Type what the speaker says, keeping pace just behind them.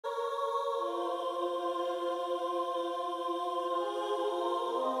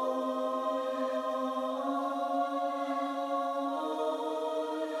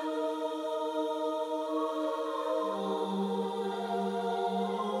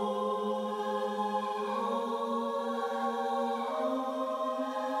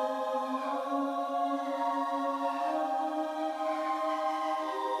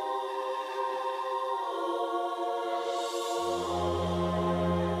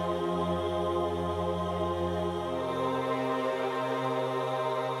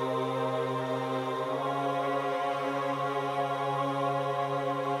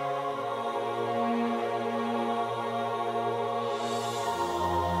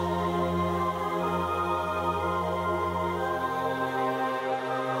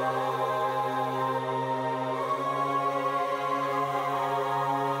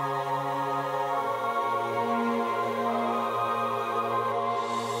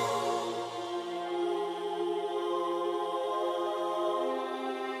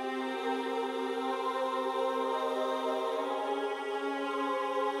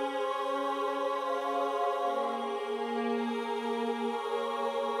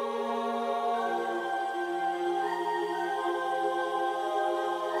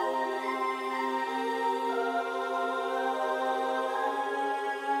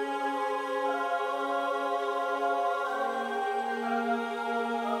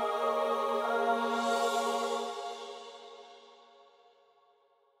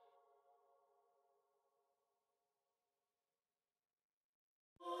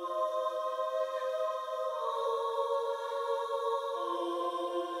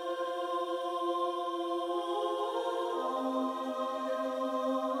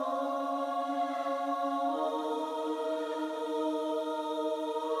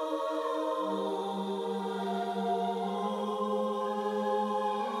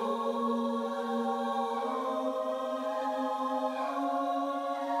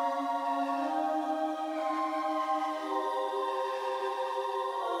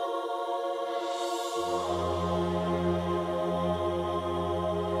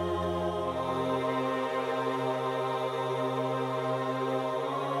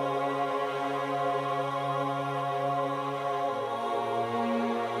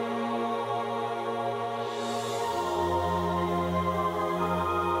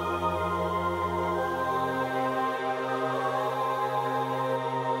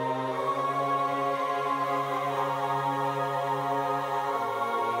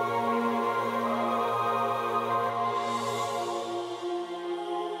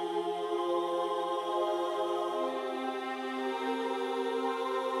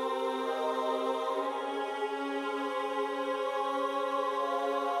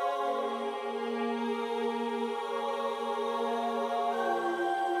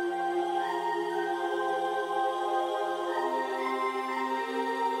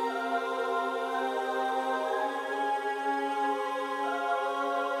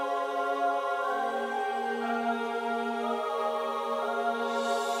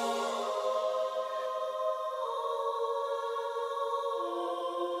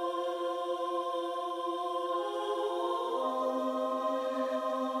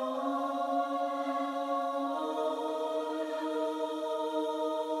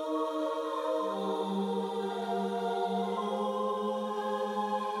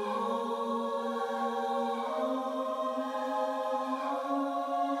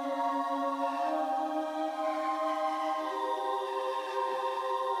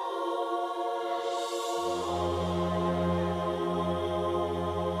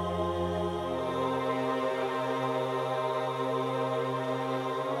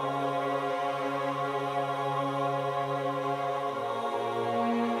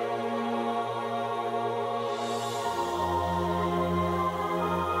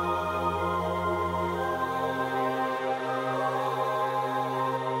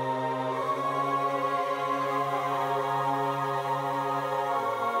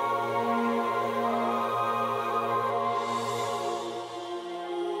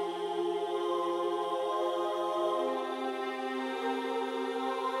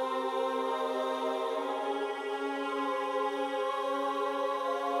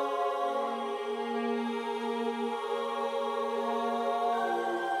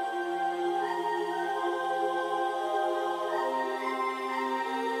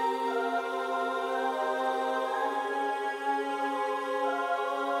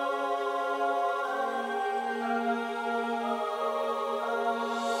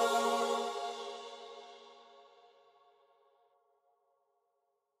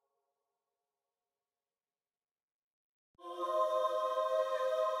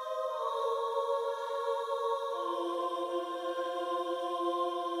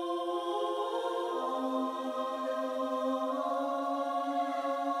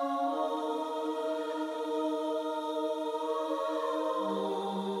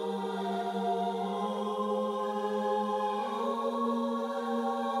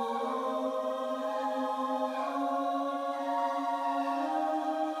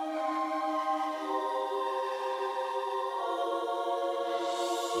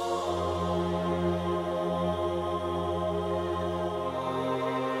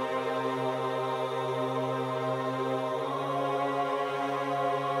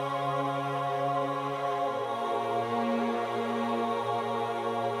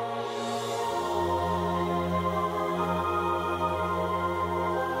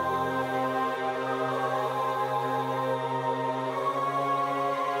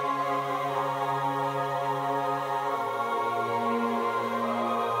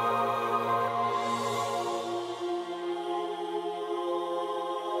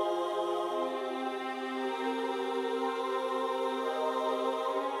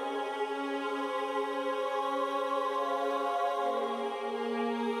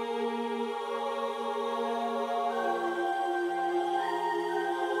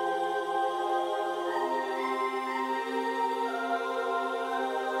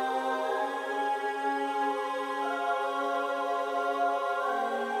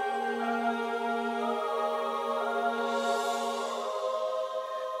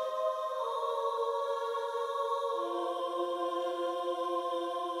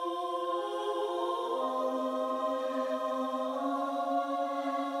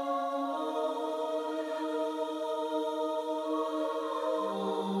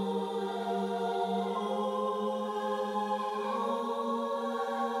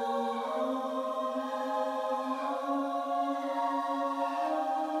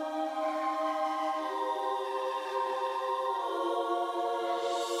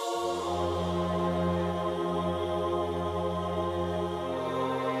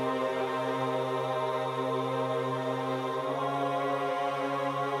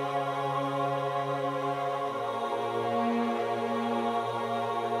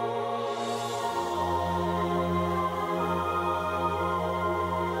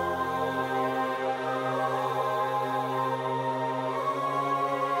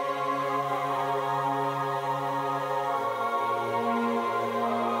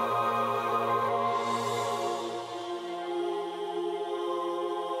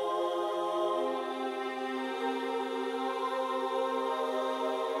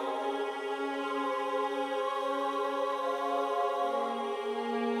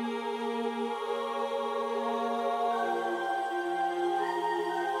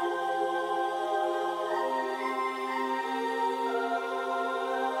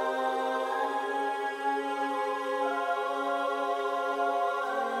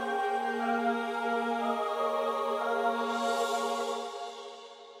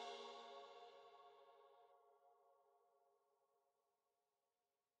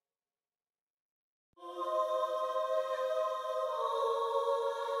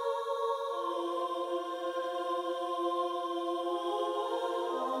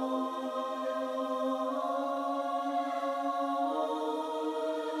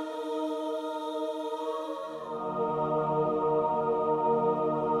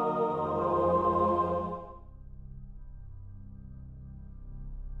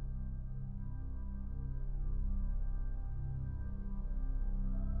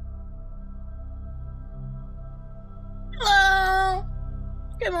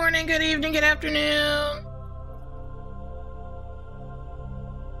morning, good evening, good afternoon.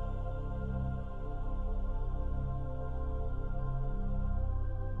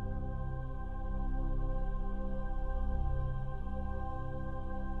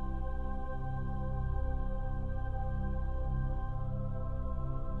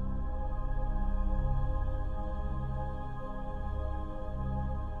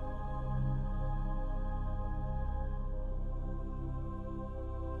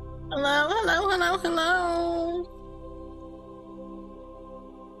 Hello, hello, hello, hello.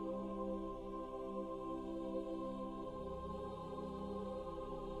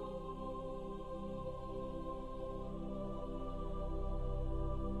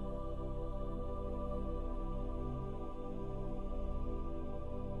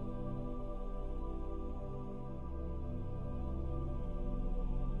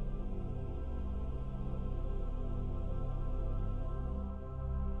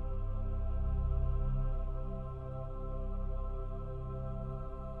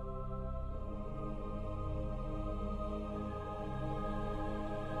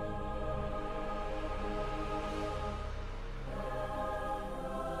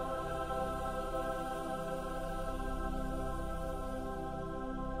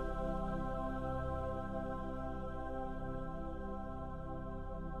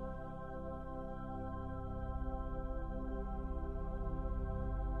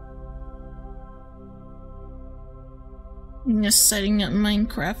 I'm just setting up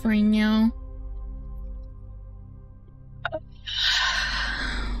Minecraft right now.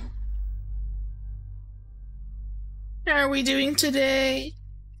 How are we doing today?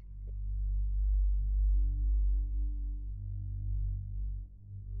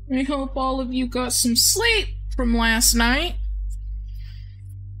 I hope all of you got some sleep from last night.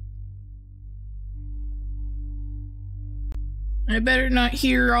 I better not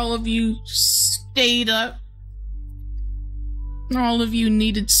hear all of you stayed up. All of you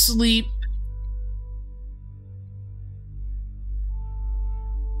needed sleep.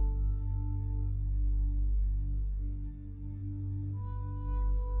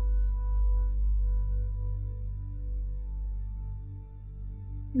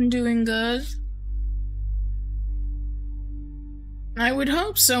 I'm doing good. I would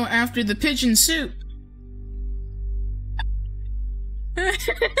hope so after the pigeon soup.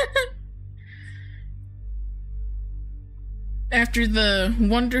 After the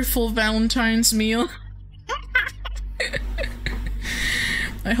wonderful Valentine's meal.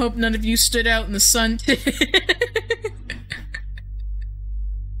 I hope none of you stood out in the sun today.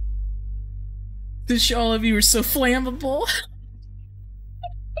 All of you are so flammable.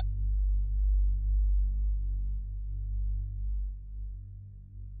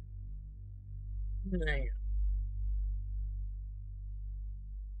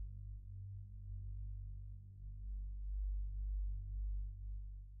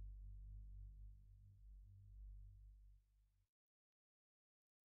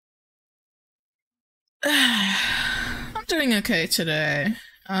 I'm doing okay today.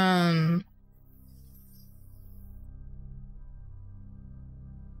 I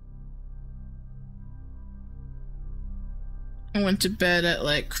went to bed at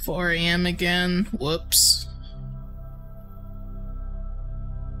like 4 AM again. Whoops.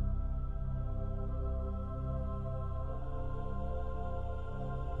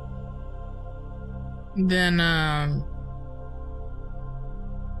 Then,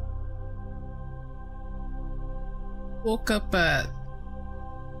 woke up at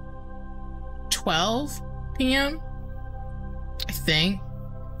 12 PM, I think.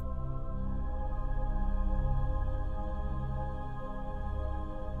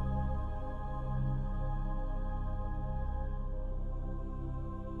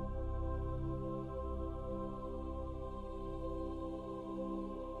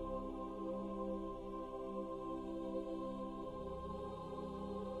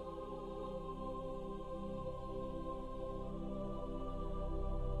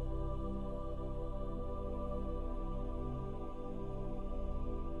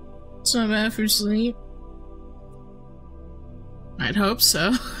 It's not bad for sleep. I'd hope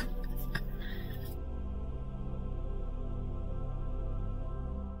so.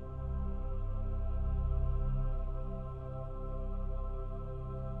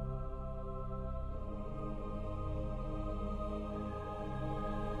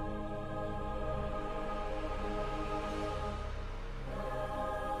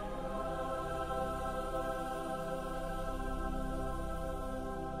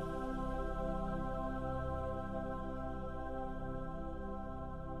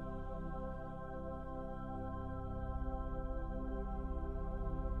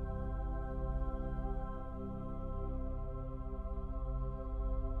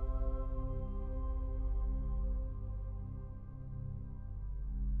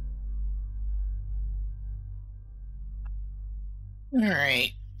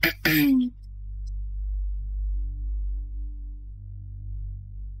 Alright.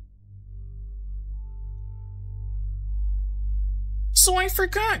 So I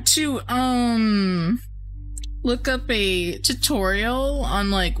forgot to, look up a tutorial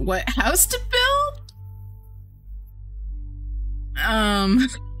on, like, what house to build.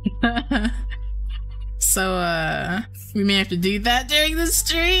 So, we may have to do that during the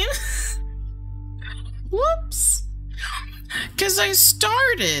stream. Whoops. Because I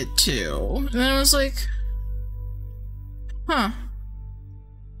started to, and I was like, huh.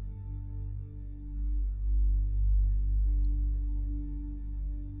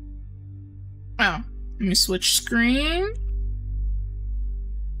 Oh, let me switch screen.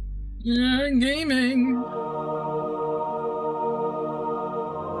 Yeah, gaming.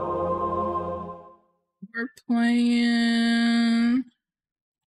 We're playing...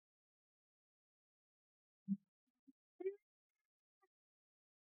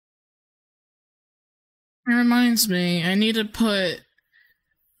 It reminds me, I need to put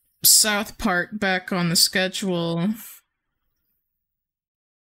South Park back on the schedule.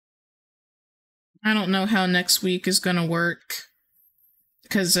 I don't know how next week is gonna work,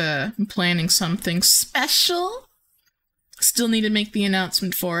 because I'm planning something special. Still need to make the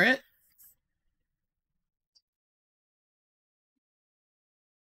announcement for it.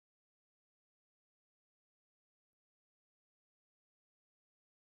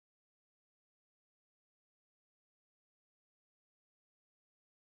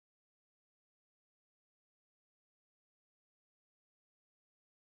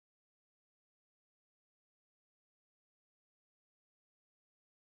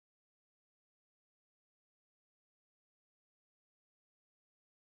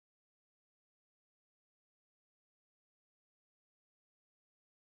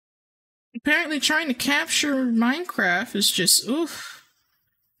 Apparently trying to capture Minecraft is just, oof.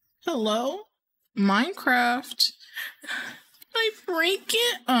 Hello? Minecraft? Did I break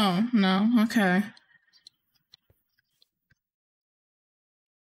it? Oh, no, okay.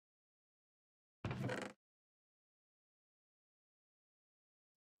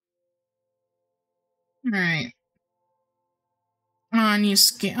 Alright. On you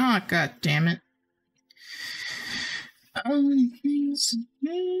skin. Oh, god damn it. I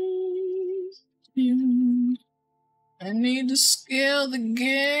need to scale the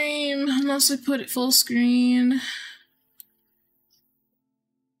game unless I put it full screen.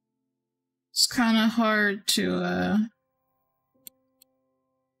 It's kind of hard to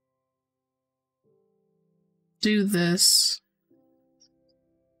do this.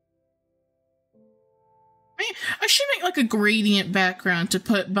 I should make like a gradient background to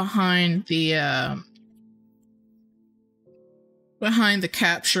put behind the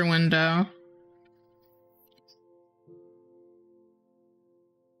capture window.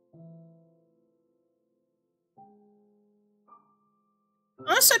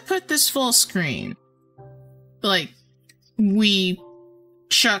 Unless I put this full screen. Like, we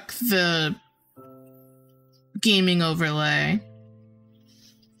chuck the gaming overlay.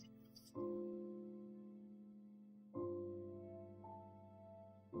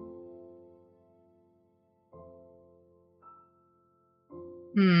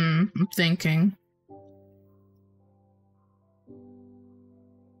 I'm thinking.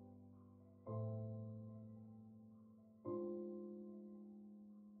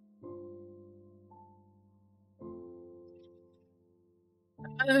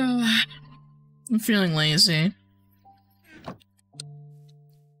 I'm feeling lazy.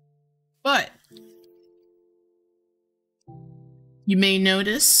 But you may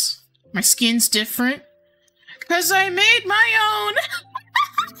notice my skin's different because I made my own.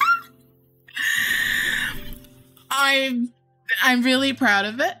 I'm really proud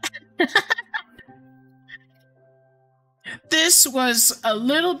of it. This was a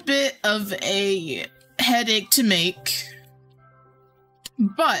little bit of a headache to make,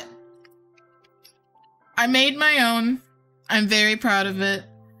 but I made my own. I'm very proud of it.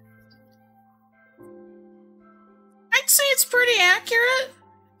 I'd say it's pretty accurate.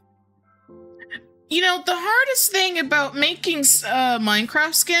 You know, the hardest thing about making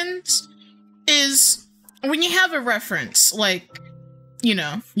Minecraft skins is when you have a reference, like, you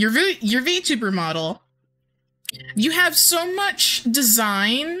know, your VTuber model, you have so much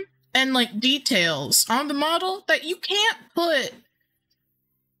design and, like, details on the model that you can't put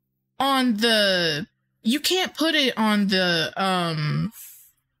on the,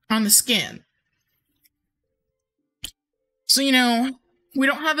 on the skin. So, you know, we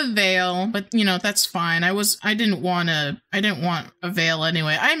don't have a veil, but, you know, that's fine. I didn't want a veil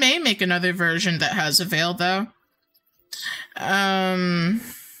anyway. I may make another version that has a veil, though.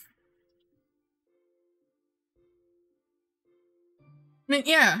 But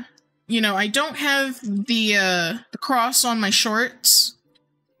yeah, you know, I don't have the cross on my shorts,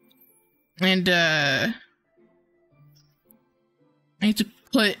 and I need to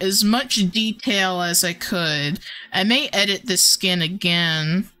put as much detail as I could. I may edit this skin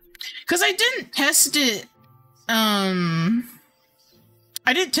again, because I didn't test it, I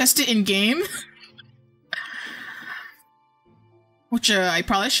didn't test it in game, which I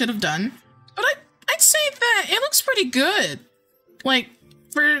probably should have done, but I'd say that it looks pretty good. Like,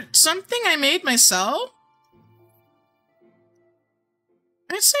 for something I made myself,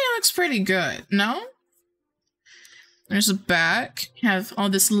 I'd say it looks pretty good, no? There's a back, have all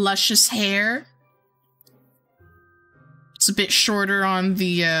this luscious hair. It's a bit shorter on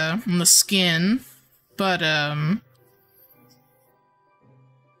the skin, but I'd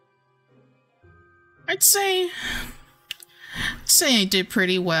say I did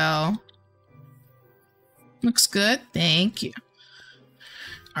pretty well. Looks good, thank you.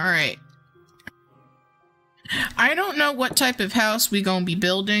 Alright. I don't know what type of house we gonna be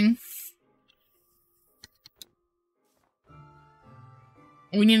building.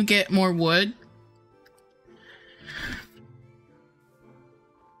 We need to get more wood.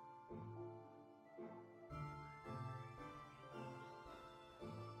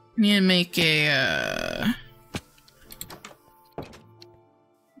 We need to make a,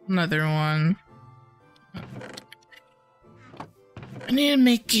 another one. I need to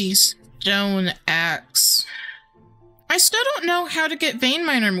make a stone axe. I still don't know how to get vein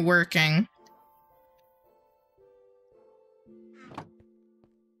miner working.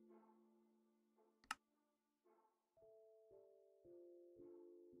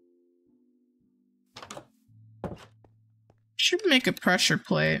 Should make a pressure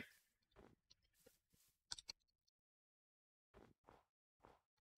plate.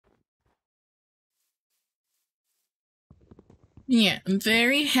 Yeah, I'm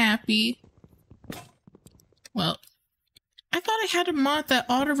very happy. Well, I thought I had a mod that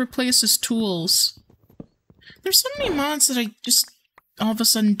auto-replaces tools. There's so many mods that I just all of a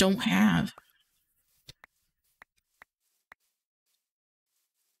sudden don't have.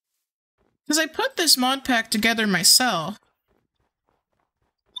 Because I put this mod pack together myself.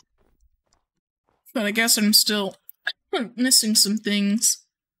 But I guess I'm still missing some things.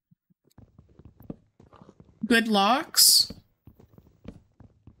 Good locks.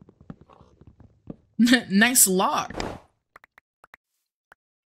 Nice lock.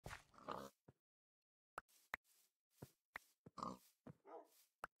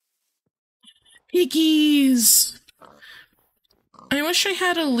 Piggies! I wish I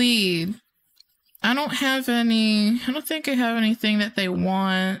had a lead. I don't have any... I don't think I have anything that they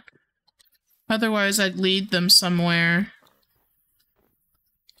want. Otherwise, I'd lead them somewhere.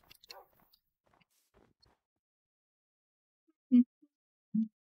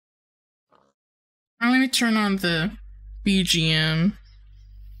 Let me turn on the BGM.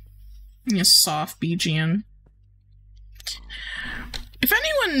 A soft BGM. If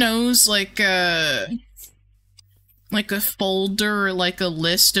anyone knows, like a folder or like a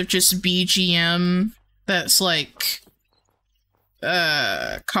list of just BGM that's like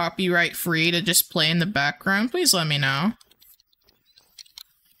copyright free to just play in the background, please let me know.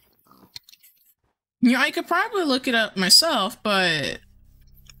 You know, I could probably look it up myself, but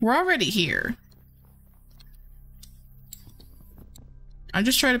we're already here. I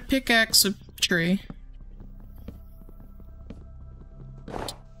just try to pickaxe a tree.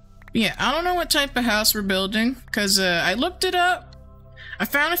 Yeah, I don't know what type of house we're building, because I looked it up. I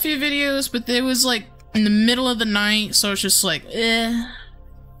found a few videos, but it was like in the middle of the night, so it's just like, eh.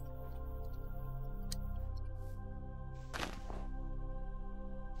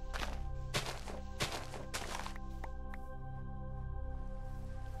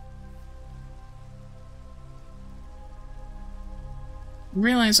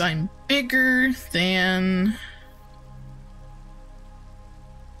 Realize I'm bigger than...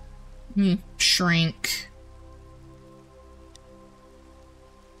 shrink.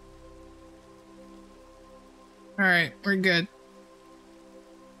 Alright, we're good.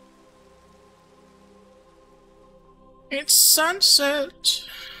 It's sunset.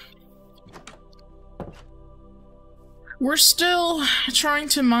 We're still trying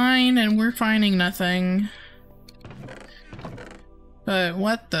to mine and we're finding nothing. But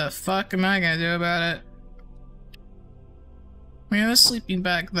what the fuck am I gonna do about it? We have a sleeping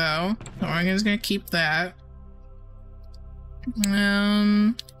bag though, so I'm just gonna keep that.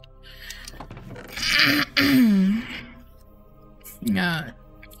 Got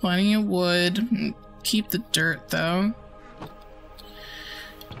plenty of wood. Keep the dirt though.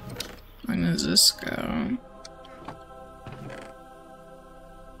 When does this go?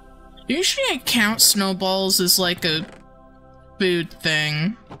 Usually I count snowballs as like a food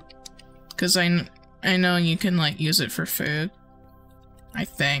thing. Because I know you can like use it for food. I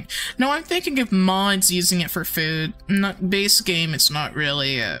think. No, I'm thinking of mods using it for food. Not base game, it's not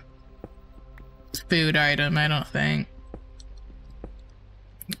really a food item, I don't think.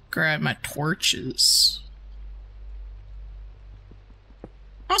 Grab my torches.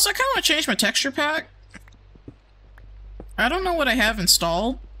 Also, I kind of want to change my texture pack. I don't know what I have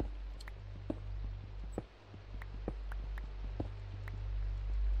installed.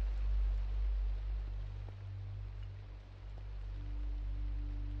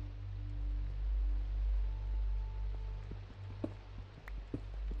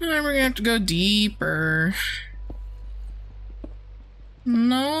 And then we're gonna have to go deeper.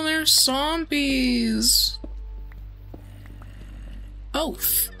 No, there's zombies. Oh,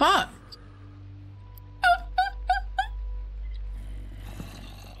 fuck.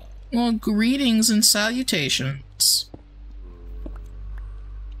 Well, greetings and salutations.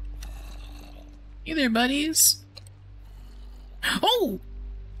 Hey there, buddies. Oh!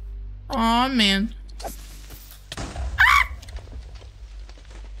 Aw, man.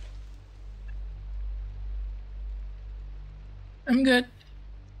 I'm good.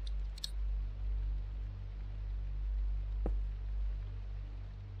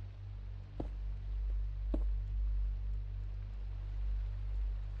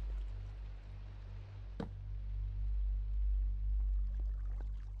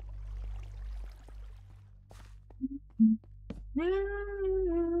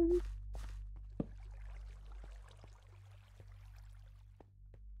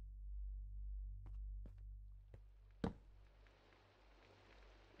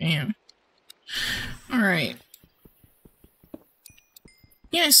 Damn. Alright.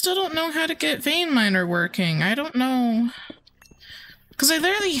 Yeah, I still don't know how to get Vein Miner working. I don't know. Because I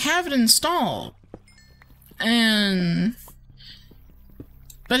literally have it installed. And...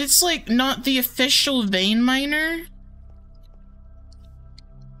 But it's like not the official Vein Miner.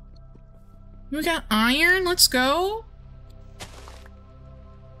 We got iron, let's go.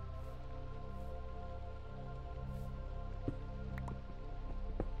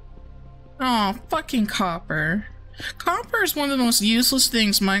 Oh, fucking copper. Copper is one of the most useless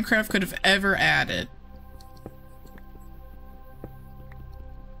things Minecraft could have ever added.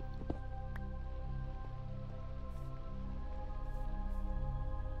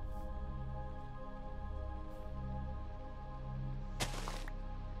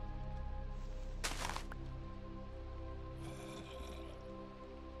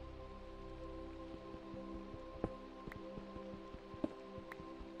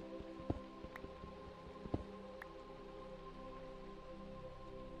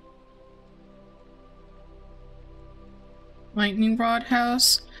 Lightning Rod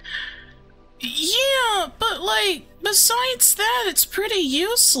House? Yeah, but like, besides that, it's pretty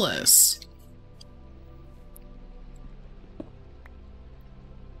useless.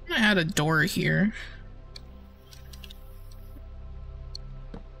 I'm gonna add a door here.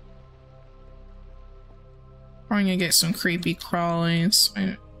 Probably gonna get some creepy crawlies.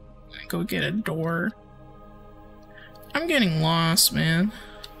 I'm gonna go get a door. I'm getting lost, man.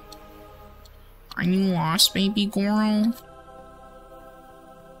 Are you lost, baby girl?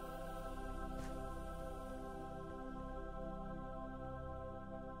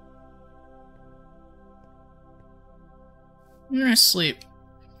 I'm gonna sleep.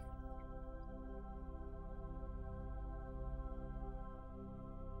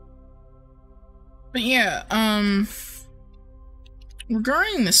 But yeah,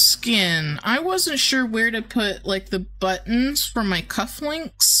 regarding the skin, I wasn't sure where to put, like, the buttons for my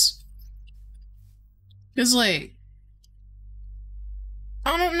cufflinks. Cause, like,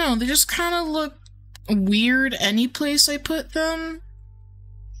 I don't know, they just kind of look weird any place I put them.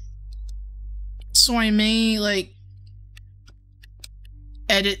 So I may, like,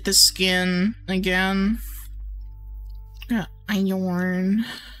 edit the skin again. Iron.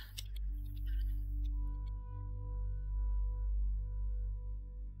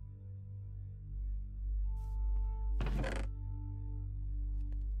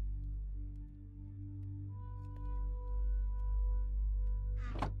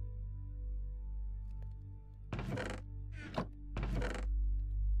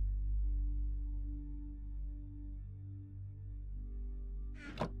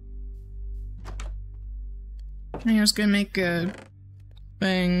 I was gonna make a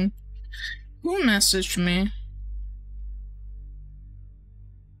thing. Who messaged me?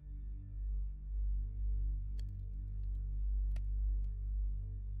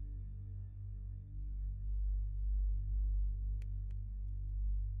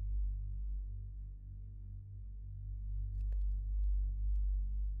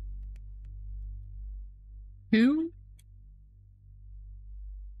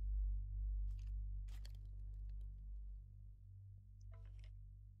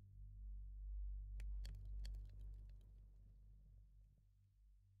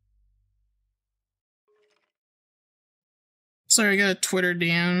 Sorry, I got a Twitter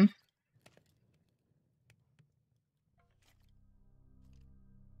DM.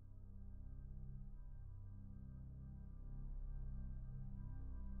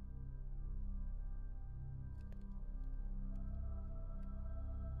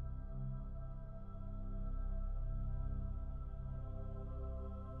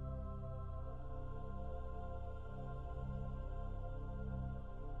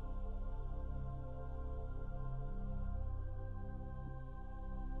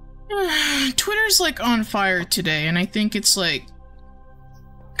 Twitter's like on fire today, and I think it's like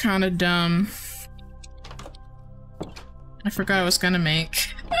kind of dumb. I forgot I was gonna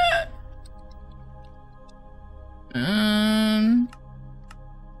make. I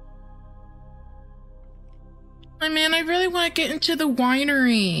mean, I really want to get into the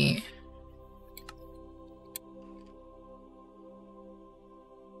winery.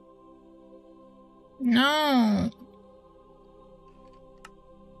 No.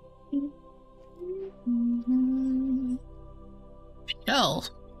 Shelf.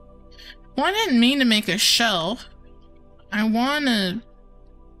 Well, I didn't mean to make a shelf. I wanna...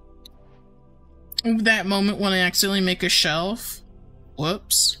 That moment when I accidentally make a shelf.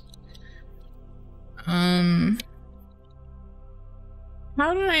 Whoops. How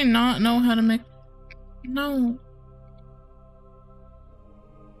did I not know how to make... No.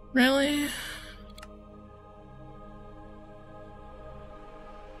 Really?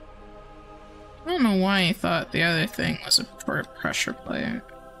 I don't know why I thought the other thing was a pressure plate.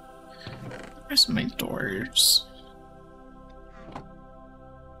 Where's my doors?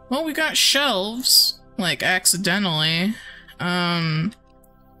 Well, we got shelves, like accidentally. Well,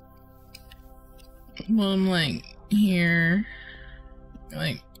 I'm like here,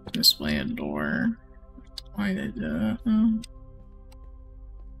 like display a door. Why did I do that? Oh.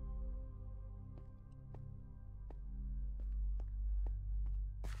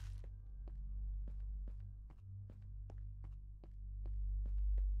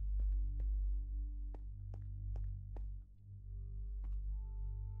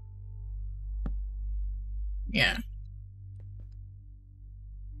 Yeah.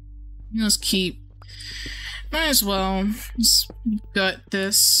 Let's keep. Might as well just gut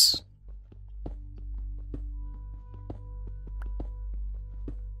this.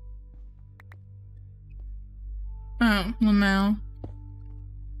 Oh, well now.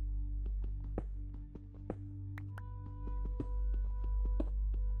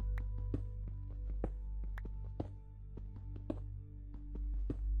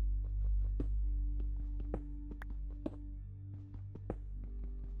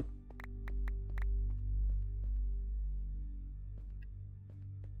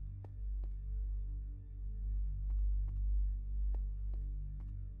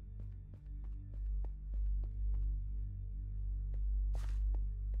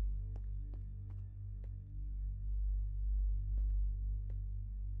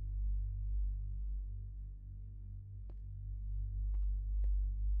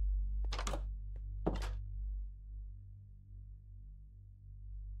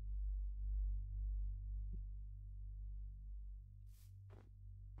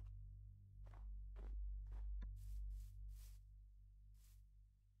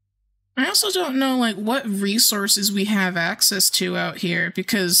 I also don't know, like, what resources we have access to out here,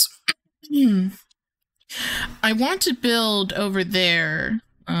 because I want to build over there,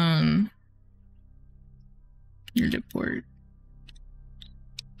 your deport.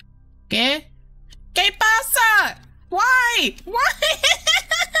 ¿Qué? ¿Qué pasa? Why? Why?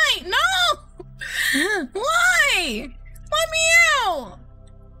 No! Why? Let me out!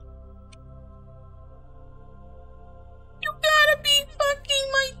 You gotta be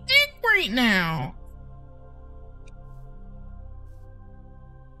fucking my dick right now.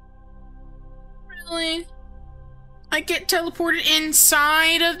 Really? I get teleported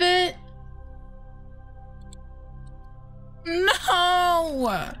inside of it?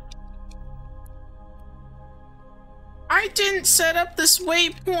 No! I didn't set up this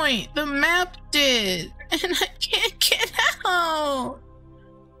waypoint. The map did. And I can't get out.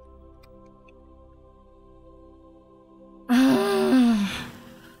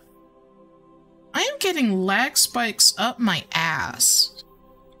 I am getting lag spikes up my ass.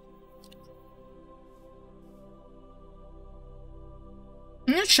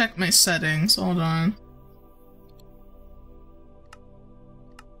 I'm gonna check my settings. Hold on.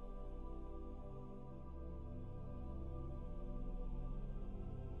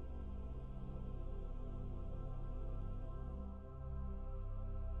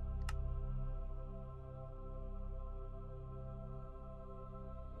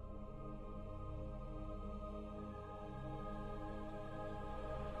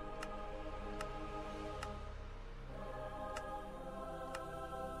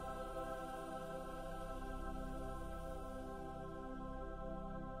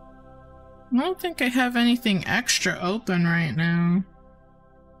 I don't think I have anything extra open right now.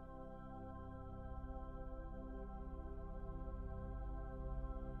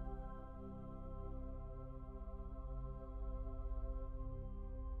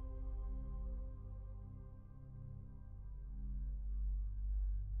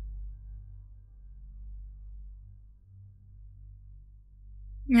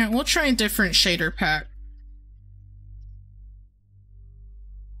 Yeah, we'll try a different shader pack.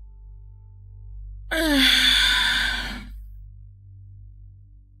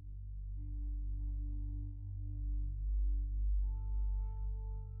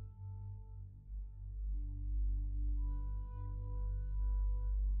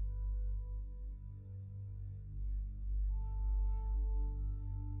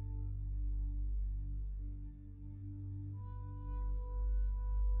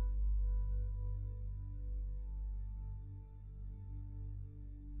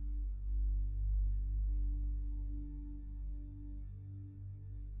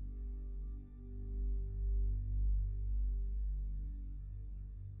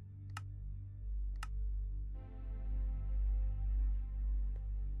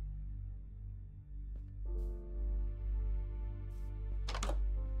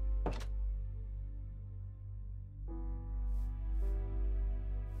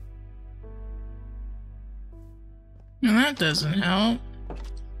 No, that doesn't help.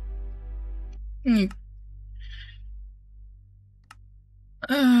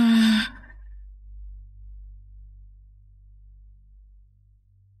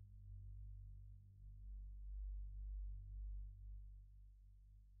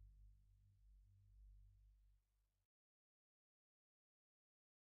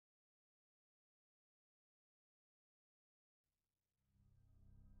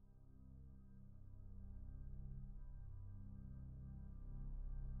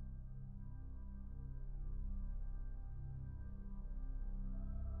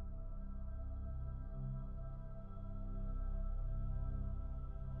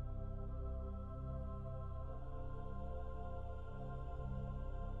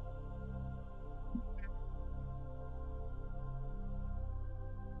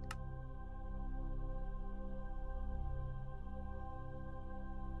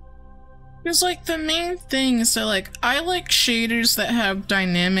 Because, like, the main thing is that, like, I like shaders that have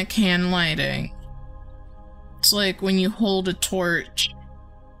dynamic hand lighting. It's like when you hold a torch,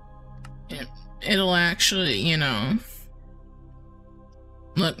 it'll actually, you know,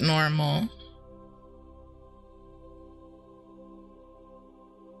 look normal.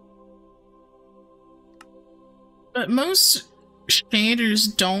 But most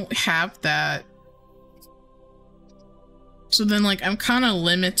shaders don't have that. So then, like, I'm kind of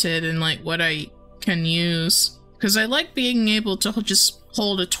limited in, like, what I can use. Because I like being able to just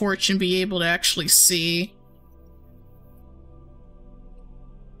hold a torch and be able to actually see.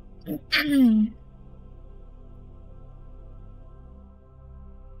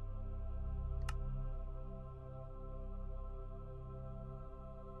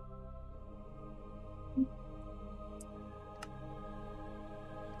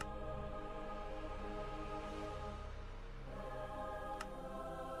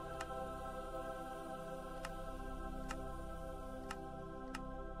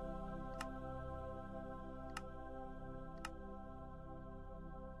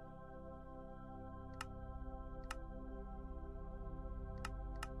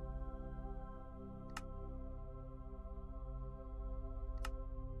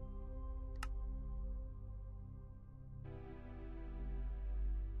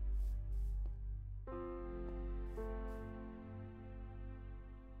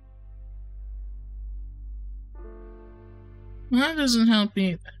 That doesn't help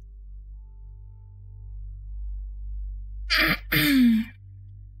either.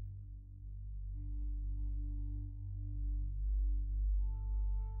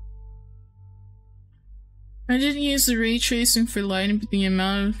 I didn't use the ray tracing for lighting, but the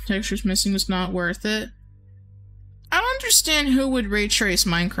amount of textures missing was not worth it. I don't understand who would ray trace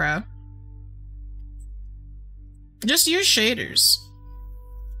Minecraft. Just use shaders.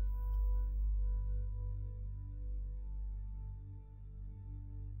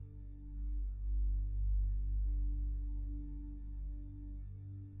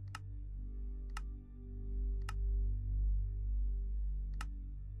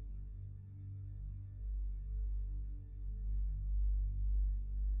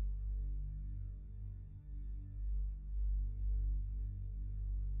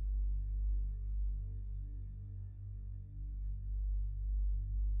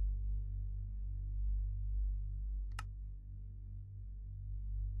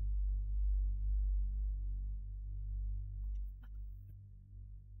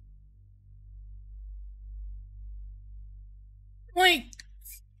 Like,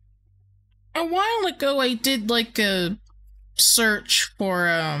 a while ago I did like a search for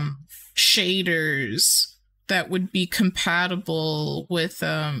shaders that would be compatible with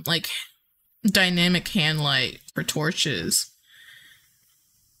like dynamic hand light for torches.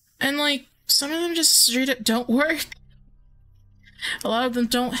 And like some of them just straight up don't work. A lot of them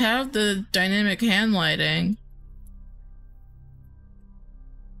don't have the dynamic hand lighting.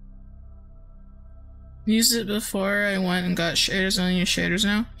 Used it before I went and got shaders, and I use shaders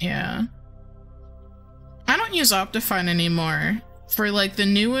now? Yeah. I don't use Optifine anymore. For like the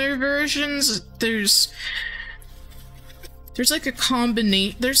newer versions, there's like a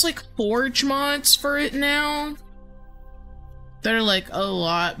combination, there's like Forge mods for it now that are like a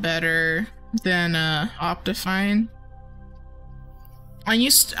lot better than Optifine.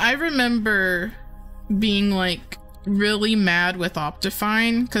 I remember being like really mad with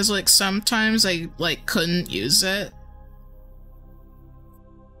Optifine because like sometimes I like couldn't use it.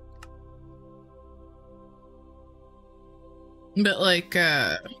 But like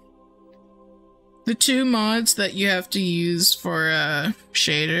the two mods that you have to use for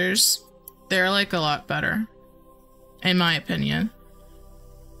shaders, they're like a lot better, in my opinion.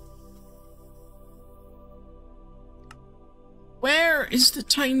 Where is the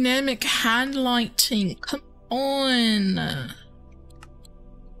dynamic hand lighting? Come on.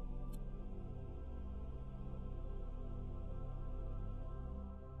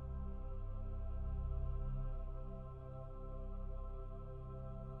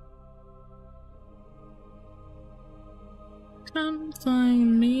 Come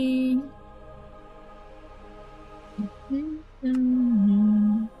find me.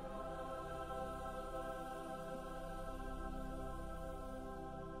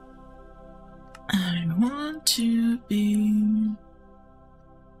 I want to be.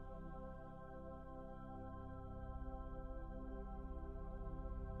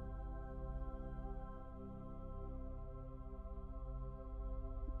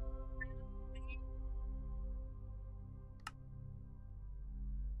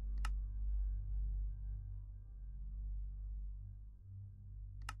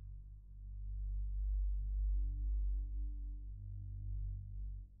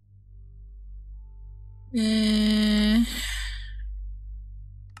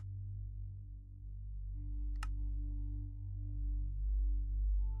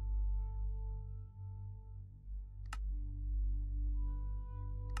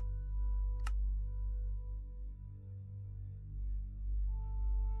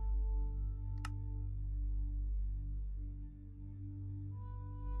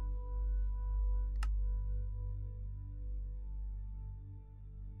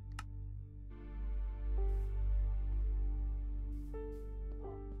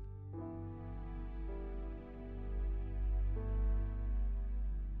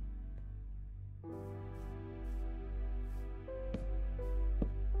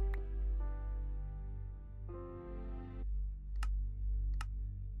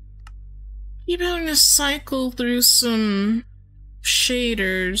 Keep having to cycle through some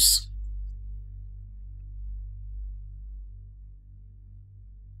shaders.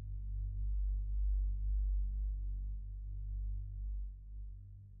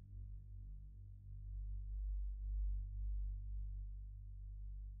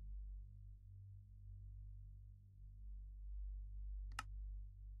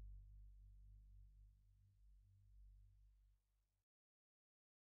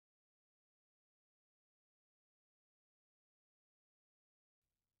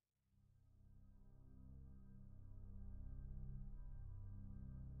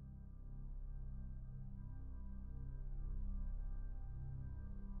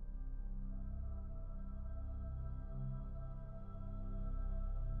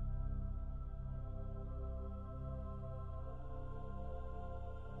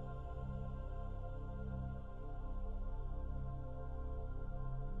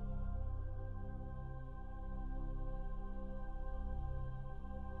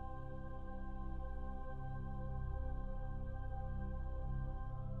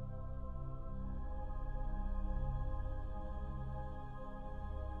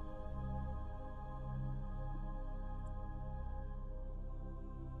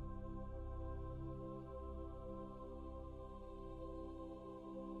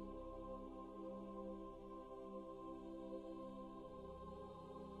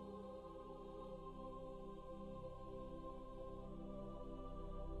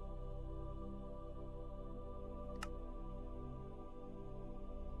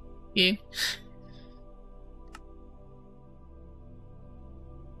 Yeah.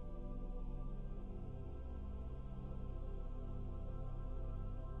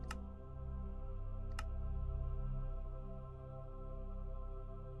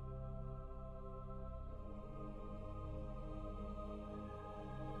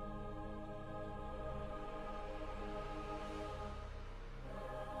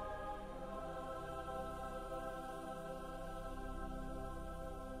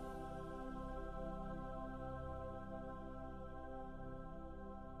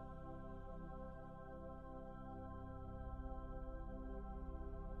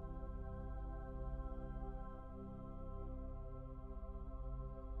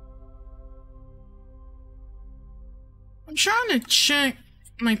 I'm trying to check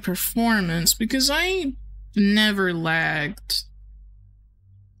my performance because I never lagged.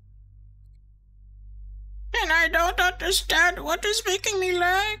 And I don't understand what is making me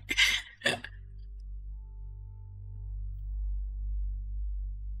lag.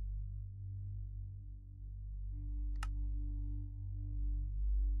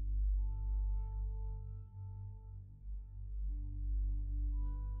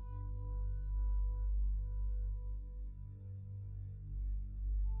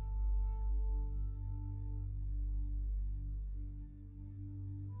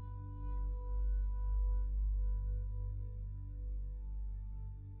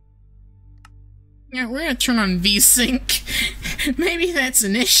 Yeah, we're gonna turn on VSync. Maybe that's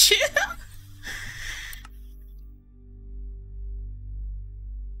an issue.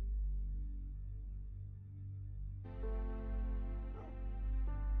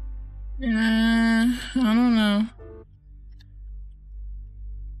 I don't know.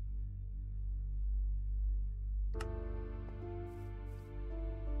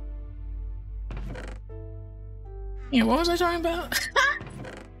 Yeah, what was I talking about?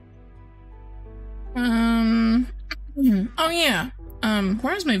 Oh yeah.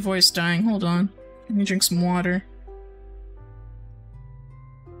 Why is my voice dying? Hold on. Let me drink some water.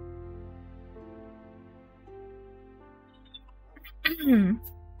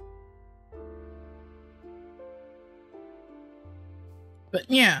 But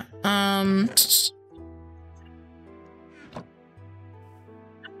yeah, I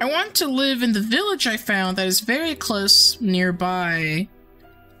want to live in the village I found that is very close nearby.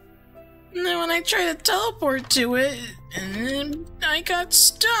 And then when I tried to teleport to it, I got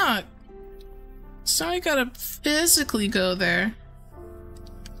stuck. So I gotta physically go there.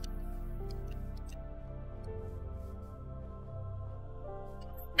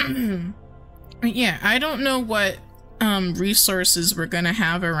 But yeah, I don't know what resources we're gonna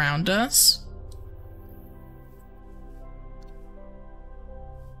have around us.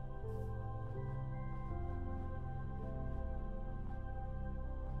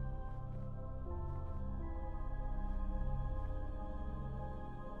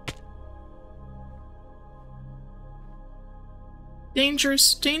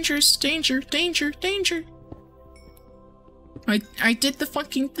 Dangerous, dangerous, danger, danger, danger. I did the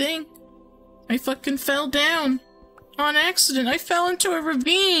fucking thing. I fucking fell down. On accident, I fell into a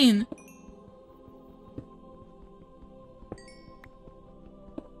ravine.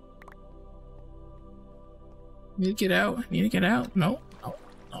 Need to get out. Need to get out. No, no,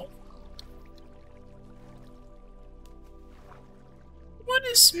 no. What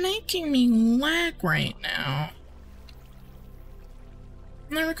is making me lag right now?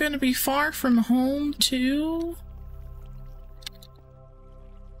 I'm never gonna be far from home, too?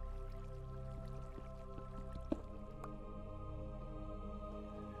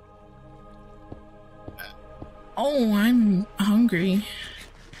 Oh, I'm hungry.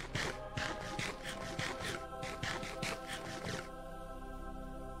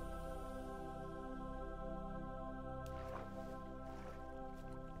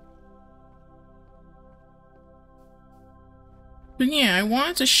 But yeah, I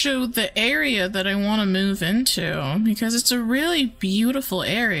wanted to show the area that I want to move into because it's a really beautiful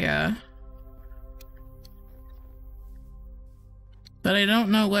area. But I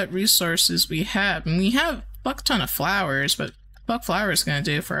don't know what resources we have. And we have a fuck ton of flowers, but fuck flowers gonna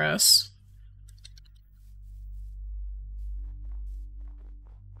do for us.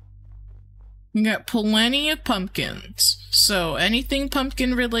 We got plenty of pumpkins. So anything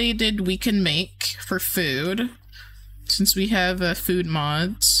pumpkin related we can make for food. Since we have food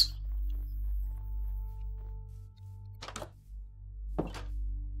mods.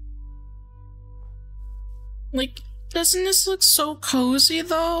 Like, doesn't this look so cozy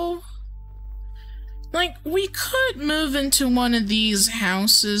though? Like, we could move into one of these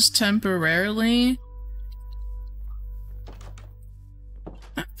houses temporarily.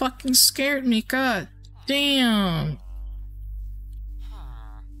 That fucking scared me, god damn.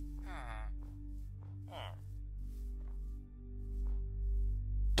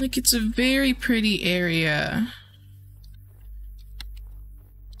 Like, it's a very pretty area.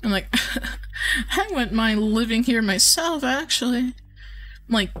 And like, I wouldn't mind living here myself, actually.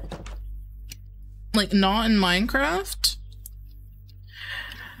 Like not in Minecraft.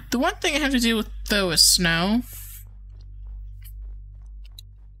 The one thing I have to deal with, though, is snow.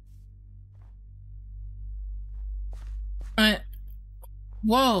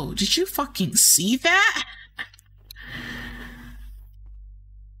 Whoa, did you fucking see that?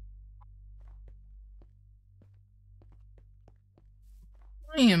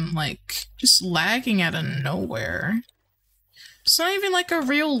 I am, like, just lagging out of nowhere. It's not even like a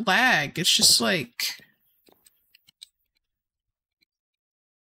real lag, it's just like...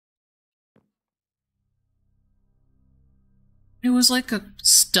 It was like a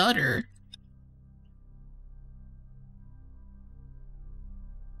stutter.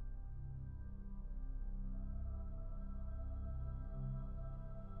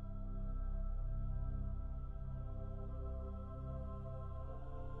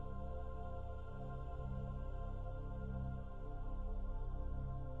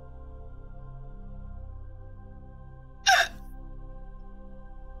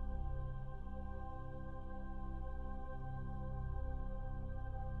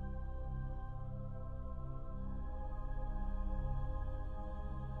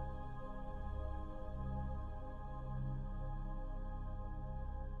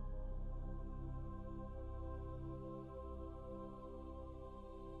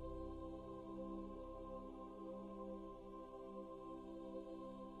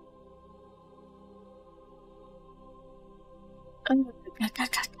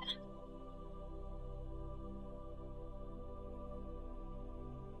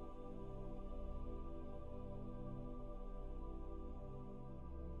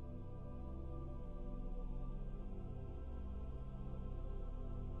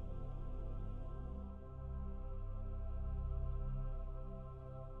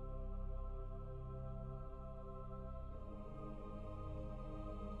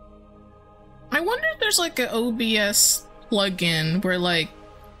 I wonder if there's like an OBS plugin where like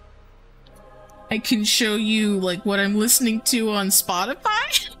I can show you like what I'm listening to on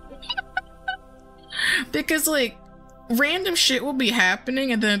Spotify. Because like random shit will be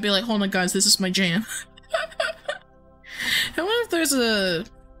happening and then I'd be like, hold on guys, this is my jam. I wonder if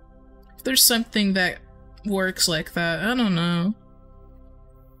there's something that works like that. I don't know.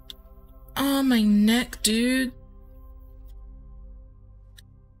 Oh, my neck, dude.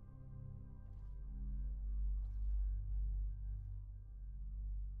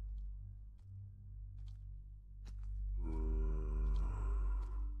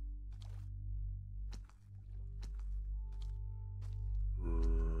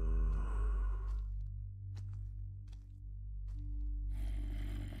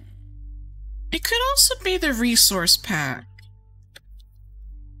 It could also be the resource pack.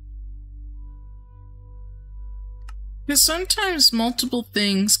 Because sometimes multiple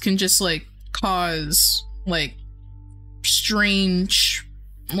things can just, like, cause, like, strange,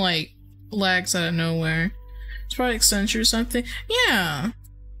 like, lags out of nowhere. It's probably Accenture or something. Yeah.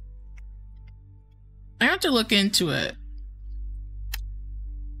 I have to look into it.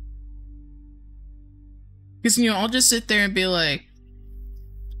 Because, you know, I'll just sit there and be like,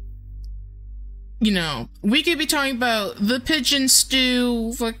 you know, we could be talking about the pigeon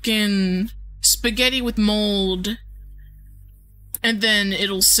stew, fucking spaghetti with mold, and then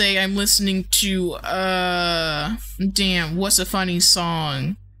it'll say I'm listening to, damn, what's a funny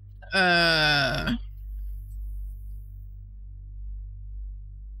song? #1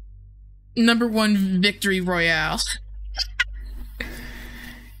 Victory Royale.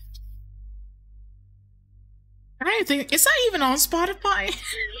 I don't think, is that even on Spotify?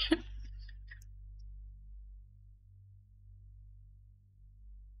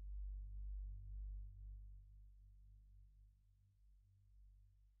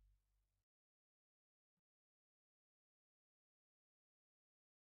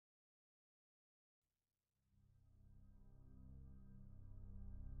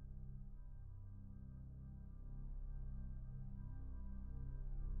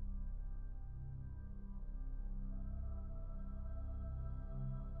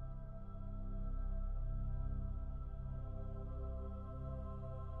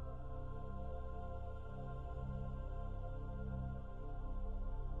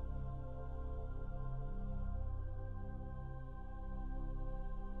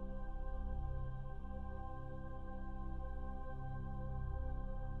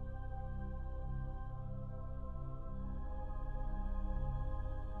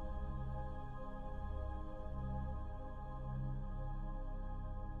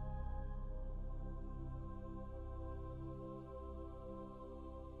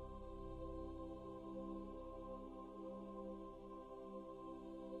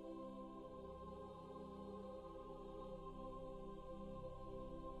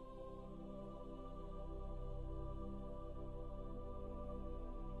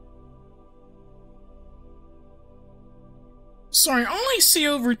 Sorry, all I see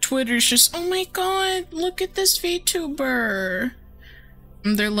over Twitter is just, oh my god, look at this VTuber.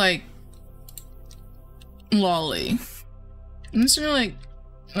 And they're like, lolly. And so you're like,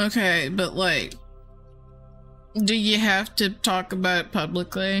 okay, but like, Do you have to talk about it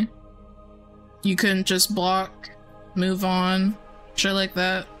publicly? You couldn't just block, move on, shit like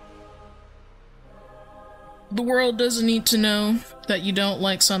that? The world doesn't need to know that you don't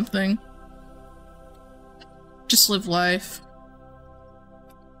like something. Just live life.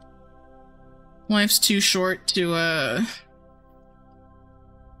 Life's too short to,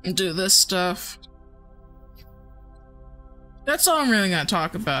 do this stuff. That's all I'm really gonna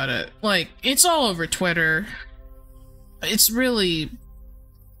talk about it. Like, it's all over Twitter. It's really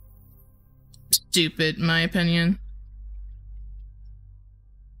stupid, in my opinion.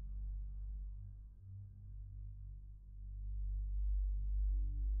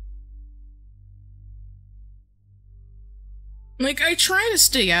 Like, I try to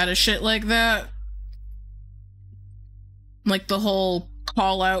stay out of shit like that. Like the whole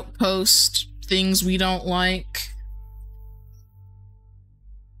call-out post, things we don't like.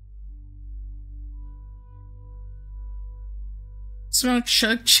 Smoke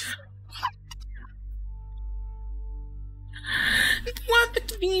chug chug. What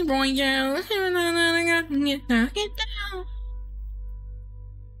the Memoriae?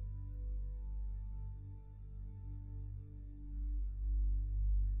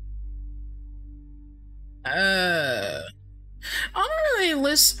 I don't really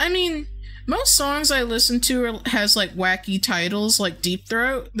listen. I mean, most songs I listen to has like wacky titles, like Deep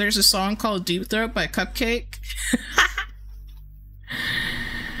Throat. There's a song called Deep Throat by Cupcake.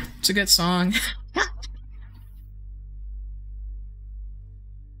 It's a good song.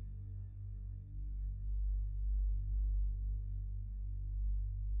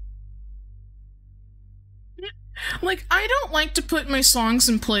 Like, I don't like to put my songs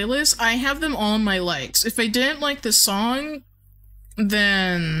in playlists. I have them all in my likes. If I didn't like the song,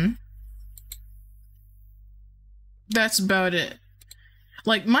 then that's about it.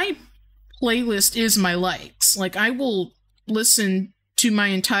 Like, my playlist is my likes. Like, I will listen to my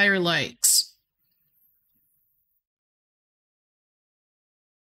entire likes.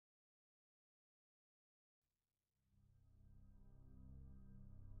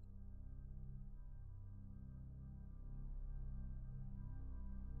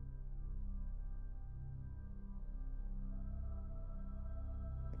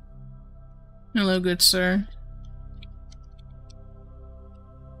 Hello, good sir.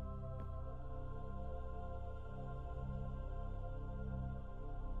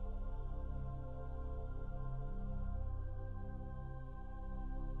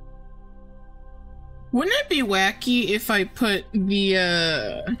 Wouldn't it be wacky if I put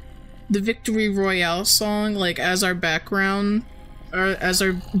the Victory Royale song, like, as our background, or as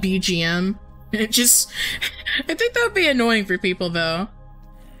our BGM? It just... I think that would be annoying for people, though.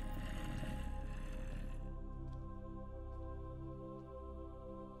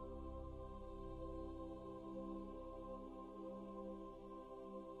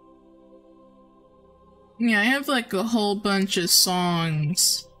 Yeah, I have, like, a whole bunch of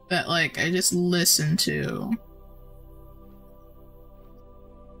songs that, like, I just listen to.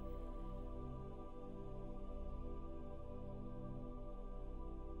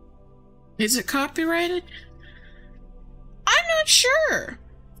 Is it copyrighted? I'm not sure.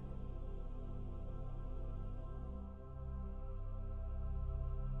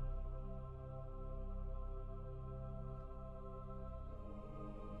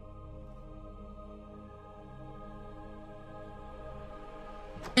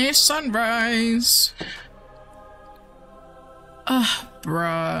 It's sunrise. Ugh,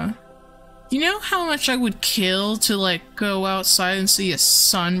 bruh. You know how much I would kill to, like, go outside and see a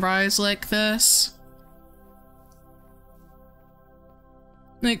sunrise like this?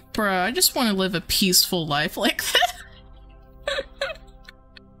 Like, bruh, I just want to live a peaceful life like that.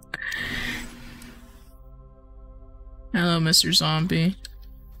 Hello, Mr. Zombie.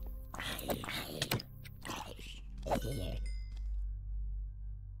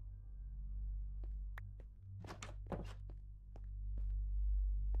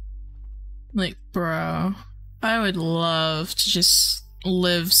 Like, bro, I would love to just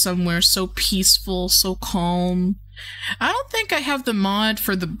live somewhere so peaceful, so calm. I don't think I have the mod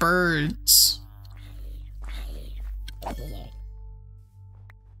for the birds.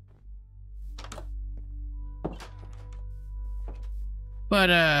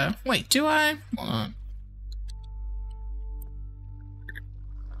 But, wait, do I? Hold on.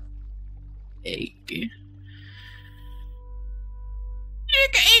 Egg.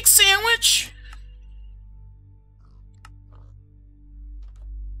 Egg sandwich.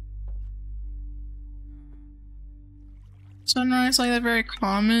 Sunrise, like that, very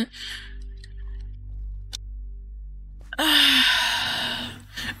common.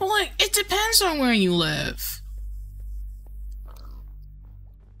 Well, like, it depends on where you live.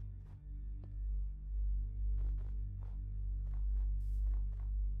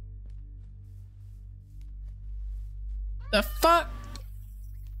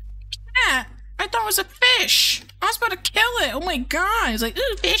 thought it was a fish. I was about to kill it. Oh my god. It's like,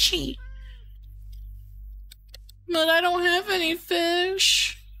 ooh, fishy. But I don't have any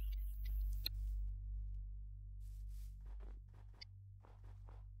fish.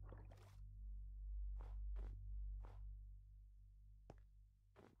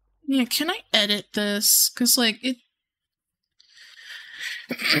 Yeah, can I edit this? Cause like it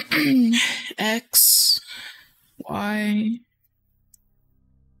X Y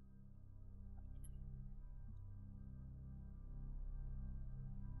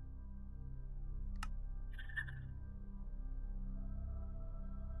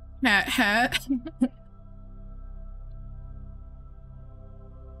hat.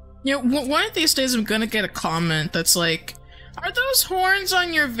 You know, one of these days I'm gonna get a comment that's like, are those horns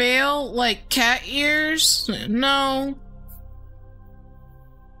on your veil like cat ears? No.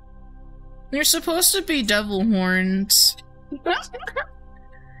 They're supposed to be devil horns.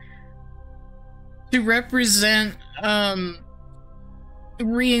 To represent,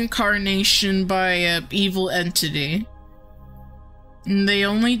 reincarnation by a evil entity. And they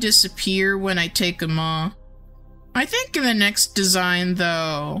only disappear when I take them off. I think in the next design,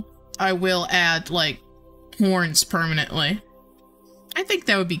 though, I will add, like, horns permanently. I think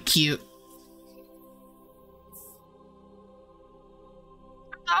that would be cute.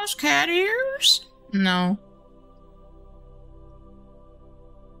 Are those cat ears? No.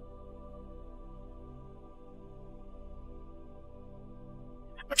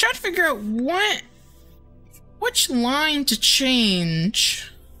 I'm trying to figure out which line to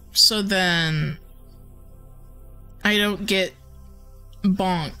change so then I don't get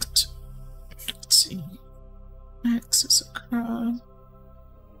bonked. Let's see. X is across.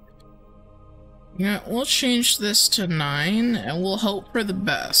 Yeah, we'll change this to 9 and we'll hope for the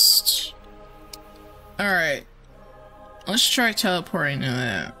best. Alright. Let's try teleporting to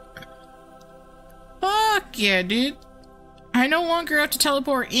that. Fuck yeah, dude. I no longer have to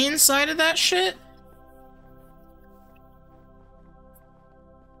teleport inside of that shit.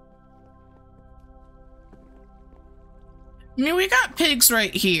 I mean, we got pigs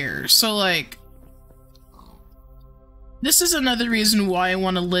right here, so like... This is another reason why I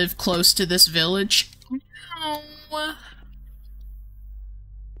want to live close to this village. No.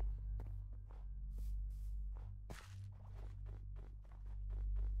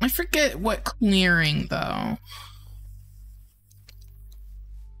 I forget what clearing, though.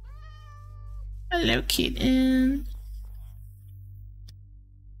 Hello, kitten.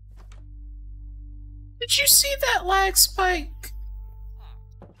 Did you see that lag spike?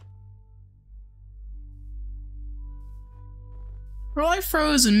 Bro, I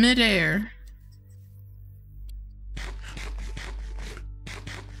froze in midair.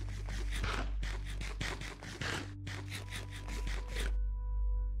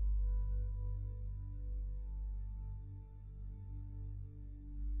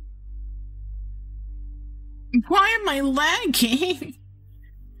 Why am I lagging?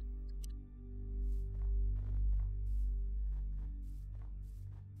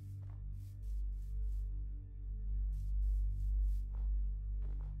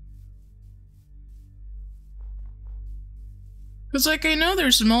 Because, like, I know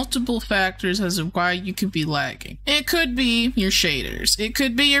there's multiple factors as to why you could be lagging. It could be your shaders. It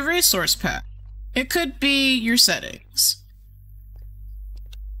could be your resource pack. It could be your settings.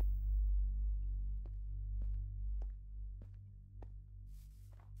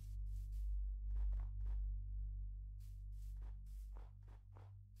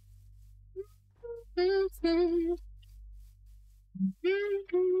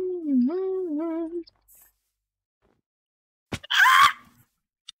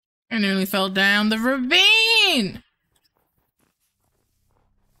 I nearly fell down the ravine!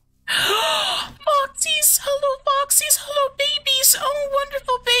 Foxies! Hello, foxies! Hello, babies! Oh,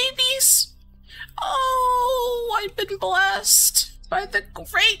 wonderful babies! Oh, I've been blessed by the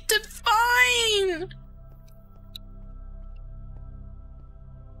great divine!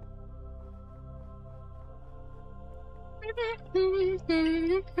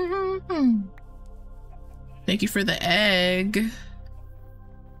 Thank you for the egg.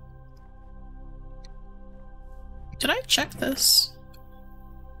 Did I check this?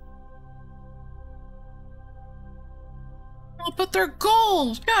 Oh, but they're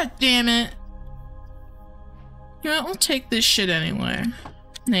gold! God damn it. You know what? I'll take this shit anyway.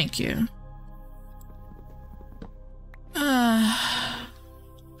 Thank you.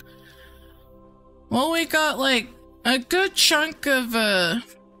 Well, we got like a good chunk of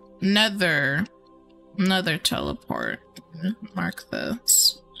nether teleport. Mark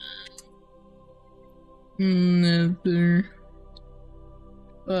this. Nether.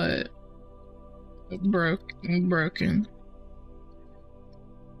 But Broken.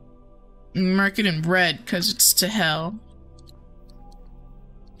 Mark it in red because it's to hell.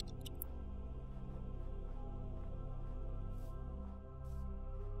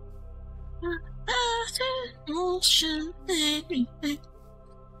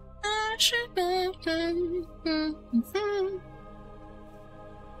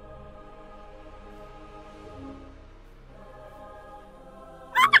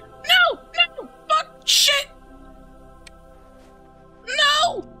 No! Fuck! Shit!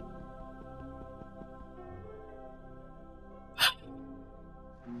 No!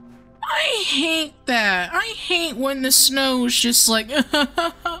 I hate that. I hate when the snow is just like...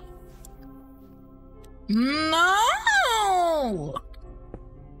 No!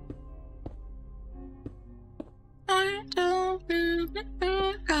 I don't know.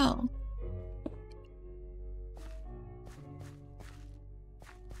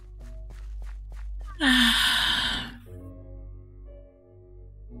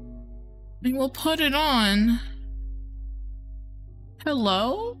 We will put it on.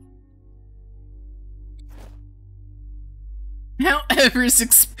 Hello? However's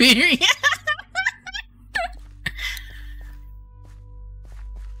experience.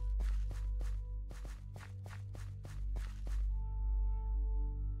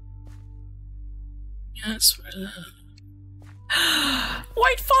 Yes, for the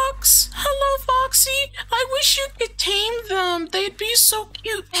White Fox! Hello, Foxy! I wish you could tame them! They'd be so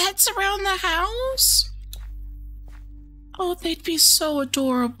cute pets around the house! Oh, they'd be so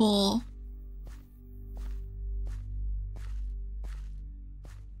adorable.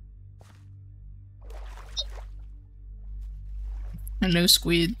 Hello,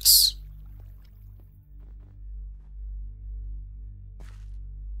 squids.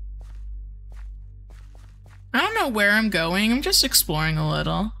 I don't know where I'm going, I'm just exploring a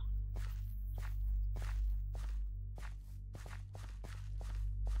little.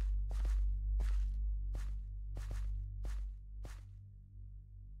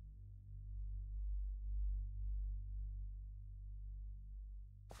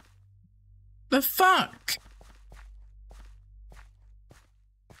 The fuck?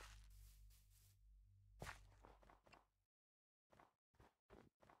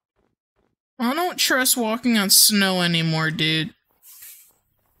 I don't trust walking on snow anymore, dude.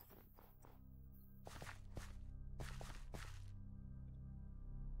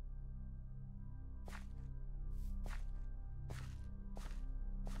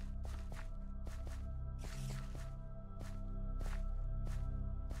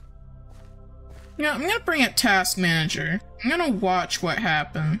 Yeah, I'm gonna bring up Task Manager. I'm gonna watch what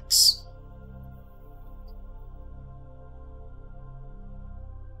happens.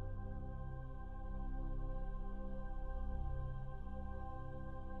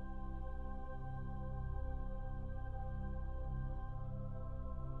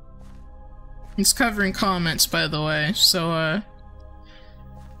 It's covering comments, by the way, so,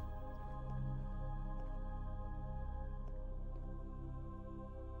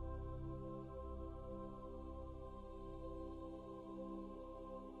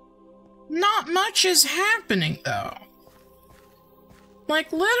 Not much is happening, though.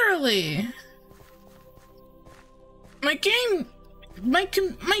 Like, literally. My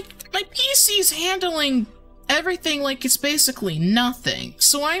PC's handling everything like it's basically nothing,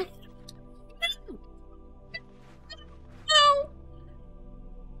 so I'm... No!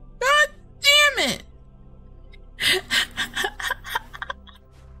 God damn it!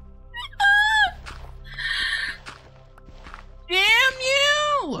 Damn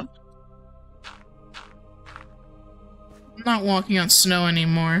you! I'm not walking on snow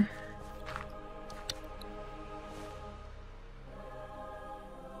anymore.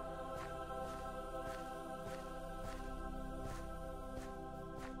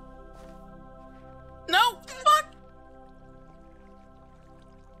 No! Fuck!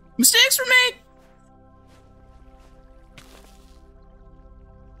 Mistakes were made!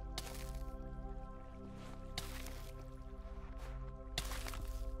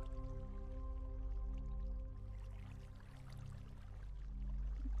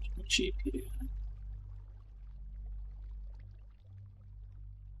 GPU.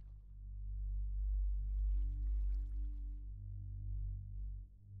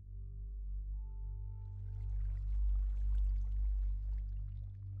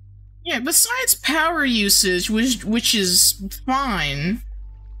 Yeah, besides power usage, which is fine.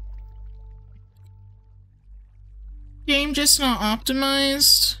 Game just not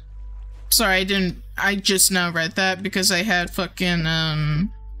optimized. Sorry, I just now read that because I had fucking,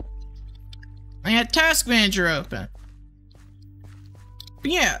 I had Task Manager open.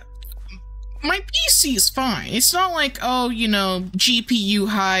 But yeah, my PC is fine. It's not like, oh, you know, GPU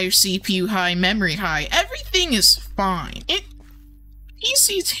high, CPU high, memory high. Everything is fine.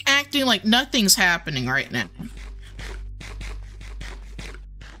 PC's acting like nothing's happening right now.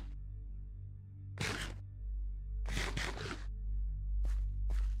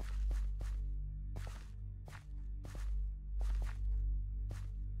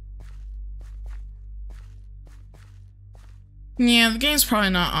 Yeah, the game's probably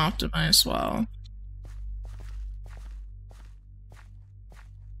not optimized well.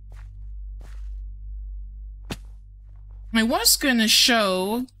 I was gonna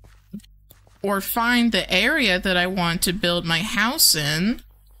show or find the area that I want to build my house in.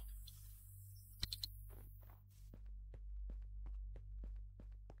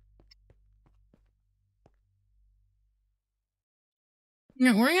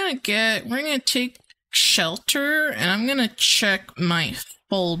 You know, we're gonna take shelter, and I'm gonna check my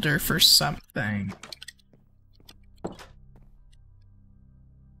folder for something.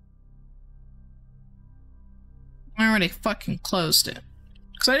 I already fucking closed it.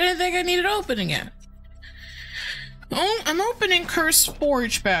 Because I didn't think I needed opening it. Oh, I'm opening Cursed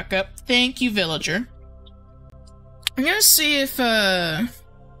Forge back up. Thank you, villager. I'm gonna see if the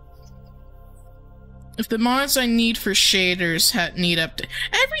mods I need for shaders need update.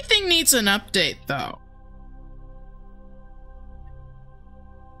 Everything needs an update, though.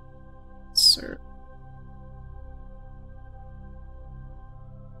 Sir.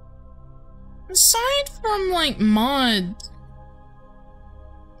 Aside from, like, mods,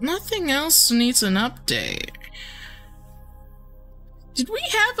 nothing else needs an update. Did we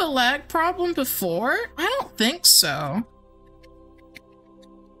have a lag problem before? I don't think so.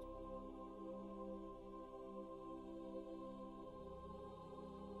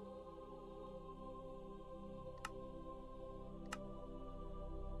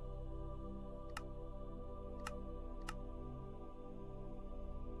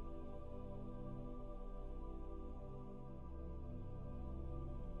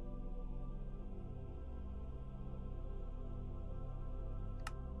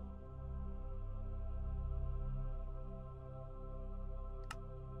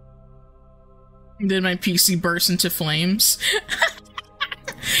 Did my PC burst into flames?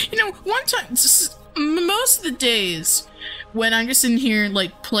 You know, one time, most of the days when I'm just in here,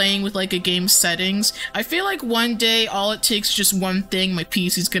 like, playing with, like, a game's settings, I feel like one day all it takes is just one thing, my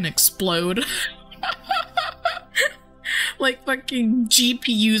PC's gonna explode. Like, fucking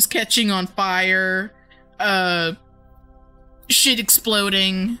GPUs catching on fire, shit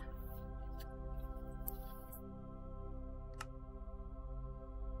exploding.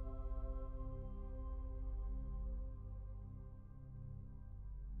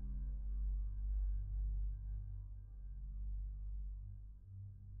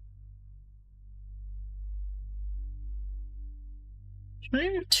 Should I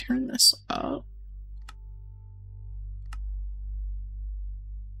even turn this up?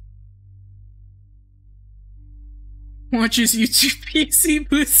 Watches YouTube PC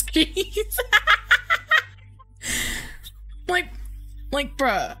boost keys. like,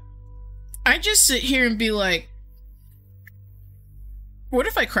 bruh. I just sit here and be like, what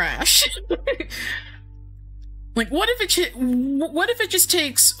if I crash? Like, what if it just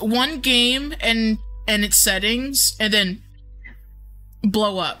takes one game and its settings and then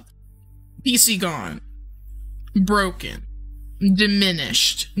blow up? PC gone. Broken.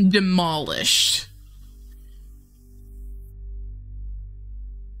 Diminished. Demolished.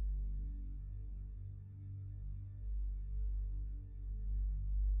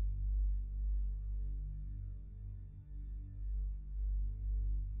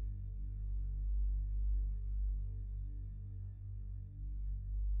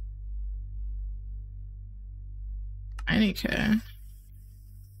 Okay.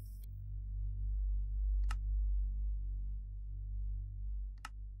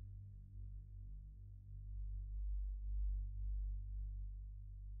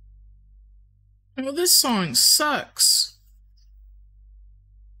 Well, this song sucks.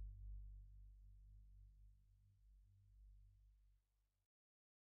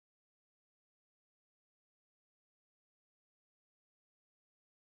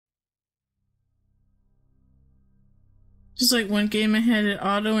 Just like one game I had it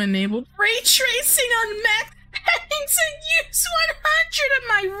auto-enabled ray tracing on Mac settings and use 100 of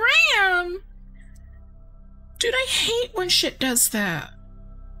my RAM! Dude, I hate when shit does that.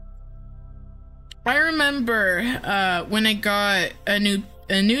 I remember when I got a new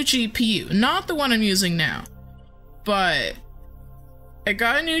GPU, not the one I'm using now, but I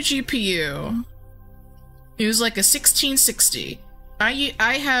got a new GPU. It was like a 1660.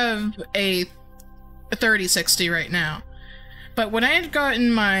 I have a a 3060 right now. But when I had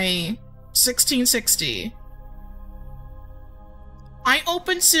gotten my 1660, I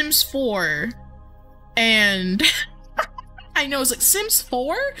opened Sims 4 and I know, it's like, Sims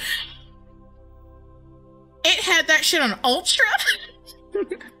 4? It had that shit on Ultra?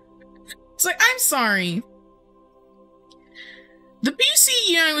 It's like, I'm sorry. The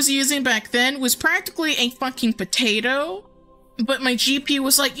PC I was using back then was practically a fucking potato, but my GPU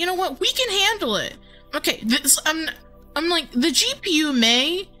was like, you know what, we can handle it. Okay, I'm like, the GPU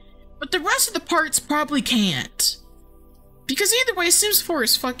may, but the rest of the parts probably can't. Because either way, Sims 4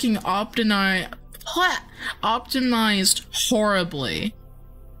 is fucking optimized horribly.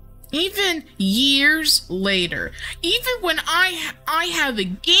 Even years later, even when I have a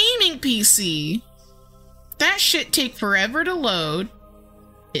gaming PC, that shit take forever to load.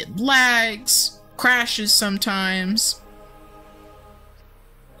 It lags, crashes sometimes.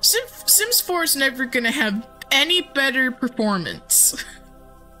 Sims 4 is never gonna have any better performance.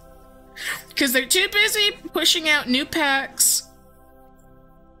 Because they're too busy pushing out new packs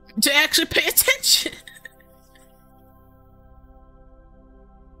to actually pay attention.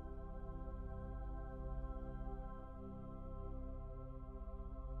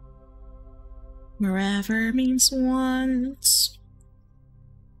 Wherever means once.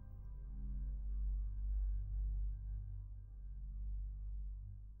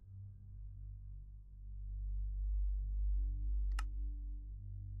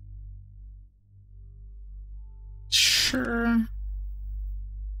 Sure.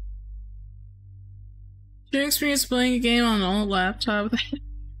 Do you experience playing a game on an old laptop with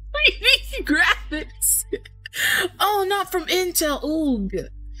 3D graphics? Oh, not from Intel. Ooh.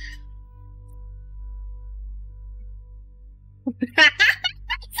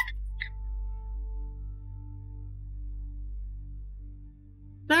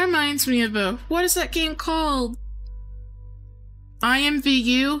 That reminds me of what is that game called?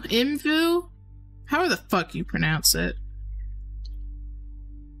 IMVU? IMVU? How the fuck you pronounce it?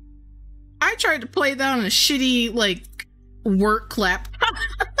 I tried to play that on a shitty, like, work laptop.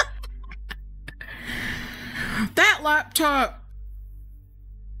 That laptop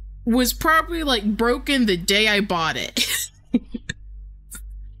was probably, like, broken the day I bought it.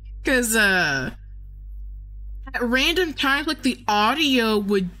 Because, at random times, like, the audio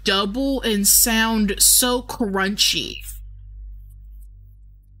would double and sound so crunchy.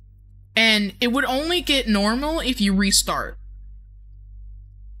 And it would only get normal if you restart.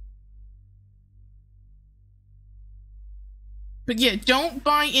 But yeah, don't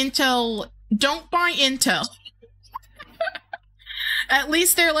buy Intel. Don't buy Intel. At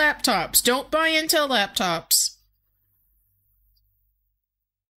least their laptops. Don't buy Intel laptops.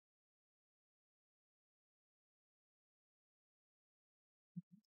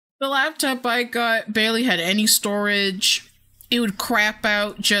 The laptop I got barely had any storage. It would crap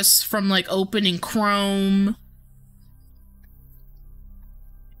out just from, like, opening Chrome.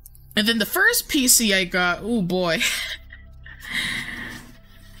 And then the first PC I got, oh boy.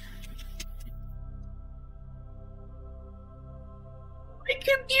 My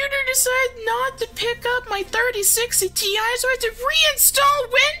computer decided not to pick up my 3060 Ti, so I had to reinstall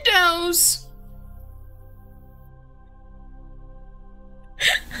Windows!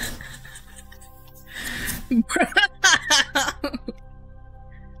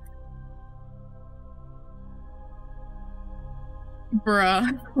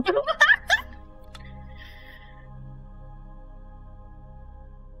 Bruh.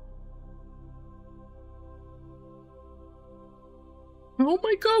 Oh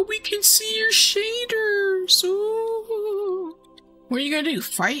my god, we can see your shaders! Ooh. What are you gonna do,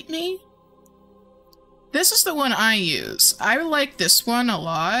 fight me? This is the one I use. I like this one a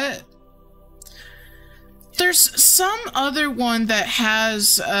lot. There's some other one that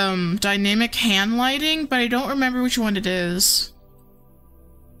has dynamic hand lighting, but I don't remember which one it is.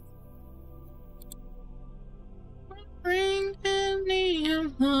 Bring any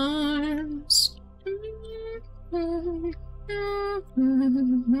alarms.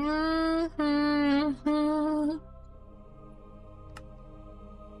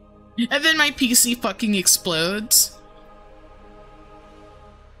 And then my PC fucking explodes.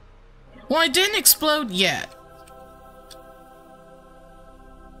 Well, it didn't explode yet.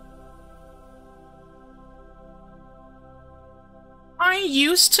 I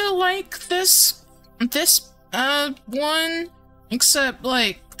used to like this one, except,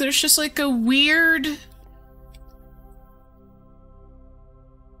 like, there's just, like, a weird,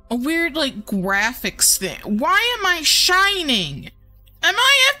 like, graphics thing. Why am I shining? Am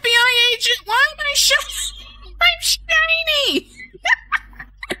I FBI agent? Why am I shining? I'm shiny!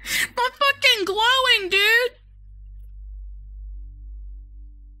 My fucking glowing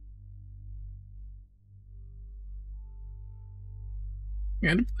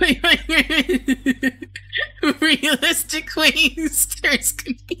gonna play my realistic ways turns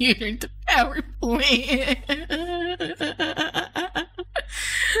computer into PowerPoint.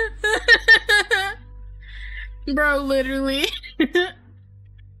 Bro, literally.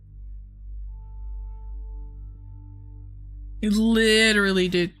 Literally,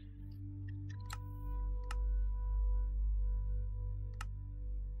 dude.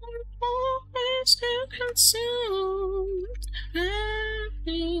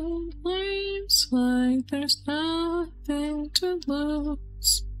 Like there's nothing to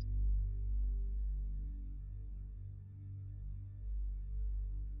lose.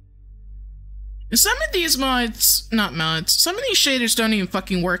 Some of these mods, not mods, some of these shaders don't even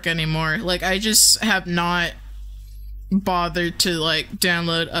fucking work anymore. Like, I just have not bothered to, like,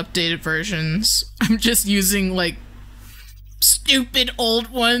 download updated versions. I'm just using, like, stupid old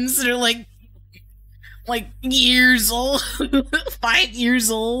ones that are, like years old. 5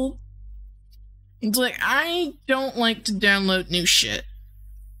 years old. It's like, I don't like to download new shit.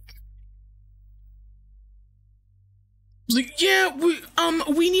 It's like, yeah,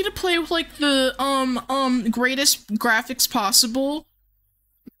 we need to play with, like, the, greatest graphics possible.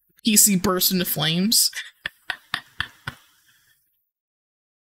 PC bursts into flames.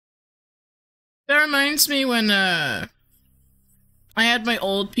 That reminds me when, I had my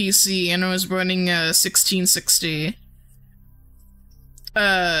old PC and I was running, 1660.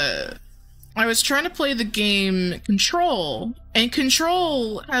 I was trying to play the game Control, and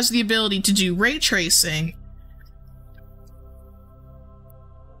Control has the ability to do ray tracing.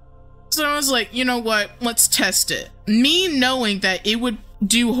 So I was like, you know what, let's test it. Me knowing that it would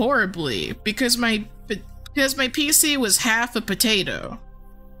do horribly because my PC was half a potato.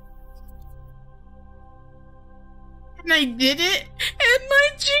 And I did it, and my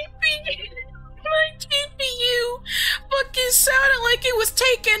GPU fucking sounded like it was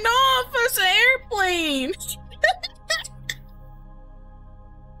taking off as an airplane.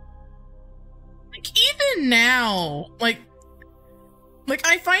 Like, even now, like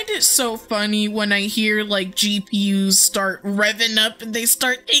I find it so funny when I hear, like, GPUs start revving up and they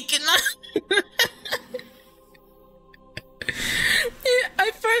start taking off.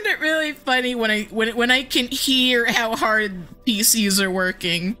 I find it really funny when I can hear how hard PCs are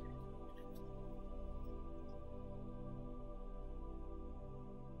working.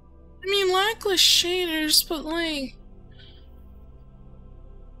 I mean, lackless shaders, but like,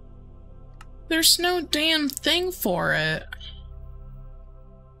 there's no damn thing for it.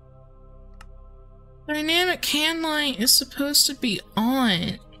 Dynamic hand light is supposed to be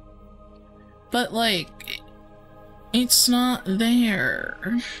on, but like, it's not there.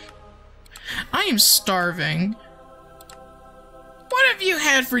 I am starving. What have you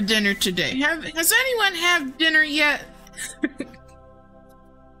had for dinner today? Has anyone had dinner yet?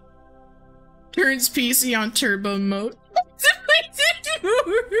 Turns PC on turbo mode.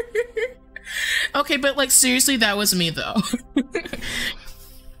 Okay, but like, seriously, that was me though.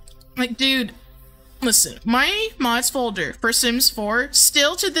 Like, dude, listen, my mods folder for Sims 4,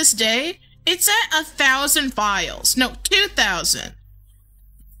 still to this day, it's at 1,000 files. No, 2,000.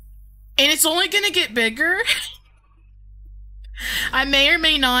 And it's only gonna get bigger. I may or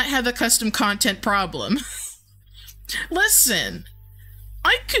may not have a custom content problem. Listen,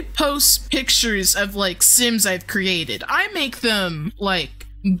 I could post pictures of, like, Sims I've created. I make them, like,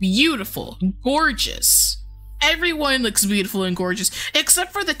 beautiful, gorgeous. Everyone looks beautiful and gorgeous,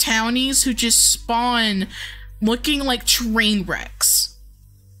 except for the townies who just spawn looking like train wrecks.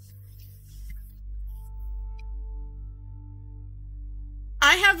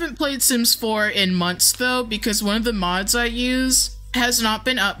 I haven't played Sims 4 in months, though, because one of the mods I use has not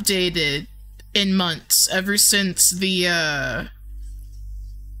been updated in months, ever since the,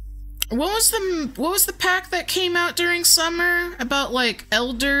 what was the pack that came out during summer? About, like,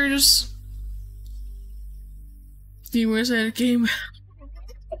 elders? See, where's that game?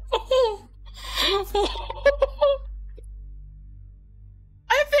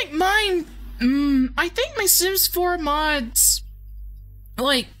 I think I think my Sims 4 mods,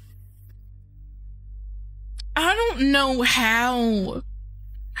 like, I don't know how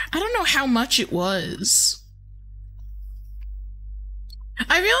much it was.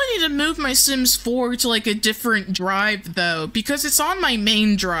 I really need to move my Sims 4 to, like, a different drive, though, because it's on my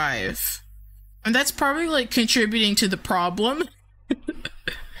main drive. And that's probably, like, contributing to the problem.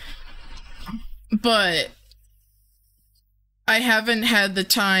 But I haven't had the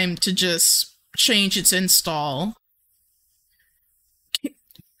time to just change its install.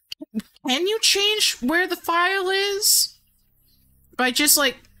 Can you change where the file is? By just,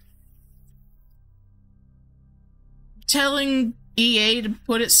 like, telling EA to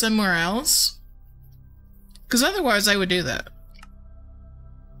put it somewhere else? Because otherwise I would do that.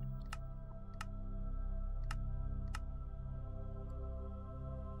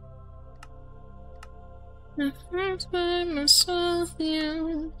 By myself, yeah.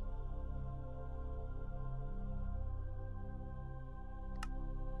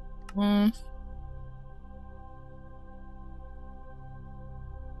 How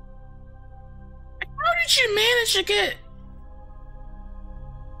did you manage to get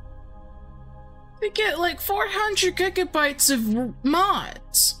like 400 gigabytes of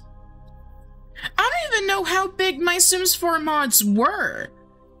mods? I don't even know how big my Sims 4 mods were.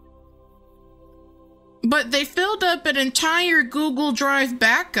 But they filled up an entire Google Drive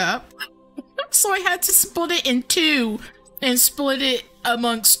backup, so I had to split it in two and split it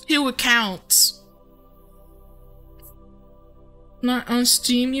amongst 2 accounts. Not on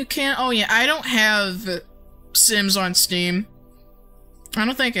Steam, you can't? Oh yeah, I don't have Sims on Steam. I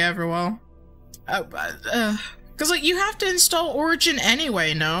don't think I ever will. Cause like, you have to install Origin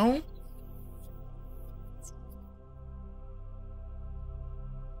anyway, no?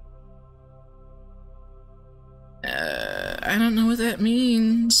 I don't know what that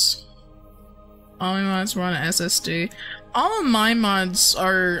means. All my mods were on an SSD. All of my mods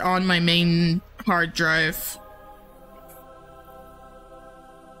are on my main hard drive.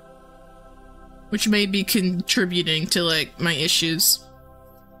 Which may be contributing to, like, my issues.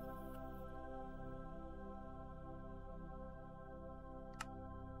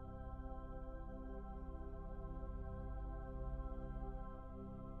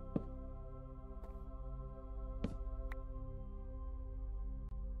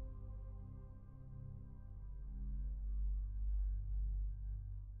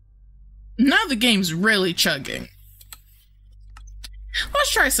 Now the game's really chugging.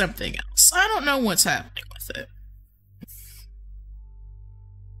 Let's try something else. I don't know what's happening with it.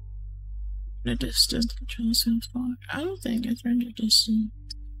 The distance control sounds far. I don't think it's render distance.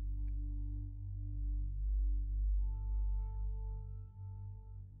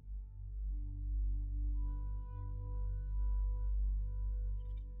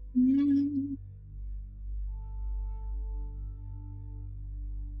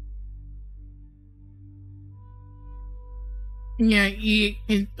 Yeah,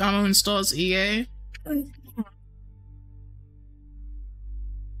 it auto installs EA. I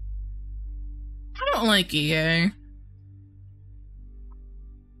don't like EA.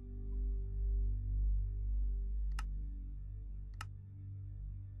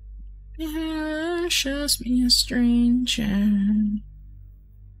 Yeah, shows me a stranger.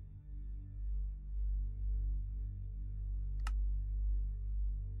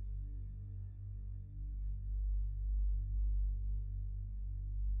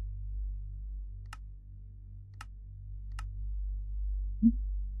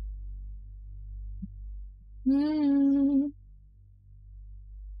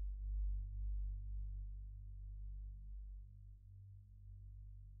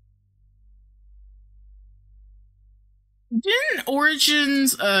 Didn't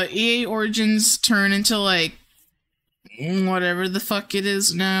Origins, EA Origins turn into, like, whatever the fuck it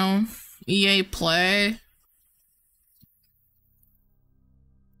is now? EA Play?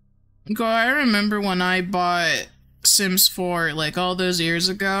 Girl, I remember when I bought Sims 4, like, all those years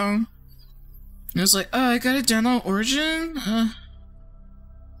ago. I was like, oh, I gotta download Origin?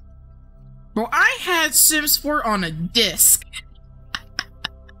 Bro, I had Sims 4 on a disc.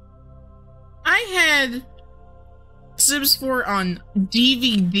 I had Sims 4 on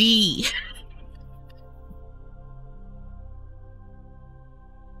DVD.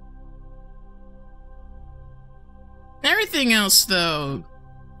 Everything else, though,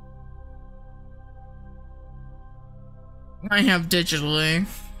 I have digitally.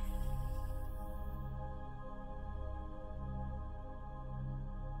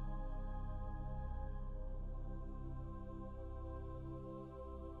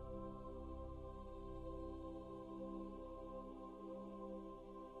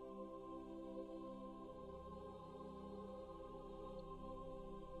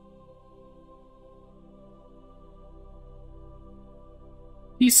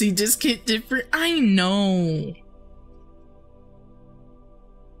 PC disc hit different. I know.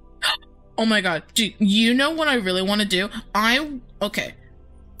 Oh my god, dude, you know what I really want to do? Okay.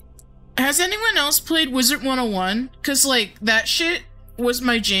 Has anyone else played Wizard 101? Cause like, that shit was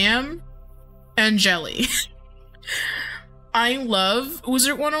my jam and jelly. I love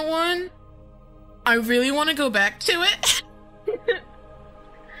Wizard 101. I really want to go back to it.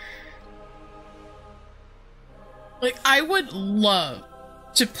 Like, I would love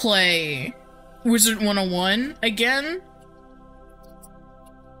to play Wizard 101 again.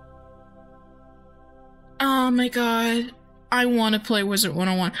 Oh my god. I want to play Wizard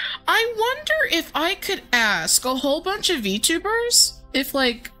 101. I wonder if I could ask a whole bunch of VTubers if,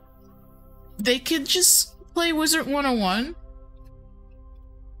 like, they could just play Wizard 101.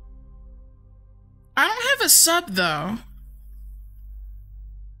 I don't have a sub, though. How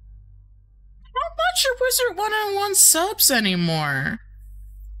much are Wizard 101 subs anymore?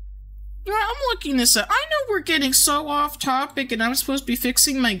 You know, I'm looking this up. I know we're getting so off topic and I'm supposed to be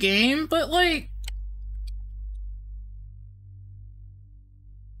fixing my game, but, like...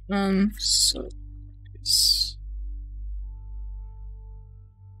 so...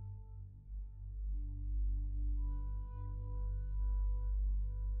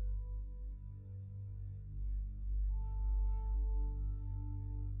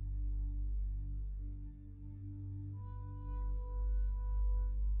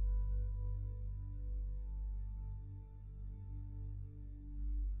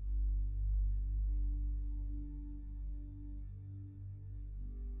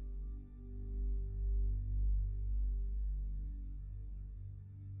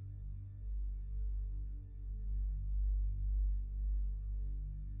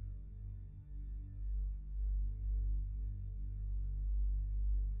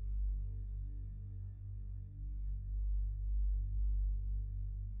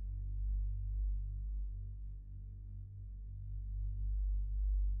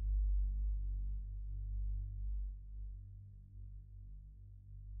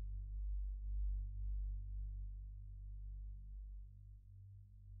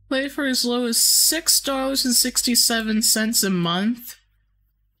 Play for as low as $6.67 a month.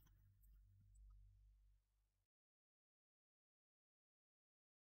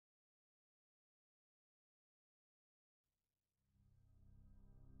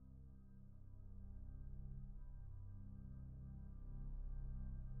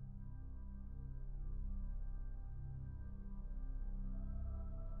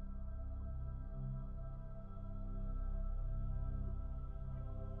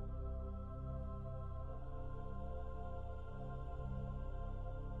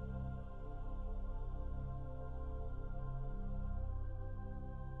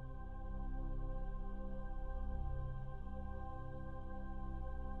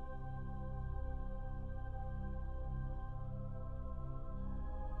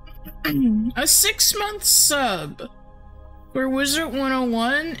 A 6-month sub for Wizard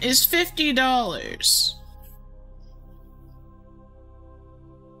 101 is $50.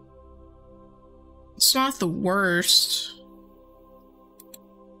 It's not the worst.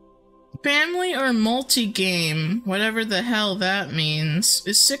 Family or multi-game, whatever the hell that means,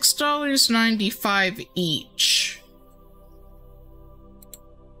 is $6.95 each.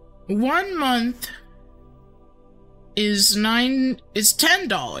 1 month is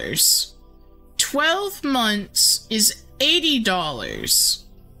 $10. 12 months is $80.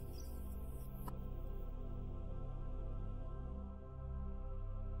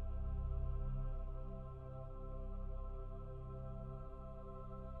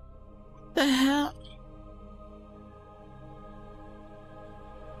 The hell?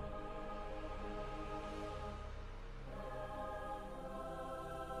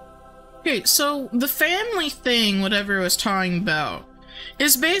 Okay, so the family thing, whatever I was talking about,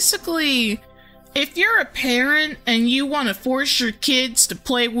 is basically if you're a parent and you want to force your kids to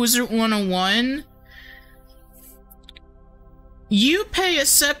play Wizard 101, you pay a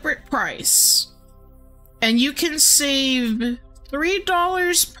separate price and you can save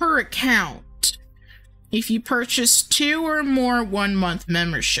 $3 per account if you purchase 2 or more 1-month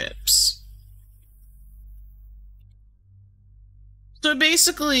memberships. So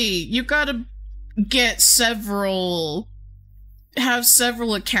basically, you gotta get have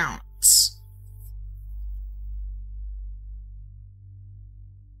several accounts.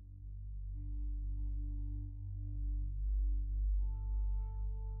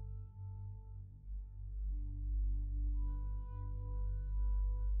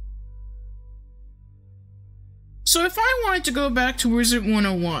 So if I wanted to go back to Wizard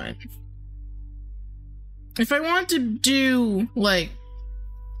 101, if I want to do, like,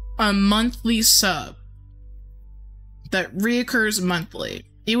 a monthly sub that reoccurs monthly,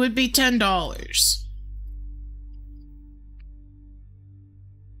 it would be $10.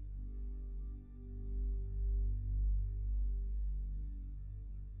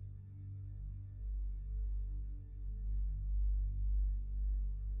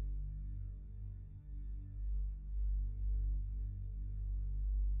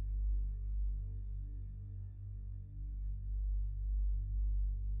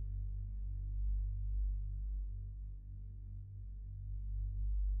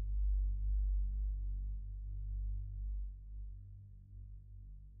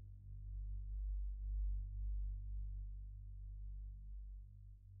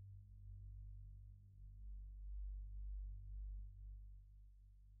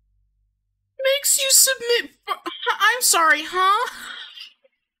 makes you submit? I'm sorry, huh?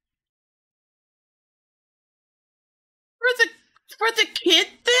 For the kid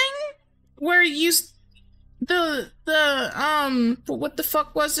thing, where you what the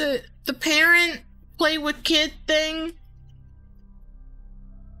fuck was it? The parent play with kid thing.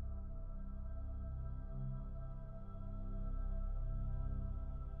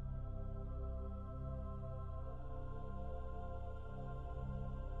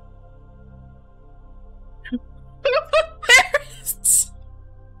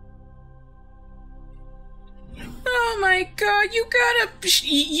 Oh my god, you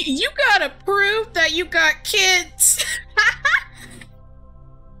gotta prove that you got kids.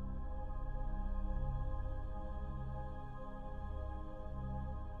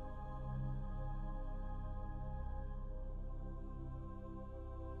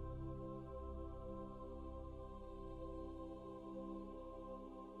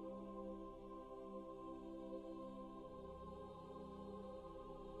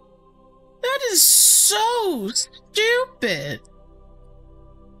 That is so stupid.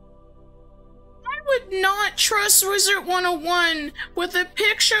 I would not trust Wizard 101 with a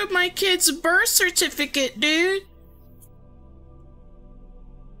picture of my kid's birth certificate, dude.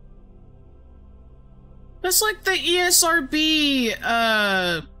 That's like the ESRB,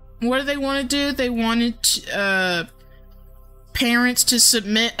 what do they want to do? They wanted, parents to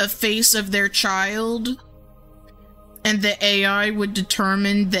submit a face of their child, and the AI would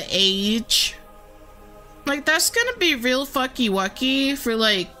determine the age. Like, that's gonna be real fucky-wucky for,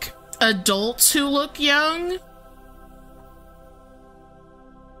 like, adults who look young.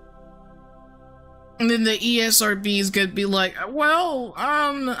 And then the ESRB is gonna be like, well,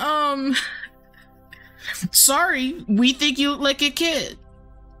 sorry, we think you look like a kid.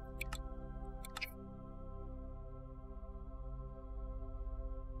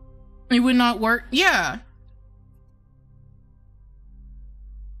 It would not work? Yeah.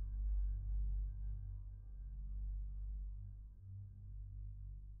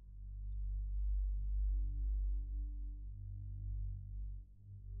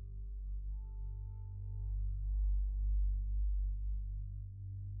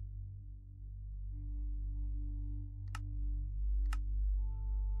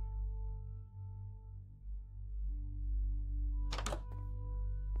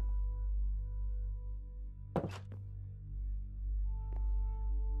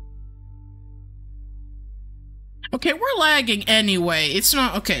 Okay, we're lagging anyway. It's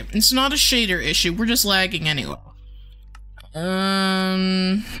not, okay, it's not a shader issue. We're just lagging anyway.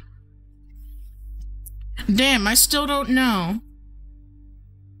 Damn, I still don't know.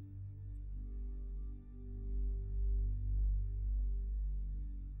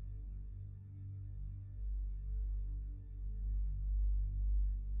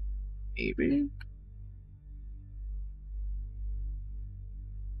 Maybe.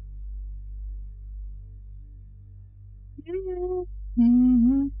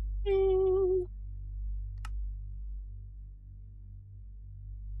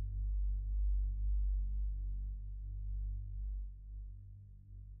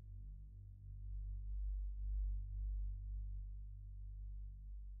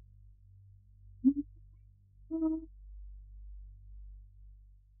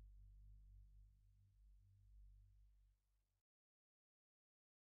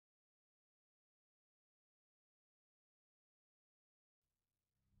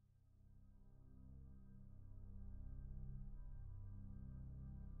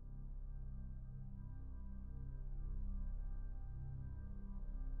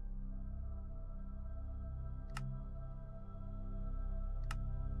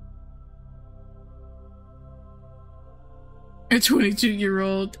 A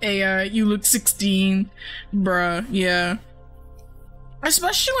 22-year-old AI, you look 16. Bruh, yeah.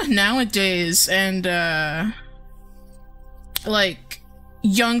 Especially with nowadays and, like,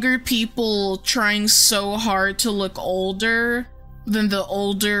 younger people trying so hard to look older, then the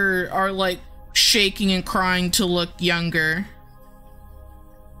older are, like, shaking and crying to look younger.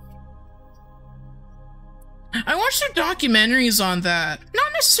 I watched some documentaries on that.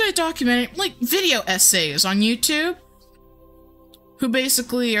 Not necessarily documentary, like, video essays on YouTube. Who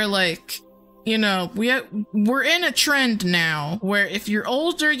basically are like, you know, we're in a trend now where if you're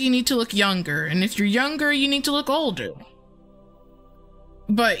older, you need to look younger, and if you're younger, you need to look older.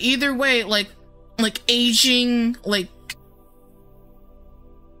 But either way, like aging, like,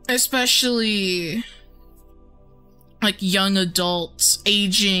 especially like young adults,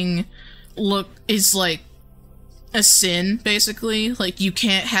 aging is like a sin, basically. Like, you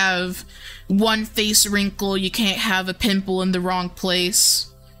can't have one face wrinkle, you can't have a pimple in the wrong place.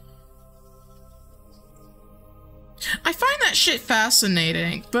 I find that shit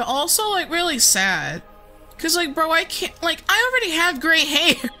fascinating, but also like really sad. Cause like, bro, I can't, like, I already have gray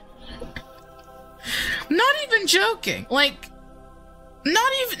hair. Not even joking. Like,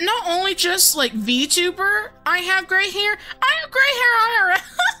 not only just like VTuber, I have gray hair. I have gray hair IRL.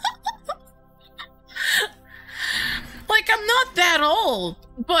 Like, I'm not that old,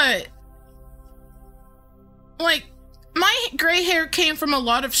 but like, my gray hair came from a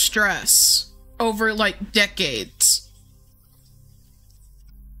lot of stress over like decades.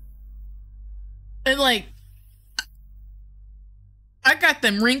 And like, I got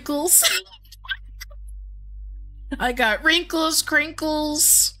them wrinkles. I got wrinkles,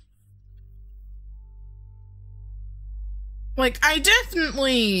 crinkles. Like, I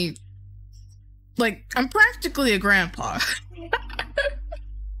definitely, like, I'm practically a grandpa.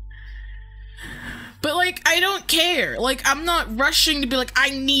 But like, I don't care. Like, I'm not rushing to be like,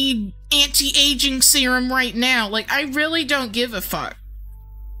 I need anti-aging serum right now. Like, I really don't give a fuck.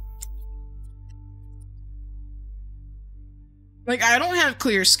 Like, I don't have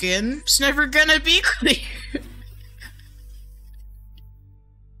clear skin. It's never gonna be clear.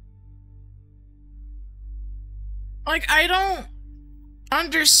 Like, I don't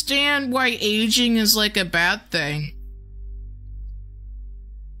understand why aging is like a bad thing.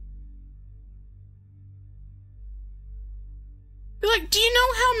 Like, do you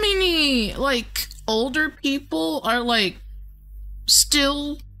know how many, like, older people are, like,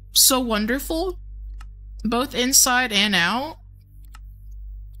 still so wonderful? Both inside and out?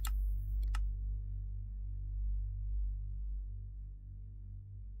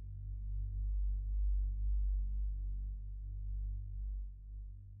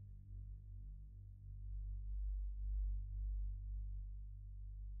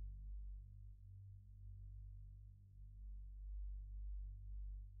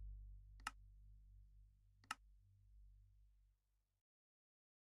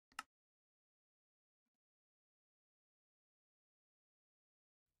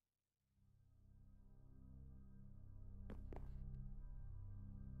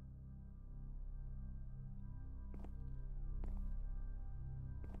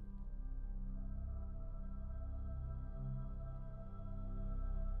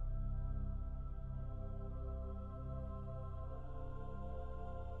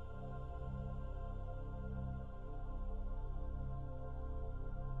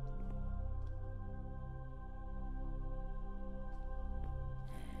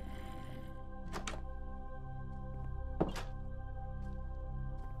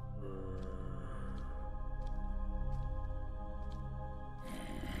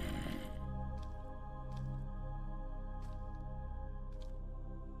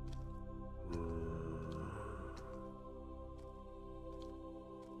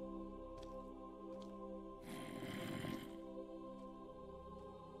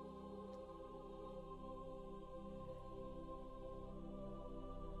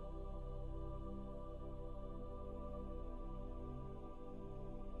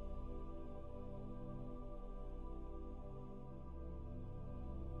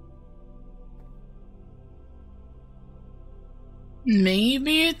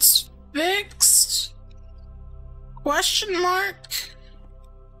 Maybe it's fixed? Question mark?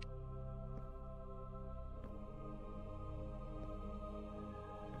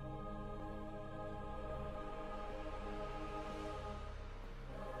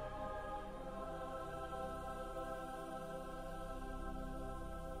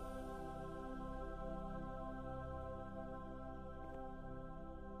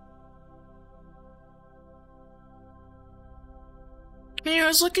 Yeah, I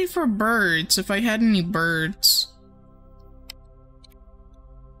was looking for birds, if I had any birds.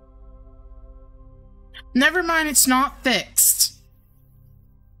 Never mind, it's not fixed.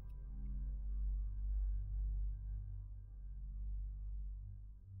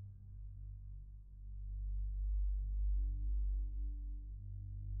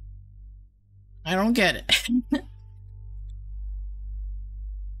 I don't get it.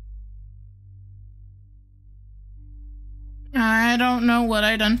 I don't know what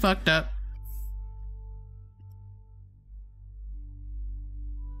I done fucked up.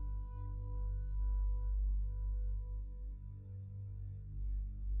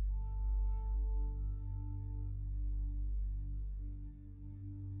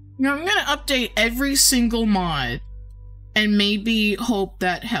 You know, I'm gonna update every single mod and maybe hope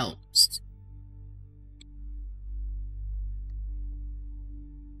that helps.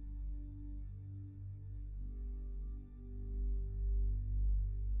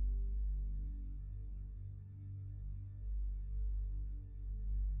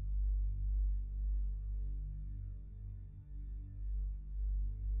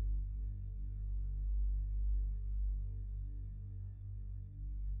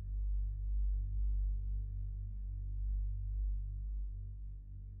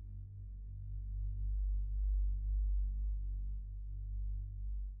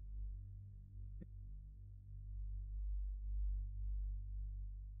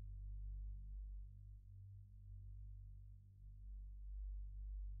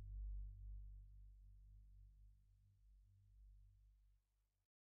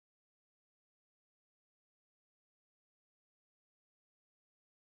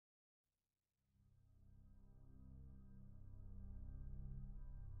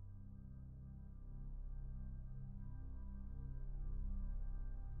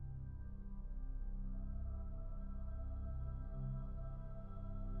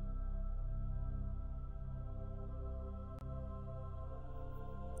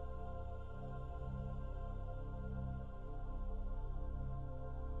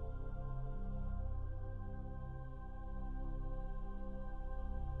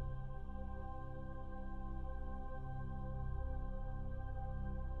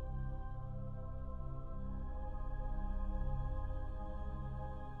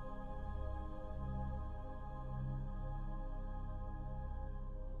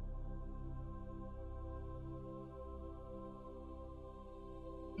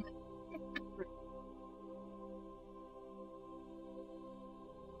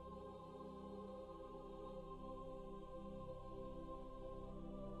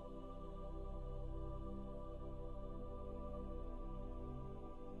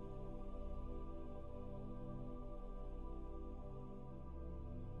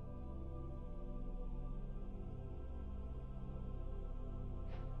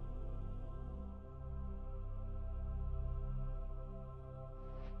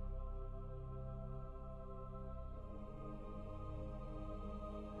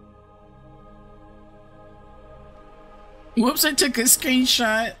 Whoops, I took a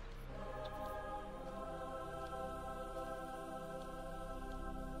screenshot.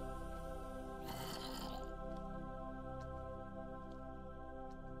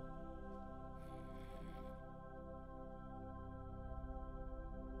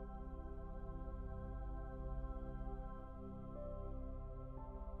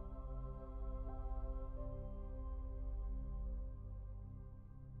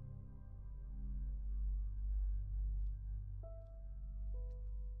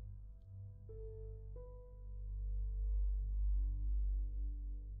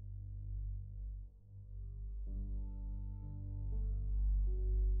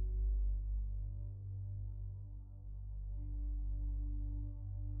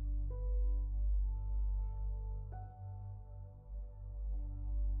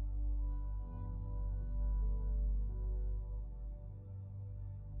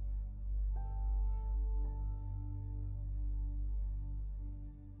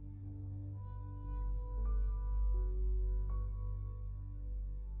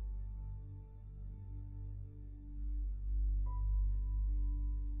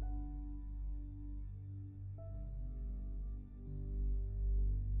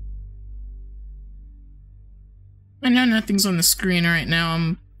 I know nothing's on the screen right now.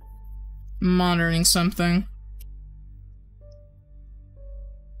 I'm monitoring something.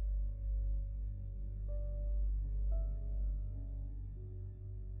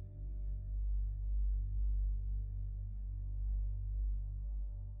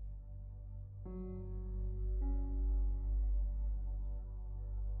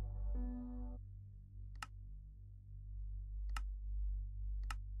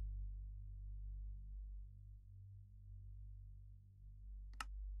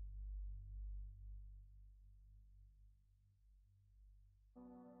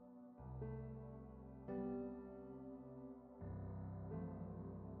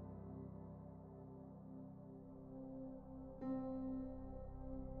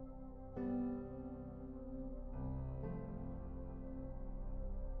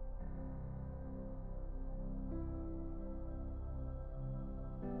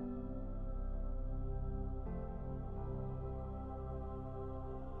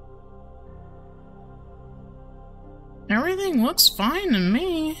 Everything looks fine to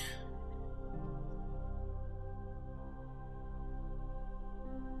me.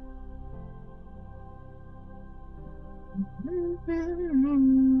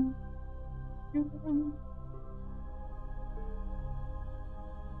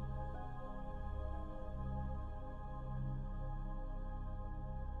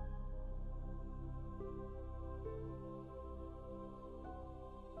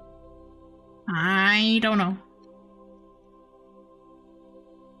 I don't know.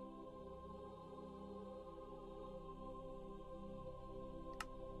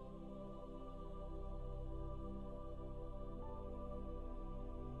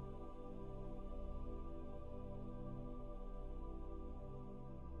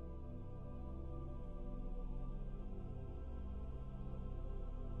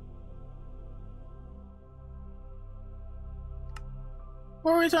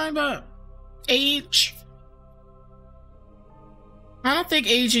 What are we talking about? Age? I don't think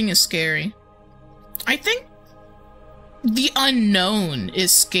aging is scary. I think the unknown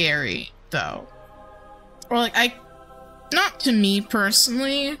is scary, though. Or like, not to me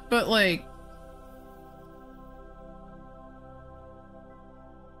personally, but like,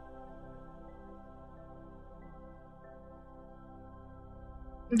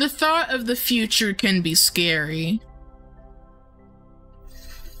 the thought of the future can be scary.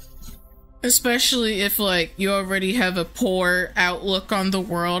 Especially if, like, you already have a poor outlook on the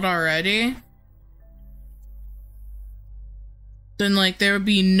world already. Then, like, there would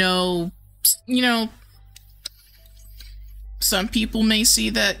be no, you know, some people may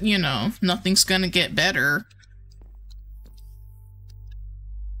see that, you know, nothing's gonna get better.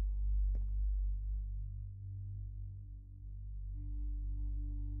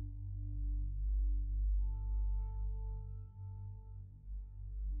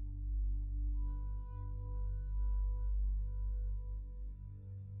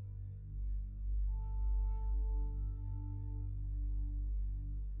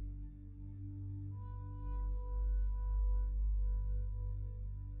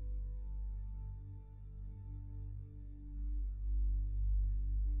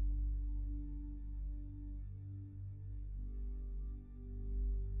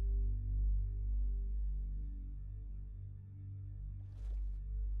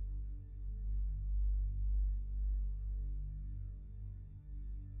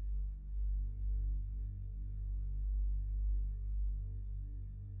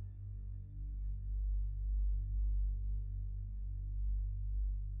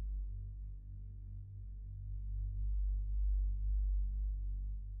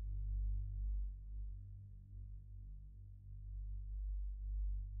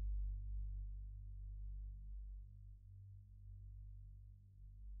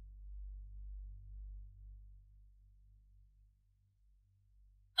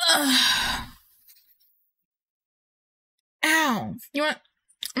 Ow. You know what?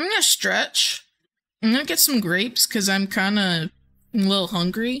 I'm gonna stretch. I'm gonna get some grapes because I'm kind of a little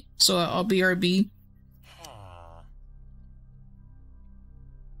hungry. So I'll BRB.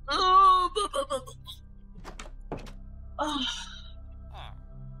 Oh.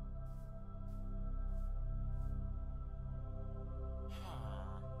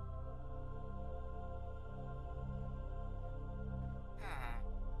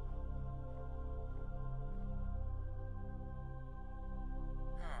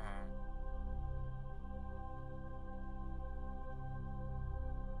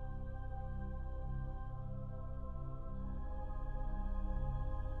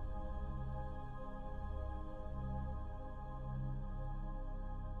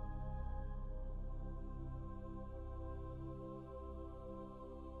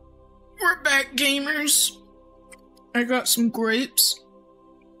 We're back, gamers. I got some grapes.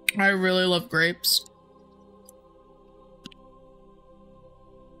 I really love grapes.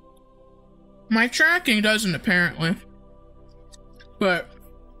 My tracking doesn't, apparently. But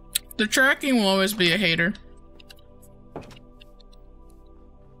the tracking will always be a hater.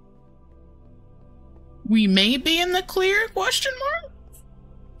 We may be in the clear, question mark?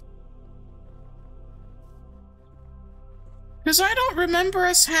 Because I don't remember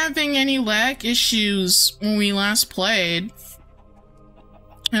us having any lag issues when we last played.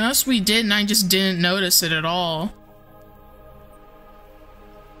 Unless we did and I just didn't notice it at all.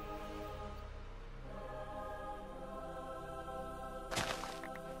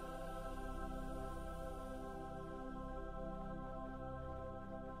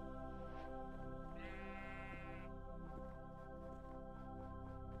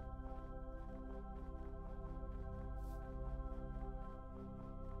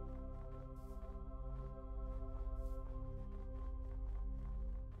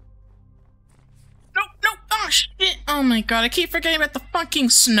 Shit. Oh my god, I keep forgetting about the fucking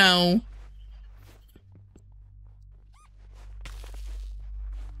snow.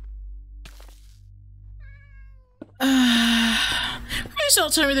 Please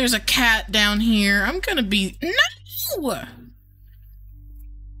don't tell me there's a cat down here. I'm gonna be... No!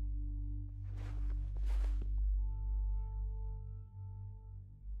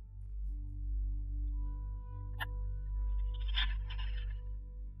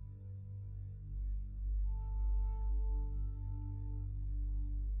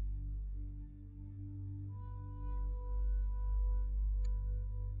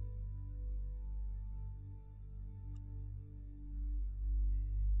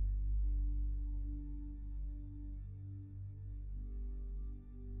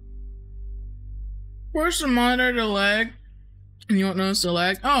 Where's the monitor to lag? And you won't notice the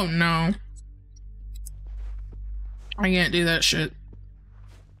lag? Oh no. I can't do that shit.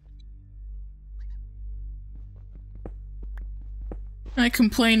 I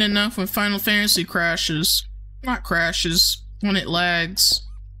complain enough when Final Fantasy crashes. Not crashes, when it lags.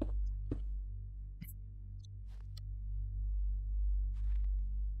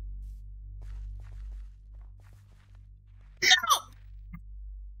 No!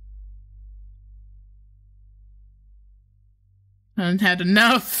 I've had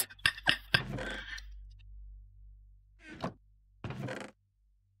enough.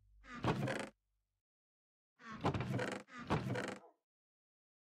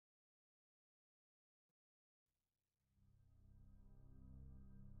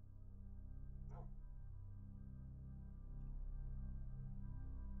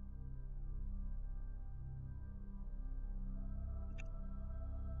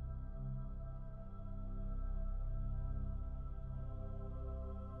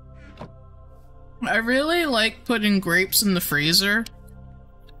 I really like putting grapes in the freezer.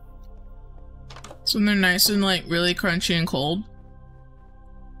 So they're nice and like really crunchy and cold.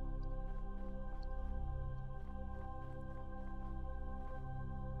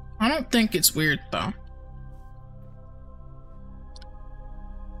 I don't think it's weird though.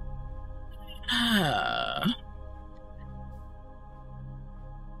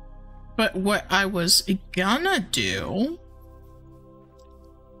 But what I was gonna do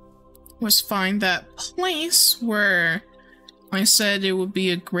was find that place where I said it would be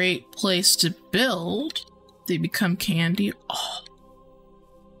a great place to build. They become candy. Oh.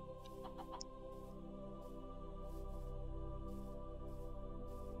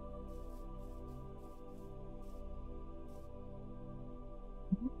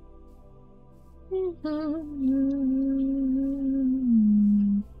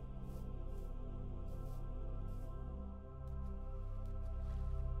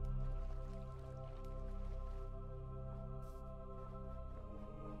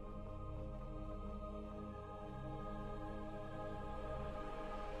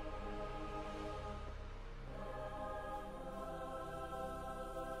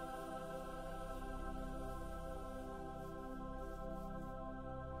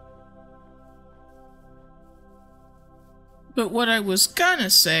 But what I was gonna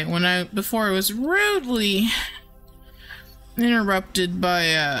say before I was rudely interrupted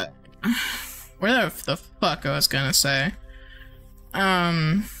by where the fuck I was gonna say.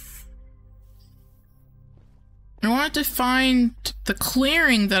 I wanted to find the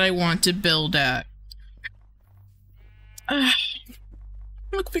clearing that I want to build at.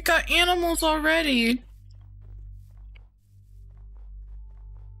 Look, we got animals already.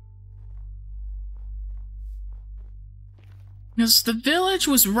 Because the village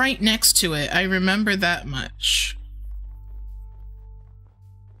was right next to it. I remember that much.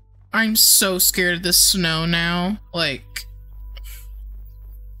 I'm so scared of the snow now. Like,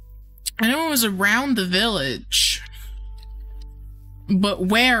 I know it was around the village, but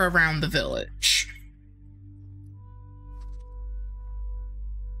where around the village?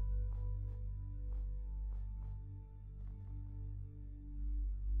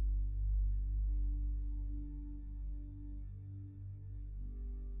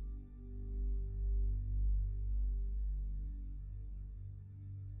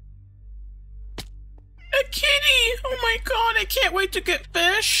 A kitty! Oh my god, I can't wait to get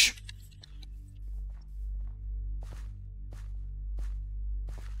fish!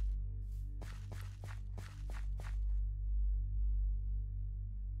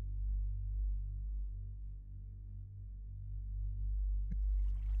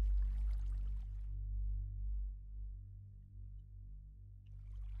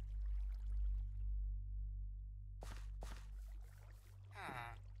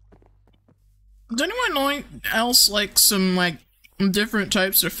 Does anyone else like some, like, different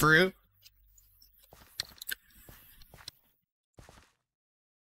types of fruit?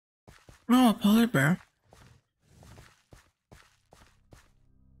 Oh, a polar bear.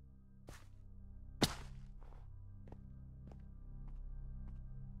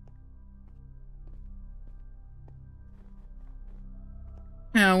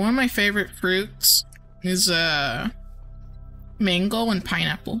 Yeah, one of my favorite fruits is, mango and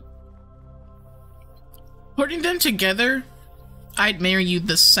pineapple. Putting them together, I'd marry you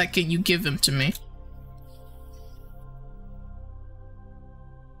the second you give them to me.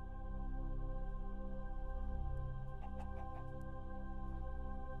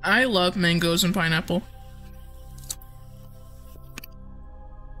 I love mangoes and pineapple.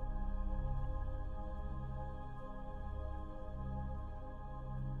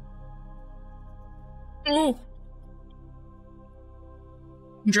 Oh!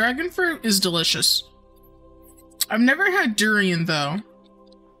 Dragon fruit is delicious. I've never had durian, though.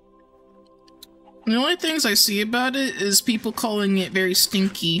 The only things I see about it is people calling it very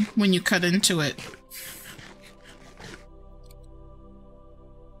stinky when you cut into it.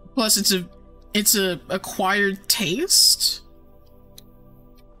 Plus, it's a acquired taste.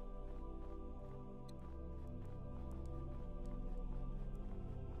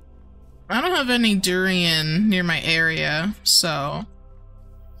 I don't have any durian near my area, so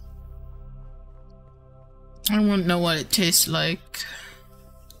I wouldn't know what it tastes like.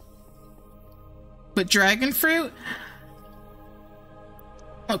 But dragon fruit?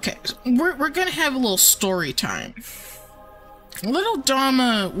 Okay, we're gonna have a little story time. Little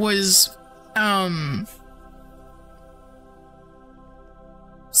Dama was,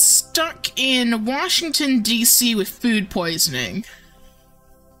 stuck in Washington, D.C. with food poisoning.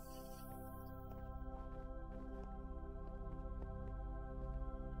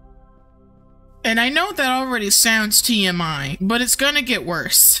 And I know that already sounds TMI, but it's gonna get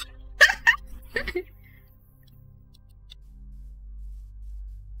worse.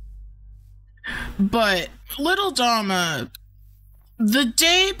 But little Dama, the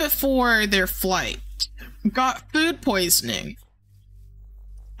day before their flight, got food poisoning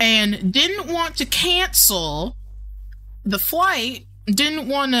and didn't want to cancel the flight, didn't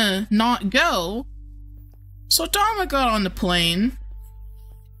want to not go, so Dama got on the plane.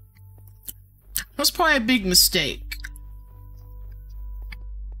 That was probably a big mistake.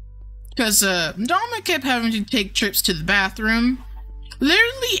 Because Dama kept having to take trips to the bathroom.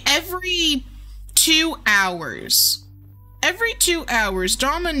 Literally every 2 hours. Every 2 hours,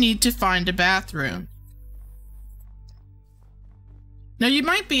 Dama need to find a bathroom. Now you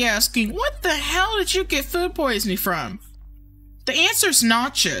might be asking, what the hell did you get food poisoning from? The answer's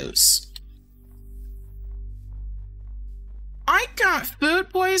nachos. I got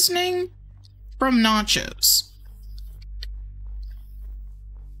food poisoning from nachos.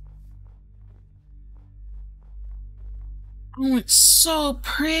 Oh, it's so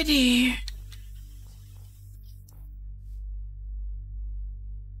pretty.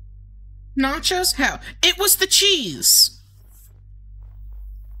 Nachos? How? It was the cheese.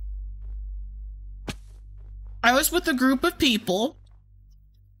 I was with a group of people,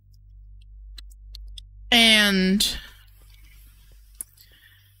 and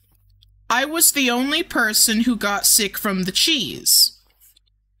I was the only person who got sick from the cheese.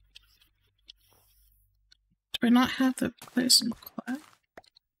 Do I not have the place in class?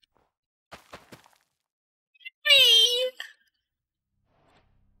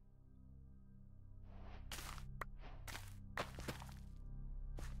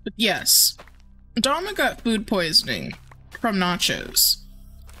 But yes, Dama got food poisoning from nachos.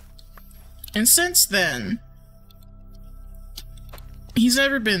 And since then, he's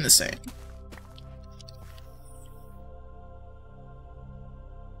never been the same.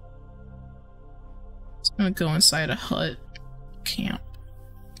 I'm gonna go inside a hut camp.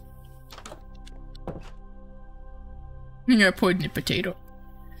 I got poisoned potato.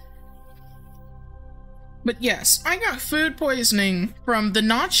 But yes, I got food poisoning from the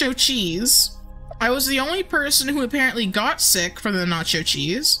nacho cheese. I was the only person who apparently got sick from the nacho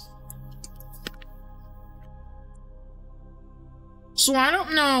cheese. So I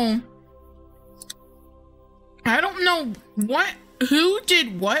don't know who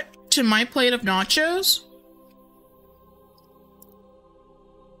did what to my plate of nachos.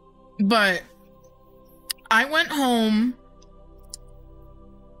 But I went home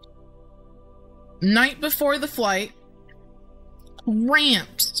night before the flight,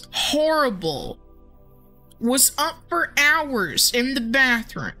 cramps, horrible, was up for hours in the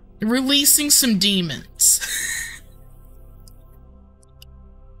bathroom, releasing some demons.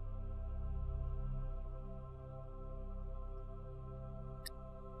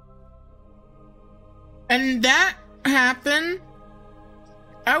 And that happened.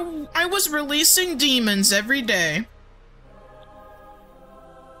 I was releasing demons every day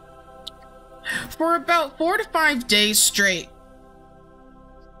for about 4 to 5 days straight.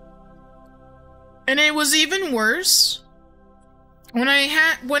 And it was even worse when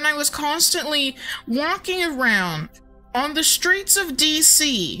I was constantly walking around on the streets of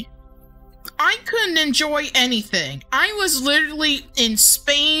DC. I couldn't enjoy anything. I was literally in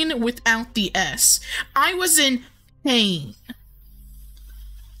Spain without the S. I was in pain.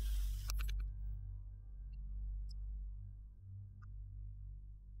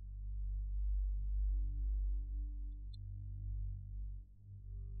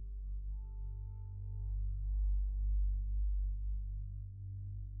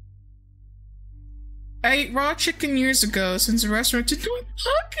 I ate raw chicken years ago since the restaurant did not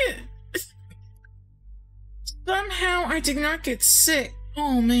cook it. Somehow I did not get sick.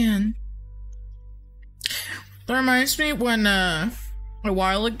 Oh man. That reminds me when a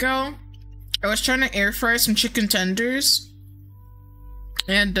while ago I was trying to air fry some chicken tenders,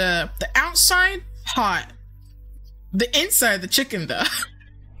 and the outside hot, the inside of the chicken though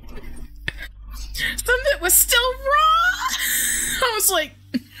some of it was still raw. I was like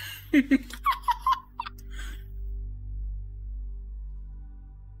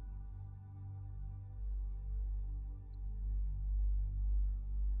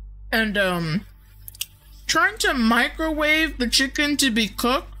and trying to microwave the chicken to be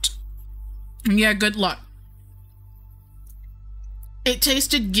cooked, yeah, good luck. It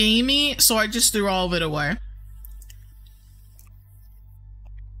tasted gamey, so I just threw all of it away.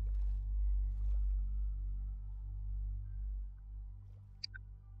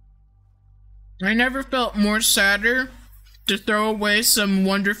 I never felt more sadder to throw away some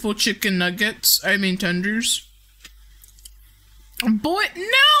wonderful chicken nuggets, I mean tenders. Boy,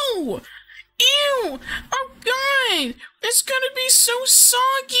 no! Ew! Oh god! It's gonna be so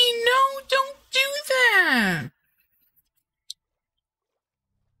soggy! No, don't do that!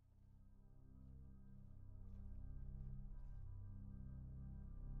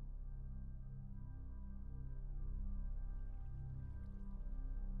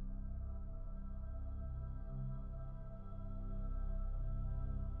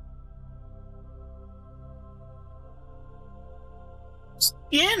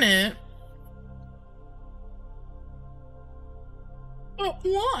 Skin it? But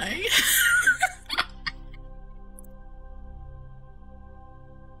why?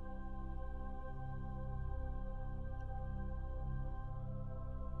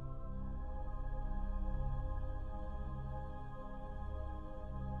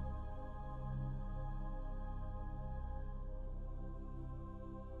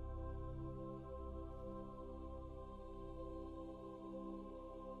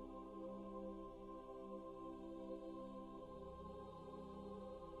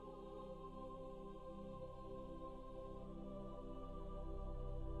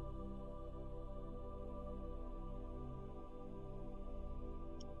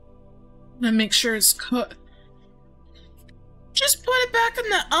 And make sure it's cooked. Just put it back in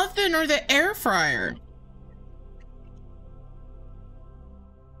the oven or the air fryer.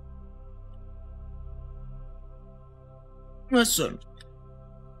 Listen,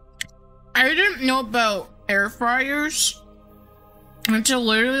 I didn't know about air fryers until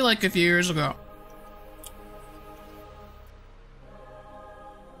literally like a few years ago.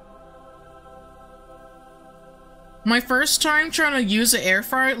 My first time trying to use an air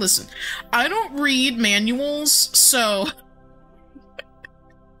fryer, listen, I don't read manuals, so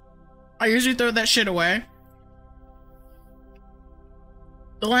I usually throw that shit away.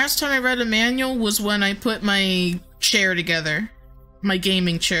 The last time I read a manual was when I put my chair together. My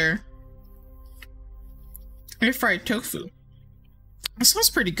gaming chair. Air fried tofu. That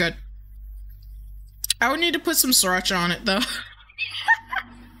sounds pretty good. I would need to put some sriracha on it though.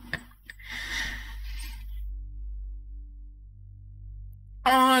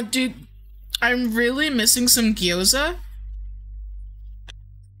 Dude, I'm really missing some gyoza.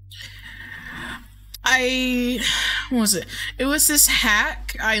 What was it? It was this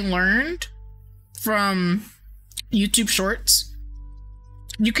hack I learned from YouTube Shorts.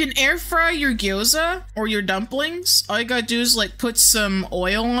 You can air fry your gyoza or your dumplings. All you gotta do is like put some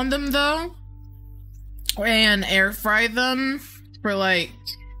oil on them though, and air fry them for like,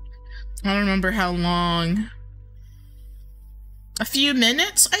 I don't remember how long. A few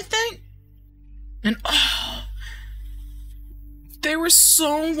minutes, I think. And oh, they were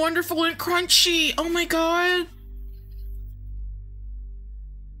so wonderful and crunchy. Oh my god.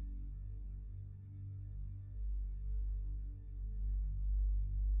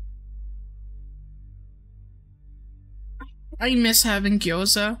 I miss having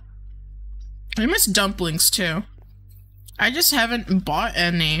gyoza. I miss dumplings too. I just haven't bought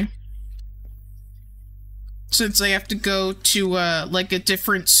any since I have to go to like a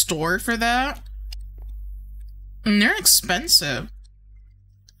different store for that. And they're expensive.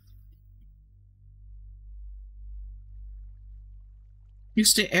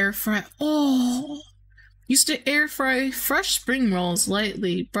 Used to air fry. Oh, used to air fry fresh spring rolls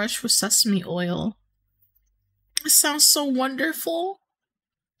lightly, brush with sesame oil. It sounds so wonderful.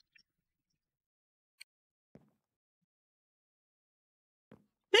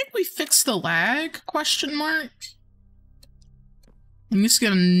 Think we fixed the lag? Question mark. I'm just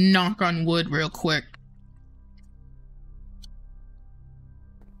gonna knock on wood real quick.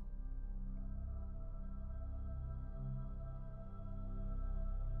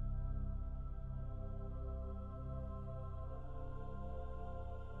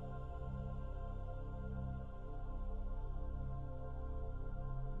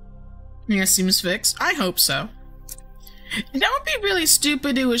 Yeah, seems fixed. I hope so. That would be really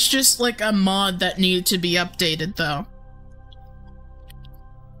stupid. It was just like a mod that needed to be updated though.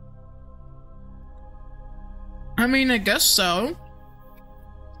 I mean, I guess so.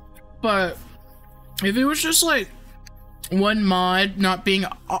 But if it was just like one mod not being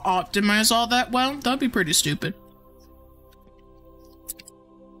optimized all that well, that'd be pretty stupid.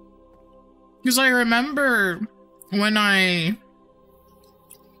 Because I remember when I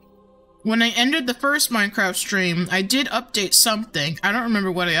ended the first Minecraft stream, I did update something. I don't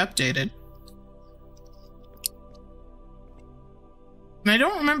remember what I updated. And I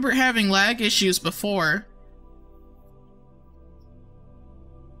don't remember having lag issues before.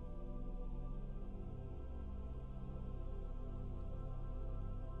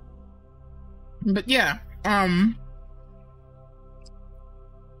 But yeah,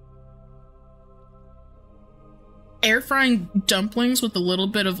 air frying dumplings with a little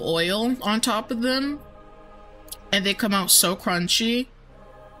bit of oil on top of them, and they come out so crunchy.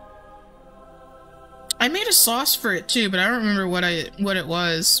 I made a sauce for it too, but I don't remember what it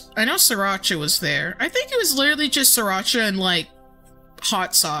was. I know sriracha was there. I think it was literally just sriracha and like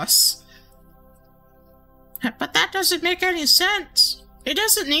hot sauce. But that doesn't make any sense. It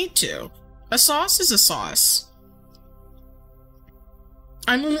doesn't need to. A sauce is a sauce.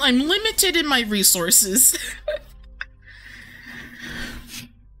 I'm limited in my resources.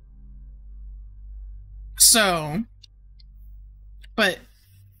 So, but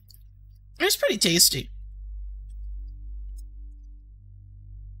it was pretty tasty.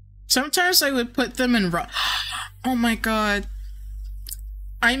 Sometimes I would put them in raw. Oh my god.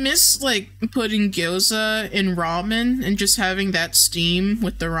 I miss like putting gyoza in ramen and just having that steam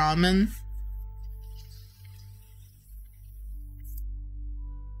with the ramen.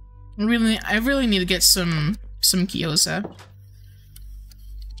 I really need to get some gyoza.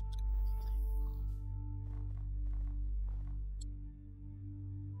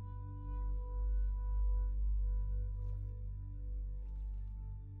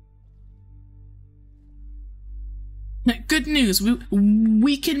 good news.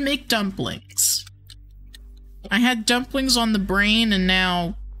 We can make dumplings. I had dumplings on the brain, and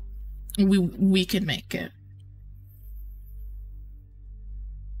now we can make it.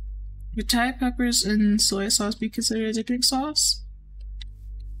 Would Thai peppers and soy sauce be considered a dipping sauce?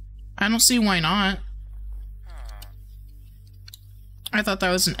 I don't see why not. I thought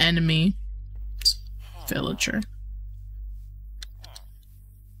that was an enemy villager.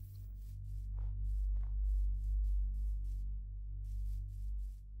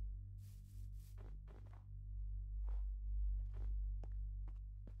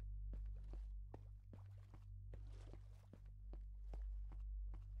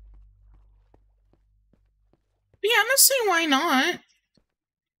 Yeah, I'm not saying why not.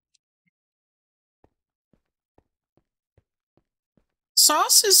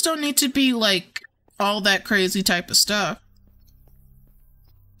 Sauces don't need to be like all that crazy type of stuff.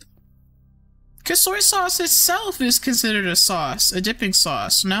 Because soy sauce itself is considered a sauce, a dipping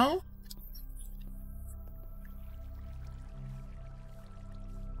sauce, no?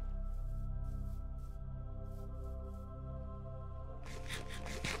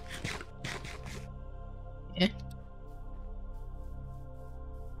 Yeah.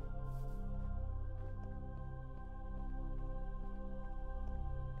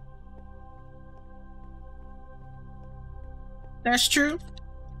 That's true.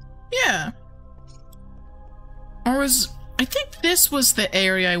 Yeah. Or was... I think this was the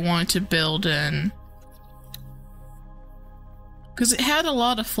area I wanted to build in. Because it had a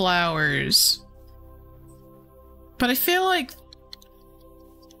lot of flowers. But I feel like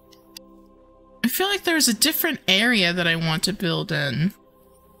there's a different area that I want to build in.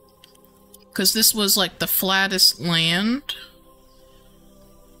 Because this was like the flattest land.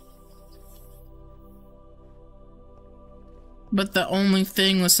 But the only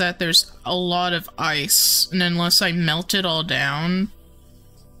thing was that there's a lot of ice, and unless I melt it all down...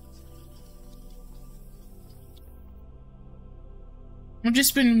 I've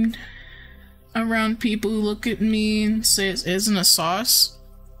just been around people who look at me and say it isn't a sauce.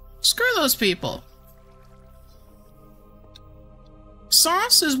 Screw those people.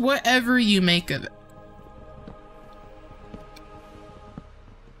 Sauce is whatever you make of it.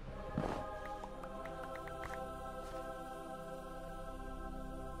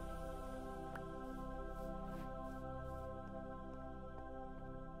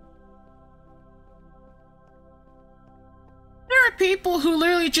 People who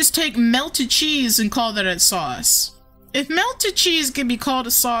literally just take melted cheese and call that a sauce. If melted cheese can be called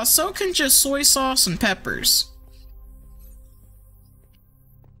a sauce, so can just soy sauce and peppers.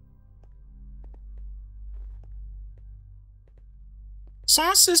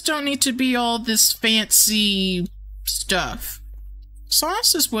 Sauces don't need to be all this fancy stuff.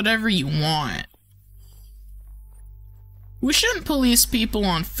 Sauce is whatever you want. We shouldn't police people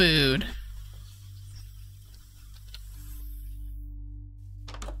on food.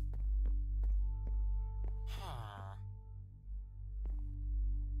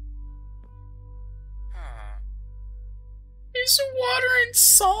 Is water and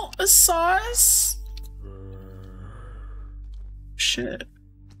salt a sauce? Shit.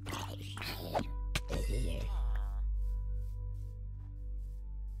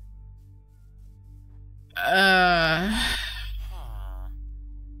 Now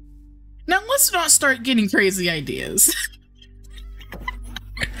let's not start getting crazy ideas.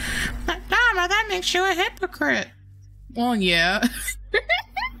 Dama, that makes you a hypocrite. Well, yeah.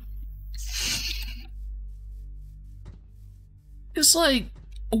 It's like,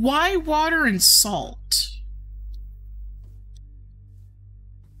 why water and salt?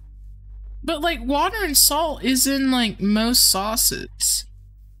 But like, water and salt is in like most sauces.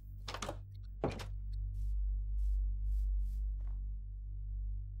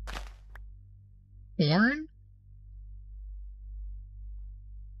 Corn?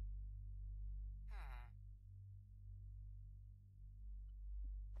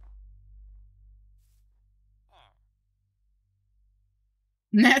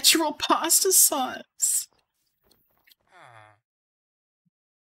 Natural pasta sauce.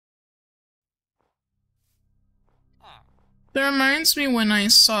 That reminds me when I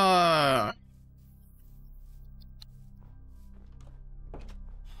saw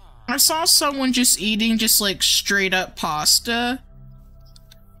someone just eating just like straight up pasta.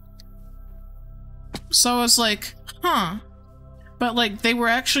 So I was like, huh. But like they were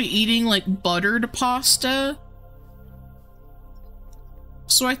actually eating like buttered pasta.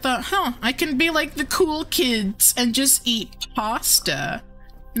 So I thought, huh, I can be like the cool kids and just eat pasta.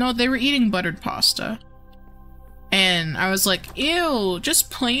 No, they were eating buttered pasta. And I was like, ew,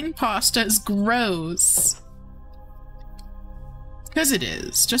 just plain pasta is gross. Because it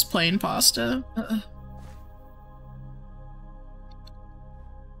is. Just plain pasta.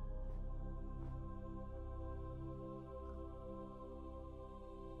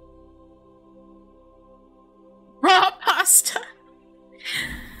 Raw pasta!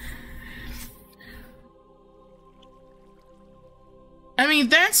 I mean,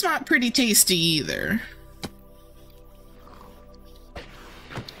 that's not pretty tasty either.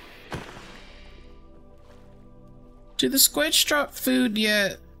 Do the squids drop food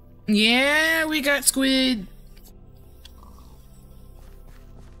yet? Yeah, we got squid.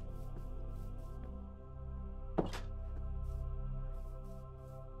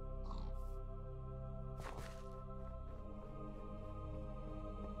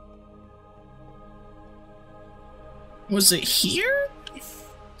 Was it here?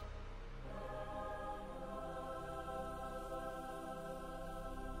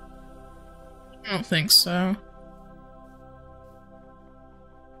 I don't think so.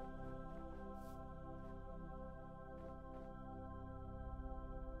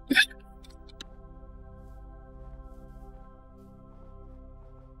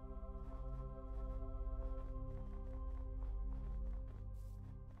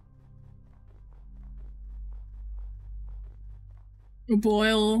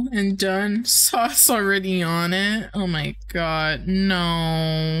 Boil and done. Sauce already on it. Oh my god,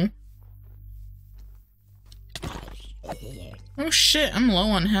 no. Oh shit, I'm low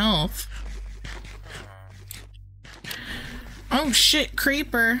on health. Oh shit,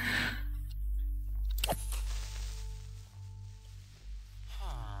 creeper.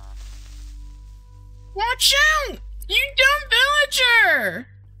 Watch out! You dumb villager!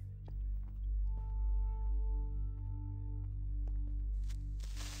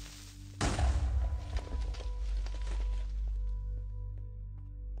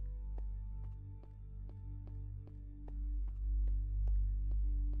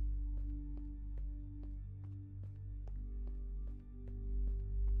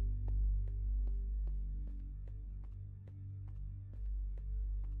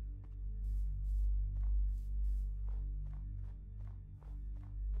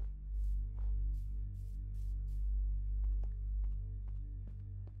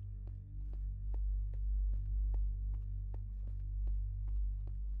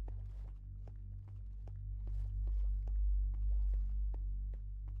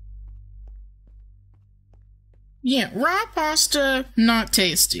 Yeah, raw pasta, not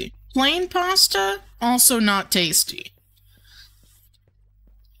tasty. Plain pasta, also not tasty.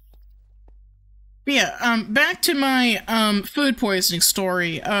 Yeah, back to my, food poisoning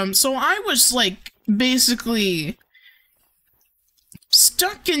story. So I was, like, basically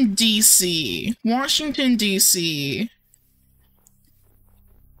stuck in DC, Washington, DC,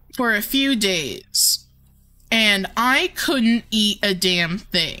 for a few days, and I couldn't eat a damn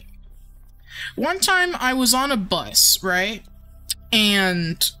thing. One time I was on a bus, right?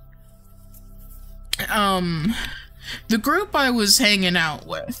 And, the group I was hanging out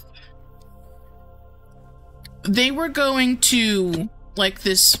with, they were going to, like,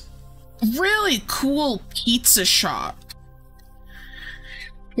 this really cool pizza shop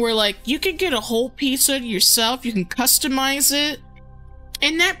where, like, you could get a whole pizza yourself, you can customize it,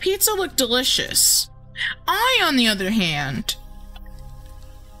 and that pizza looked delicious. I, on the other hand,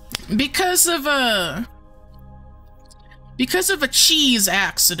 because of a cheese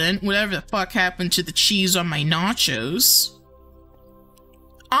accident, whatever the fuck happened to the cheese on my nachos,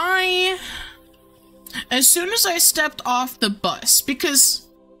 as soon as I stepped off the bus, because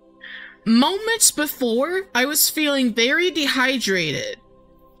moments before, I was feeling very dehydrated,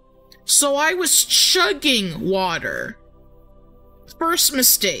 so I was chugging water. First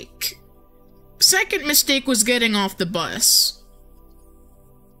mistake. Second mistake was getting off the bus.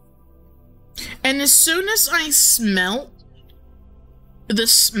 And as soon as I smelt the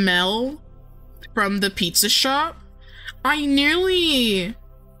smell from the pizza shop, I nearly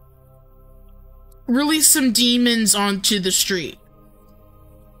released some demons onto the street.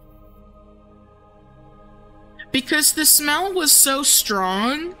 Because the smell was so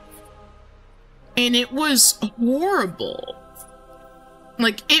strong, and it was horrible.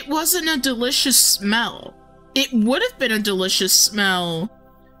 Like, it wasn't a delicious smell. It would have been a delicious smell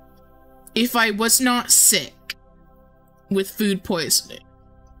if I was not sick with food poisoning.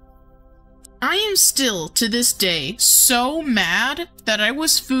 I am still, to this day, so mad that I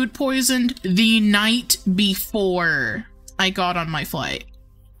was food poisoned the night before I got on my flight.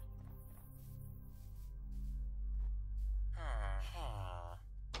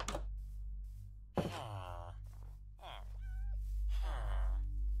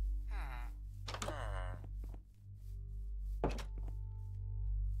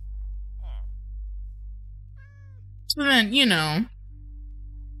 So then, you know,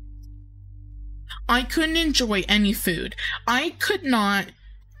 I couldn't enjoy any food. I could not,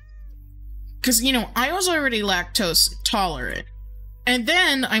 because, you know, I was already lactose tolerant. And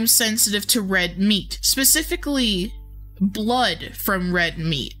then I'm sensitive to red meat, specifically blood from red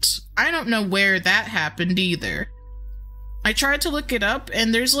meat. I don't know where that happened either. I tried to look it up,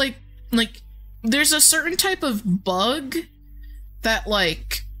 and there's like there's a certain type of bug that,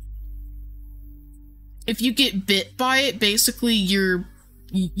 like, if you get bit by it, basically you're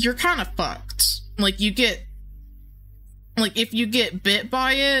kind of fucked. Like, you get, like, if you get bit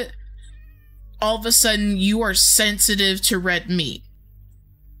by it, all of a sudden you are sensitive to red meat.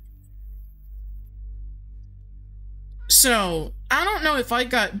 So, I don't know if I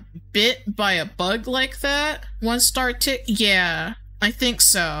got bit by a bug like that. 1-star tick? Yeah, I think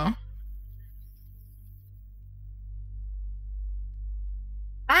so.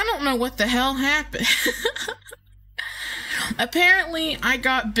 I don't know what the hell happened. Apparently, I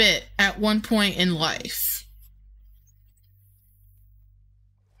got bit at one point in life.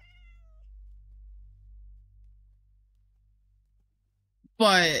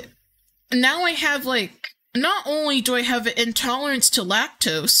 But now I have, like, not only do I have an intolerance to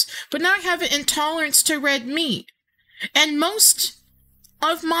lactose, but now I have an intolerance to red meat. And most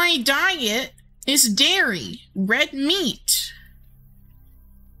of my diet is dairy, red meat.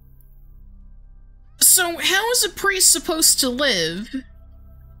 So how is a priest supposed to live?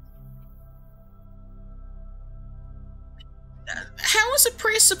 How is a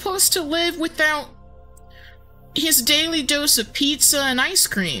priest supposed to live without his daily dose of pizza and ice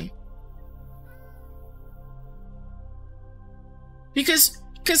cream? Because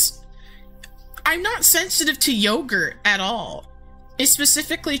I'm not sensitive to yogurt at all. It's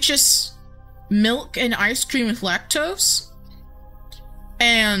specifically just milk and ice cream with lactose.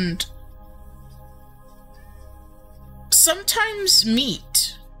 And sometimes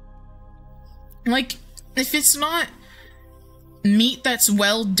meat. Like, if it's not meat that's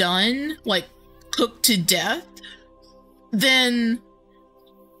well done, like cooked to death, then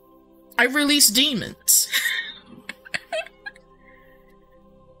I release demons.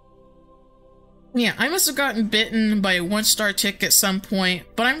 Yeah, I must have gotten bitten by a 1-star tick at some point,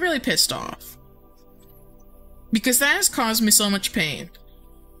 but I'm really pissed off. Because that has caused me so much pain.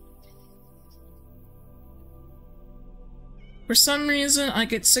 For some reason, I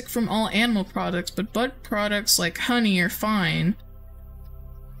get sick from all animal products, but bug products like honey are fine.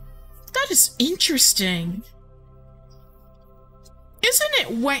 That is interesting.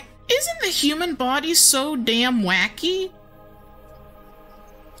 Isn't the human body so damn wacky?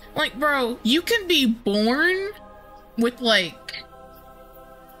 Like, bro, you can be born with, like,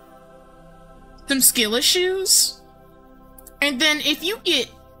 some skill issues, and then if you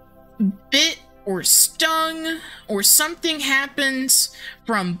get bit or stung or something happens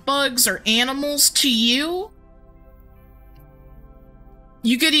from bugs or animals to you,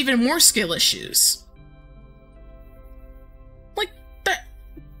 you get even more skill issues. Like,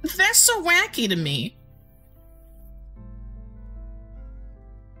 that's so wacky to me.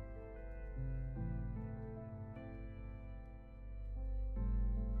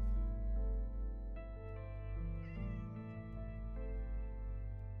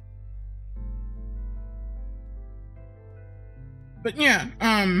 But yeah,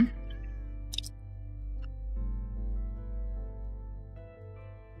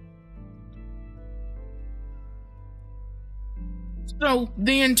 so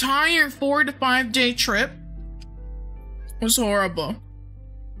the entire 4 to 5 day trip was horrible.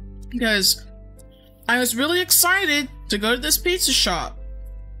 Because I was really excited to go to this pizza shop.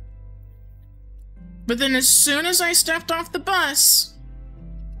 But then as soon as I stepped off the bus,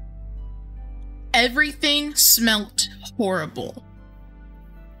 everything smelt horrible.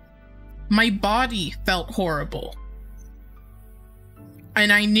 My body felt horrible.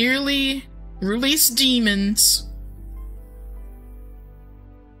 And I nearly released demons.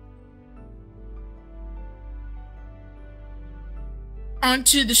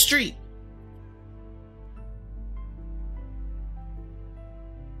 Onto the street.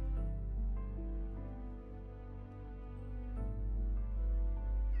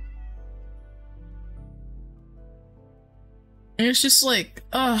 And it's just like,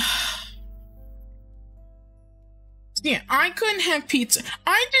 ugh. Yeah, I couldn't have pizza.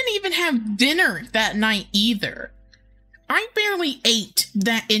 I didn't even have dinner that night either. I barely ate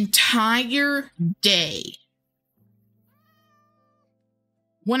that entire day.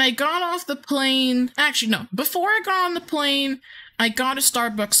 When I got off the plane, actually no, before I got on the plane, I got a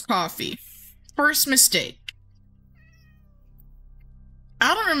Starbucks coffee. First mistake.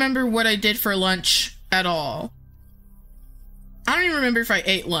 I don't remember what I did for lunch at all. I don't even remember if I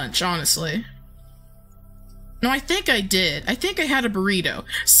ate lunch, honestly. No, I think I did. I think I had a burrito.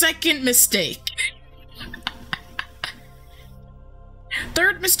 Second mistake.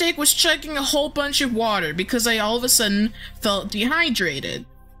 Third mistake was chugging a whole bunch of water because I all of a sudden felt dehydrated.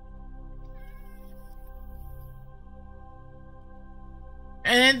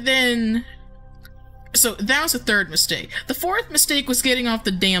 And then... So that was the third mistake. The fourth mistake was getting off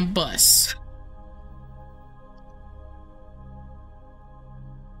the damn bus.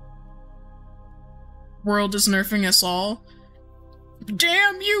 World is nerfing us all.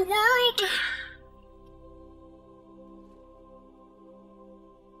 Damn you, world!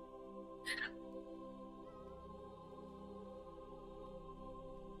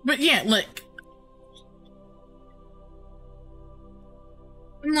 But yeah, like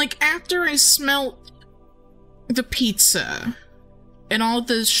after I smelt the pizza and all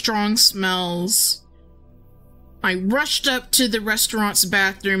the strong smells, I rushed up to the restaurant's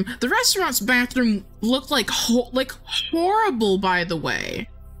bathroom. The restaurant's bathroom looked like horrible, by the way.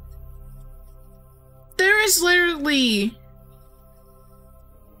 There is literally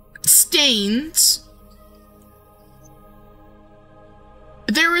stains.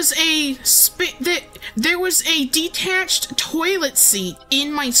 There was a detached toilet seat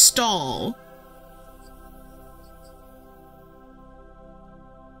in my stall.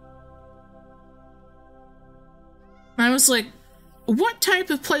 I was like, what type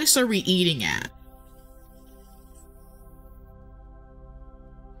of place are we eating at?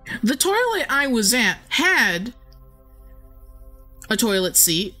 The toilet I was at had a toilet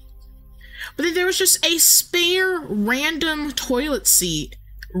seat, but then there was just a spare random toilet seat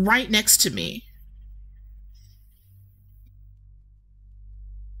right next to me.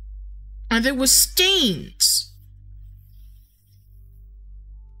 And there was stains.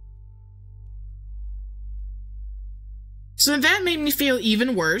 So that made me feel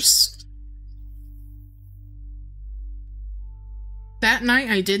even worse. That night,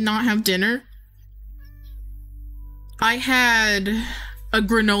 I did not have dinner. I had a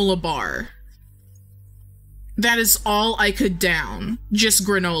granola bar. That is all I could down. Just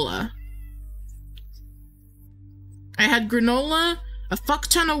granola. I had granola, a fuck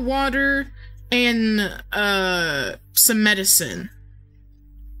ton of water, and some medicine.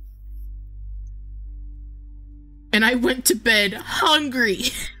 And I went to bed hungry.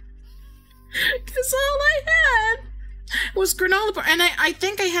 Because all I had was granola bar. And I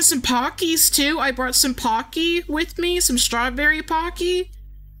think I had some Pockies too. I brought some Pocky with me, some strawberry Pocky.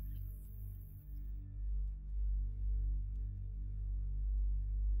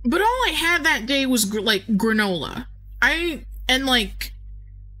 But all I had that day was granola.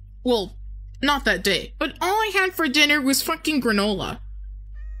 Well, not that day, but all I had for dinner was fucking granola.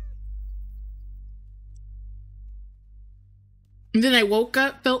 And then I woke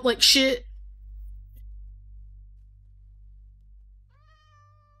up, felt like shit.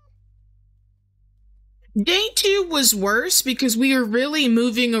 Day 2 was worse because we were really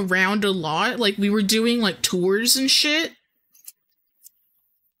moving around a lot. Like, we were doing, like, tours and shit.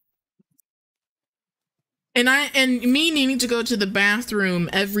 And me needing to go to the bathroom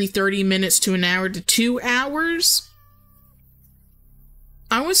every 30 minutes to an hour to 2 hours.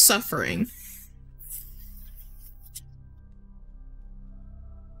 I was suffering.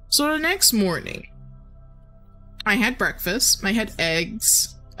 So the next morning, I had breakfast. I had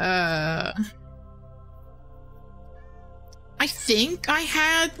eggs. I think I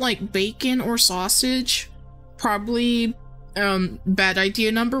had, like, bacon or sausage. Probably, bad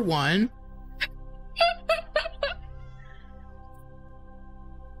idea number 1.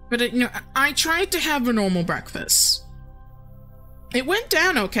 But, you know, I tried to have a normal breakfast. It went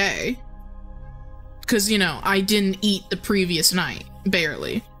down okay. Because, you know, I didn't eat the previous night.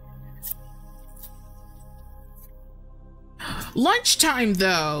 Barely. Lunchtime,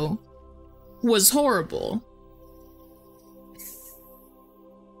 though, was horrible.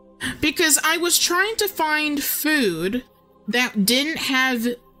 Because I was trying to find food that didn't have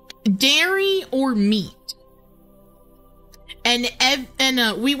dairy or meat. And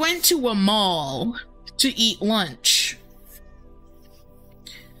we went to a mall to eat lunch.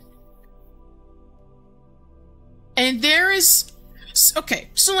 And there is... Okay,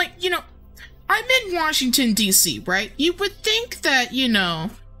 so, like, you know, I'm in Washington, D.C., right? You would think that, you know,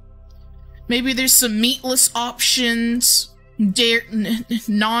 maybe there's some meatless options,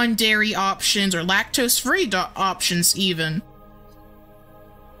 non-dairy options, or lactose-free options, even.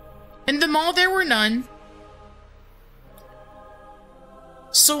 In the mall, there were none.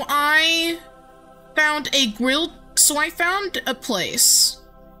 So I found a place.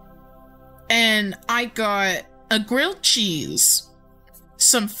 And I got a grilled cheese,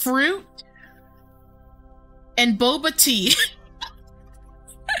 some fruit, and boba tea.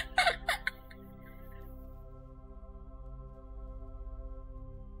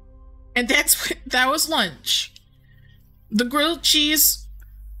 And that was lunch. The grilled cheese,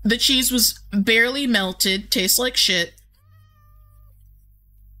 the cheese was barely melted, tastes like shit.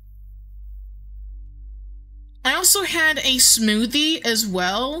 I also had a smoothie as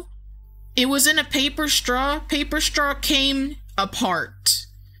well. It was in a paper straw. Paper straw came apart.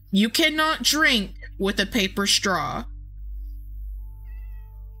 You cannot drink with a paper straw.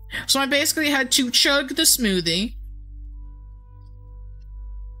 So I basically had to chug the smoothie.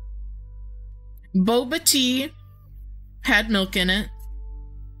 Boba tea had milk in it.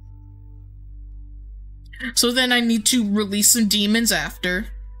 So then I need to release some demons after.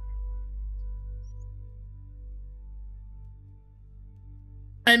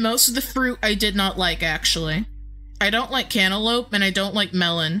 And most of the fruit I did not like, actually. I don't like cantaloupe and I don't like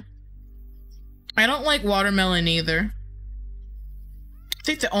melon. I don't like watermelon either. I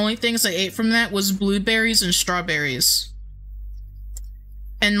think the only things I ate from that was blueberries and strawberries.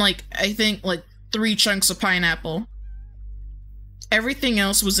 And like, I think like 3 chunks of pineapple. Everything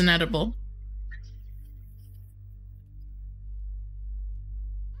else was inedible.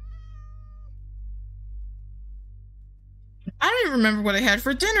 I don't even remember what I had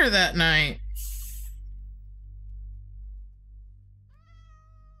for dinner that night.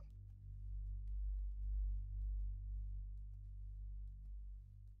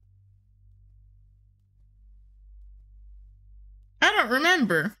 I don't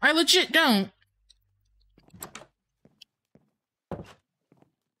remember. I legit don't.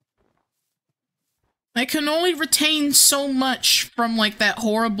 I can only retain so much from like that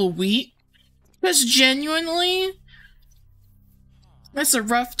horrible week. Because genuinely, that's a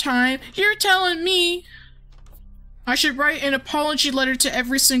rough time. You're telling me I should write an apology letter to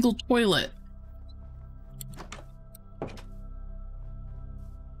every single toilet.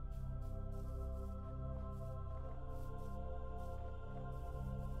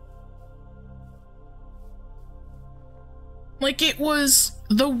 Like, it was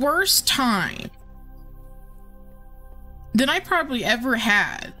the worst time that I probably ever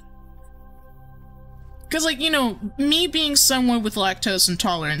had. Because, like, you know, me being someone with lactose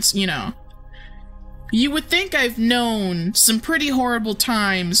intolerance, you know, you would think I've known some pretty horrible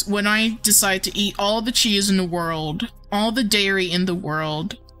times when I decide to eat all the cheese in the world, all the dairy in the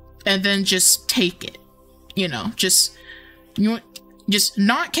world, and then just take it. You know, just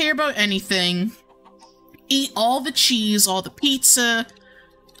not care about anything, eat all the cheese, all the pizza,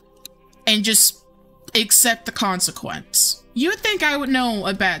 and just accept the consequence. You would think I would know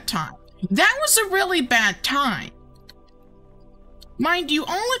a bad time. That was a really bad time. Mind you,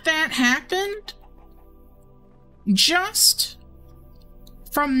 all of that happened just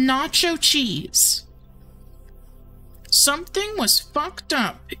from nacho cheese. Something was fucked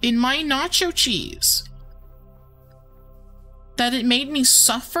up in my nacho cheese that it made me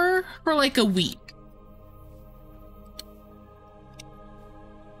suffer for like a week.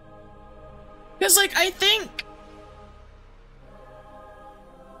 Because, like, I think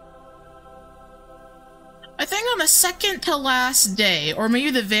on the second to last day, or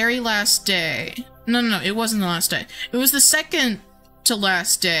maybe the very last day. No, it wasn't the last day. It was the second to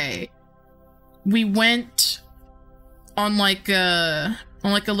last day. We went on like a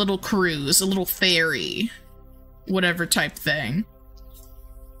little cruise, a little ferry, whatever type thing.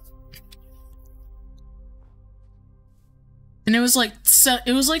 And it was like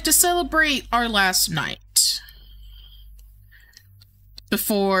to celebrate our last night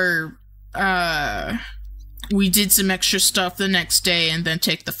before we did some extra stuff the next day and then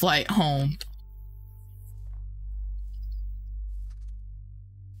take the flight home.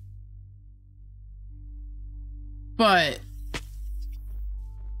 But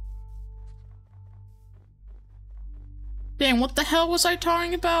dang, what the hell was I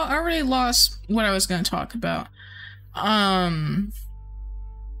talking about? I already lost what I was going to talk about.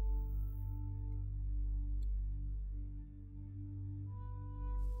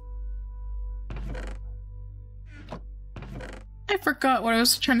 I forgot what I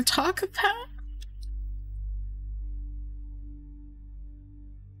was trying to talk about.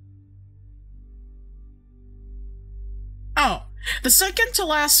 Oh, the second to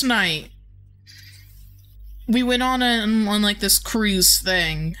last night, we went on like this cruise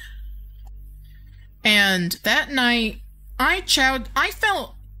thing. And that night, I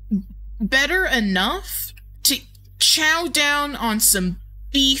felt better enough to chow down on some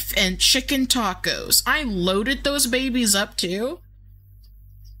beef and chicken tacos. I loaded those babies up too.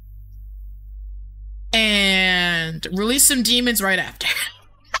 and release some demons right after.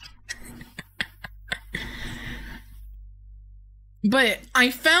 But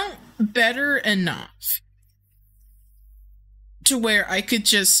I felt better enough to where I could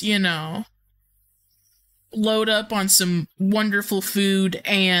just, you know, load up on some wonderful food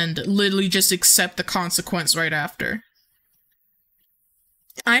and literally just accept the consequence right after.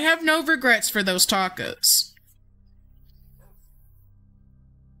 I have no regrets for those tacos.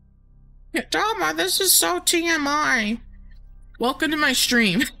 Dama, this is so TMI. Welcome to my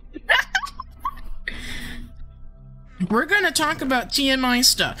stream. We're gonna talk about TMI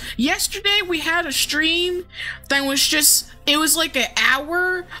stuff. Yesterday we had a stream that was just, it was like an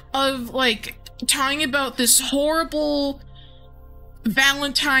hour of like talking about this horrible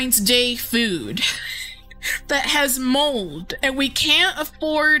Valentine's Day food that has mold and we can't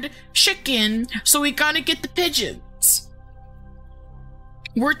afford chicken, so we gotta get the pigeons.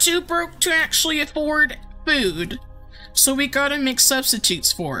 We're too broke to actually afford food, so we gotta make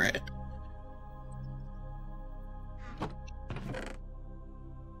substitutes for it.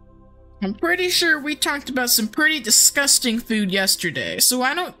 I'm pretty sure we talked about some pretty disgusting food yesterday, so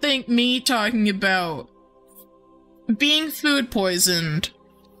I don't think me talking about being food poisoned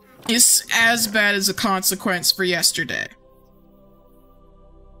is as bad as a consequence for yesterday.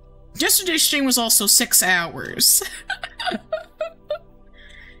 Yesterday's stream was also 6 hours.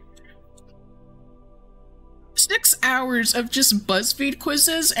 6 hours of just BuzzFeed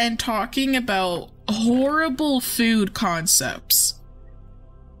quizzes and talking about horrible food concepts.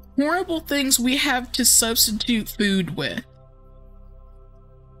 Horrible things we have to substitute food with.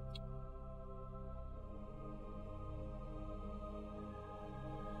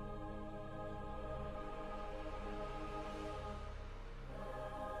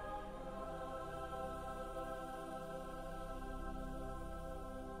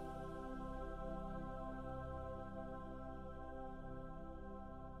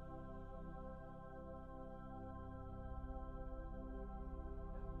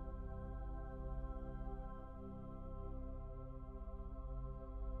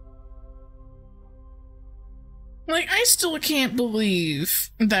 Like, I still can't believe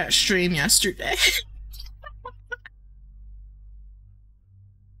that stream yesterday.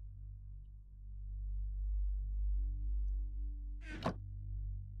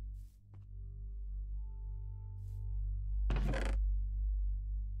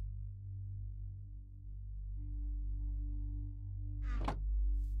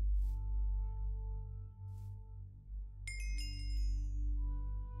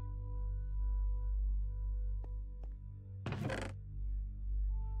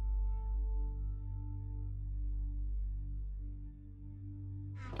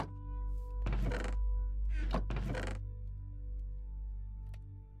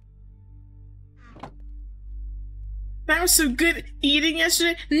 That was some good eating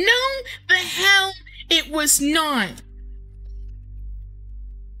yesterday. No, the hell it was not.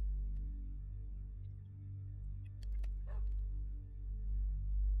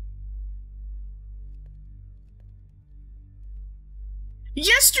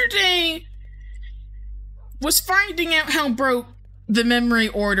 Yesterday was finding out how broke the memory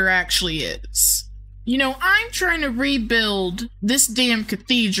order actually is. You know, I'm trying to rebuild this damn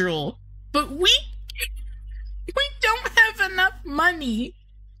cathedral, but we don't have enough money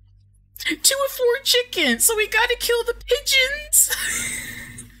to afford chicken, so we gotta kill the pigeons.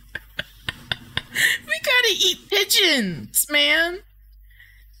 We gotta eat pigeons, man.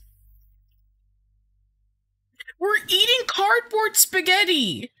 We're eating cardboard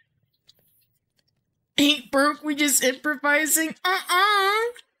spaghetti. Ain't broke, we just improvising.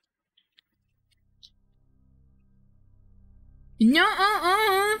 No,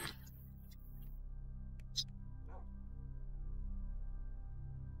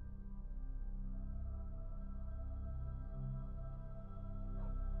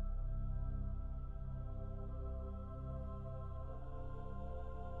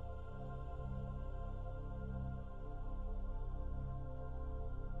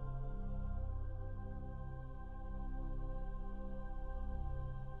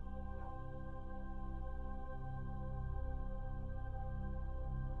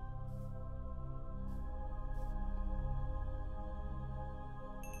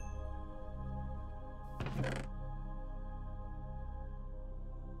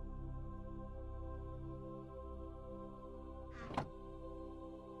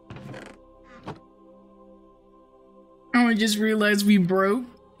 Oh, I just realized we broke.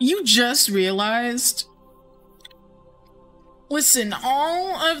 You just realized? Listen,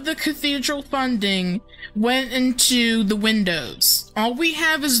 all of the cathedral funding went into the windows. All we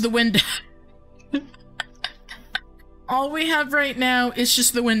have is the window. All we have right now is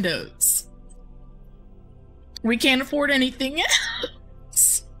just the windows. We can't afford anything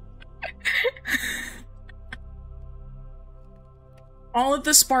else. All of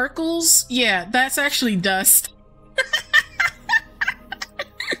the sparkles? Yeah, that's actually dust.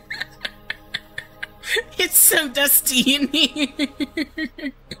 It's so dusty in here.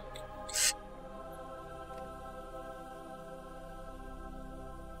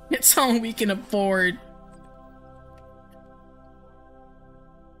 It's all we can afford.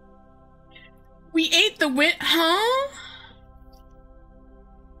 We ate the huh?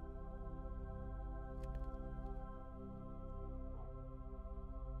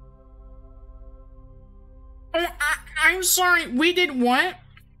 Oh, I'm sorry, we did what?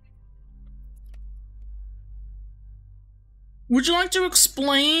 Would you like to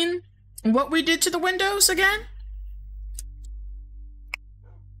explain what we did to the windows again?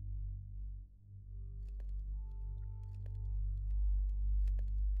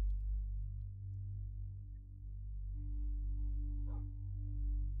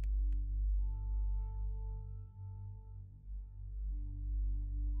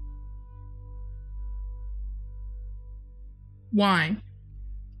 Why?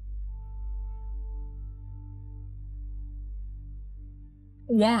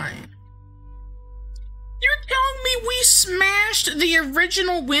 Why? You're telling me we smashed the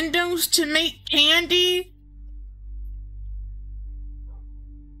original windows to make candy?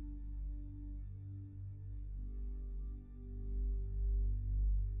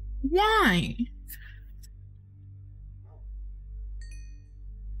 Why?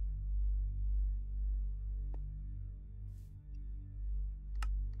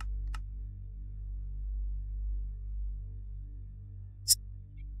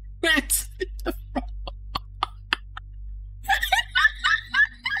 That's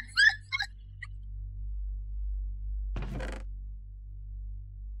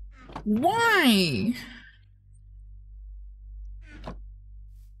why?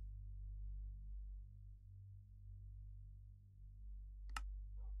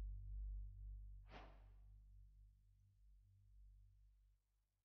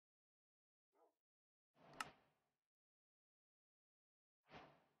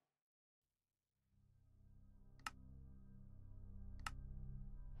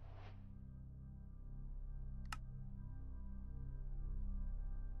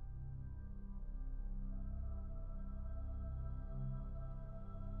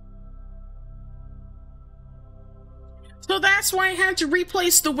 So that's why I had to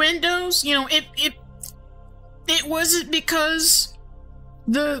replace the windows? You know, it wasn't because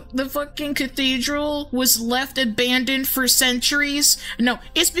the fucking cathedral was left abandoned for centuries. No,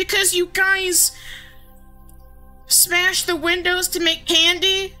 it's because you guys smashed the windows to make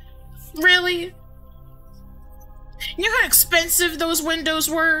candy? Really? You know how expensive those windows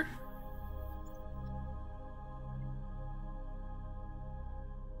were?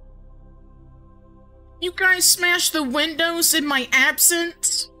 You guys smashed the windows in my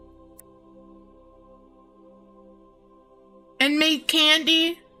absence? And made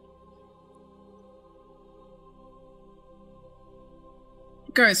candy?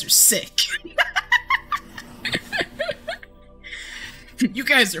 You guys are sick. You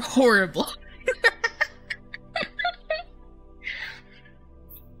guys are horrible.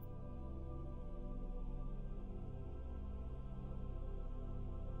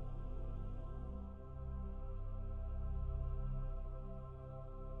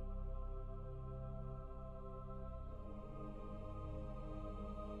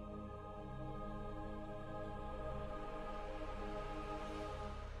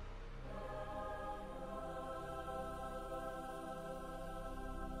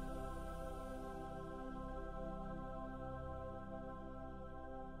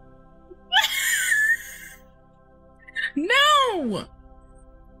 No!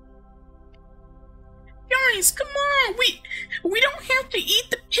 Guys, come on! We don't have to eat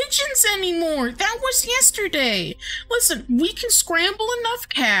the pigeons anymore! That was yesterday! Listen, we can scramble enough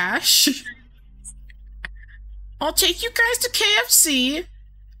cash. I'll take you guys to KFC.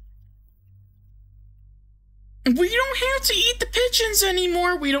 We don't have to eat the pigeons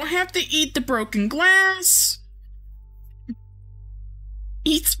anymore. We don't have to eat the broken glass.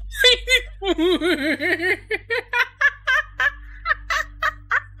 Eat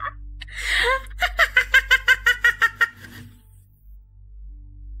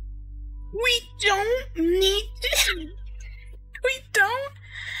We don't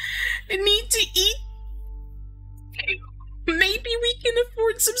need to eat. Maybe we can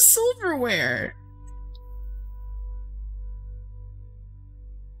afford some silverware.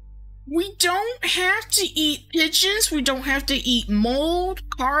 We don't have to eat pigeons. We don't have to eat mold,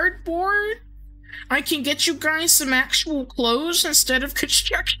 cardboard. I can get you guys some actual clothes instead of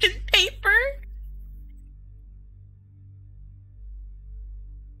construction paper.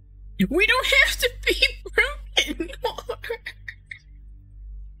 We don't have to be broke anymore.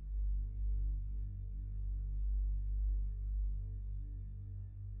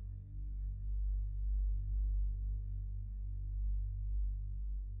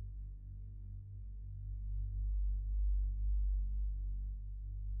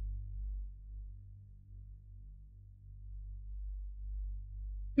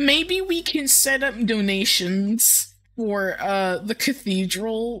 Maybe we can set up donations for the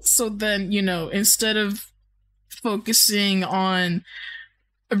cathedral, so then, you know, instead of focusing on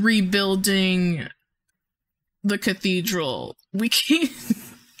rebuilding the cathedral, we can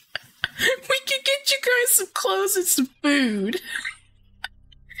we can get you guys some clothes and some food.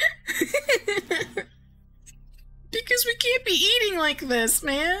 Because we can't be eating like this,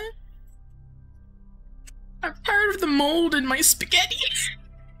 man. I'm tired of the mold in my spaghetti.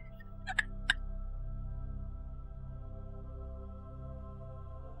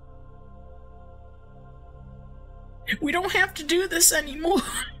 We don't have to do this anymore.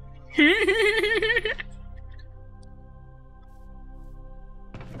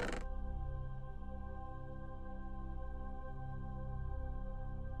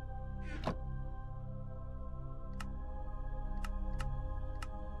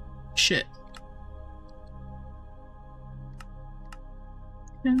 Shit.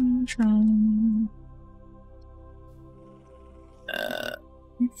 Control.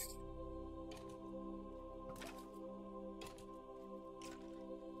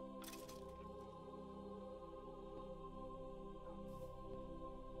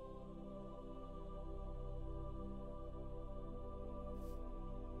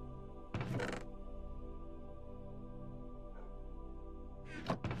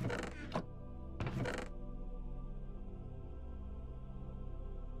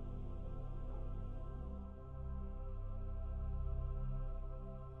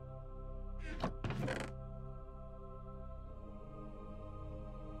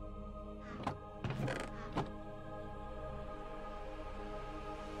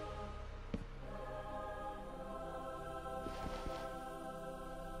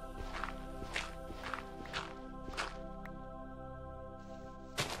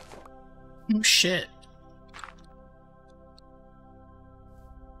 Oh shit.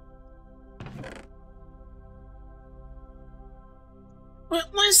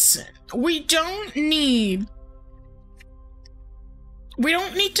 But listen, we don't need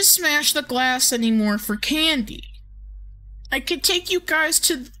to smash the glass anymore for candy. I could take you guys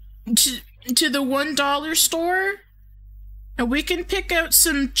to the $1 store, and we can pick out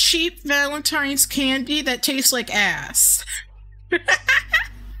some cheap Valentine's candy that tastes like ass.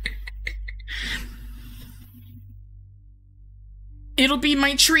 It'll be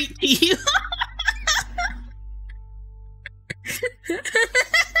my treat to you.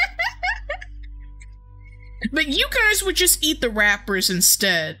 But you guys would just eat the wrappers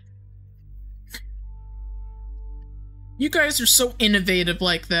instead. You guys are so innovative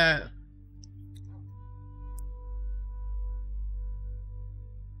like that.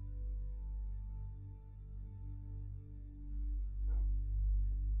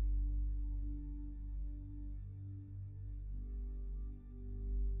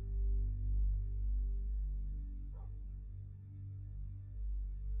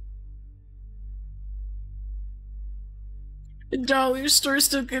 The dollar store's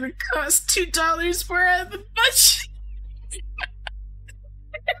still gonna cost $2 more out of the budget.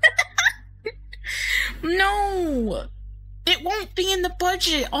 No! It won't be in the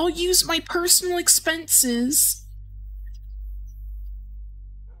budget. I'll use my personal expenses.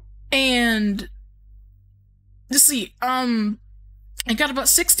 And let's see, I got about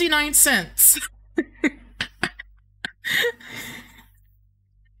 69 cents.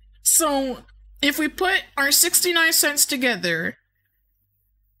 So if we put our 69 cents together,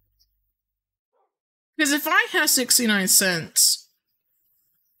 because if I have 69 cents,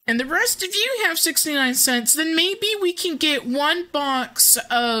 and the rest of you have 69 cents, then maybe we can get one box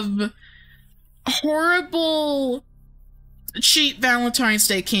of horrible, cheap Valentine's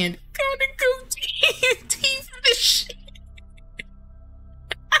Day candy. Gotta go TNT for this shit.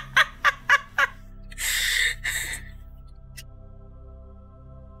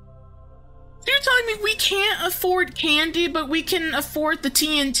 You're telling me we can't afford candy, but we can afford the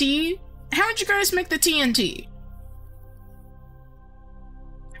TNT? How'd you guys make the TNT?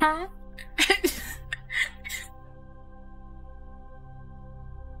 Huh?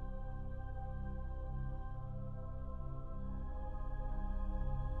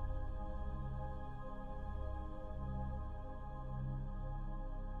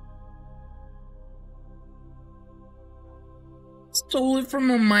 Stole it from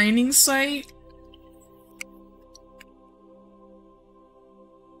a mining site?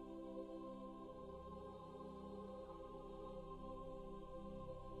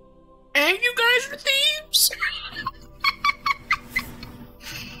 And you guys are thieves?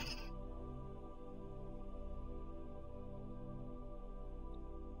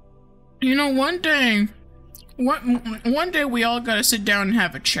 You know, one day we all gotta sit down and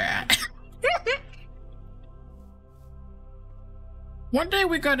have a chat. One day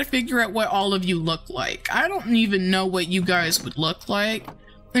we gotta figure out what all of you look like. I don't even know what you guys would look like.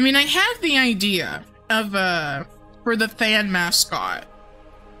 I mean, I have the idea of, for the fan mascot.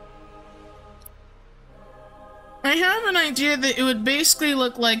 I have an idea that it would basically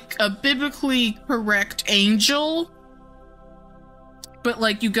look like a biblically correct angel, but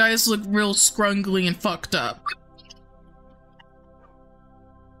like you guys look real scrungly and fucked up.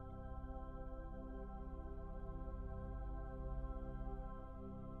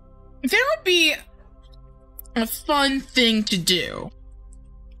 That would be a fun thing to do.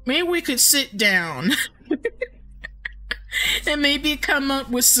 Maybe we could sit down and maybe come up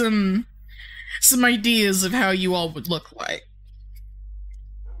with some ideas of how you all would look like.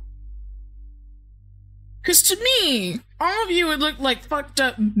 Because to me, all of you would look like fucked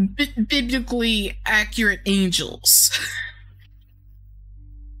up, biblically accurate angels.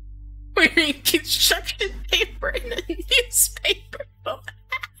 Wearing construction paper in a newspaper book.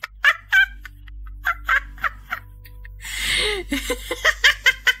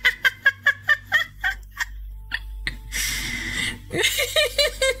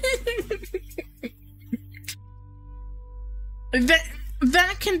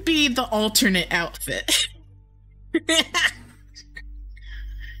 That can be the alternate outfit.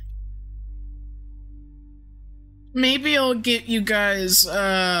 Maybe I'll get you guys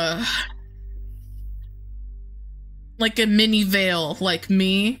like a mini veil like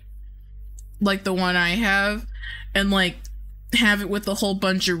me, like the one I have, and like have it with a whole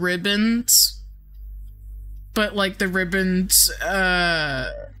bunch of ribbons, but like the ribbons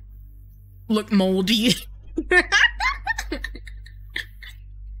look moldy.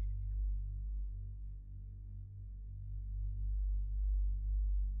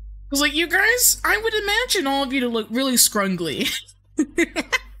 Cause like you guys, I would imagine all of you to look really scrungly.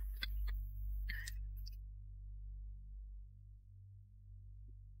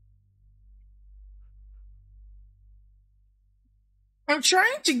 I'm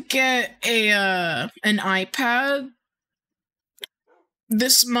trying to get a an iPad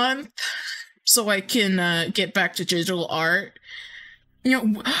this month so I can get back to digital art. You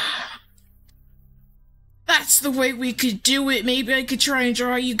know, that's the way we could do it. Maybe I could try and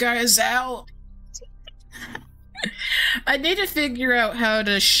draw you guys out. I need to figure out how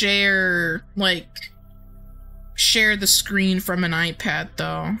to share, like, share the screen from an iPad,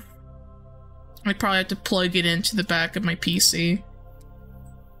 though. I'd probably have to plug it into the back of my PC.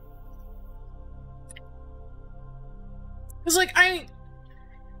 Cause, like, I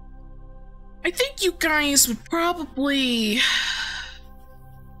think you guys would probably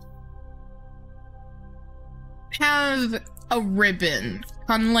have a ribbon,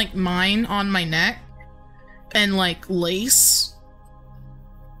 kind of like mine, on my neck, and like lace,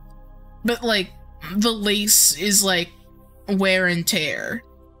 but like the lace is like wear and tear.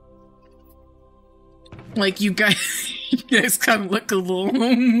 Like you guys kind of look a little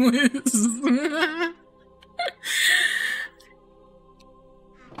homeless.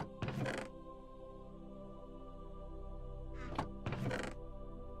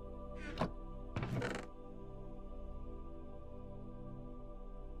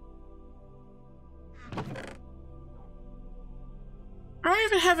 I don't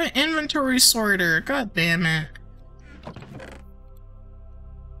even have an inventory sorter. God damn it.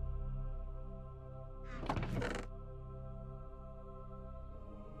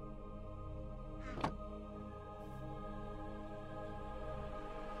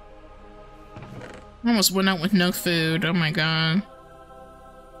 I almost went out with no food. Oh my god.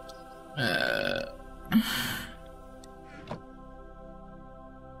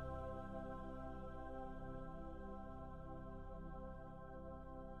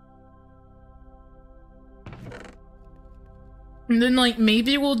 And then, like,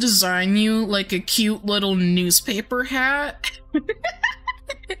 maybe we'll design you, like, a cute little newspaper hat.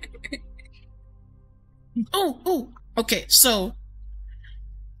 Oh, okay, so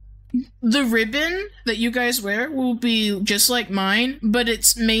the ribbon that you guys wear will be just like mine, but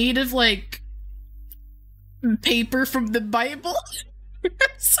it's made of, like, paper from the Bible.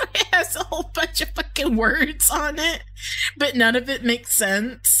 So it has a whole bunch of fucking words on it, but none of it makes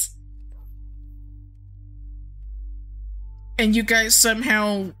sense. and you guys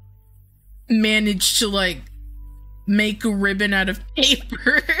somehow managed to, like, make a ribbon out of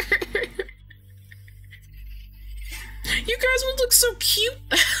paper. You guys would look so cute.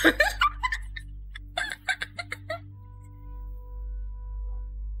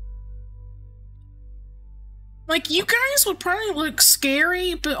 Like, you guys would probably look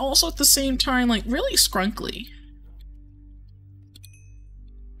scary, but also at the same time, like, really scrunkly.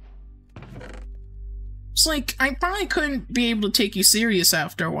 It's like, I probably couldn't be able to take you serious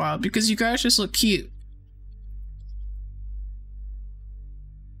after a while because you guys just look cute.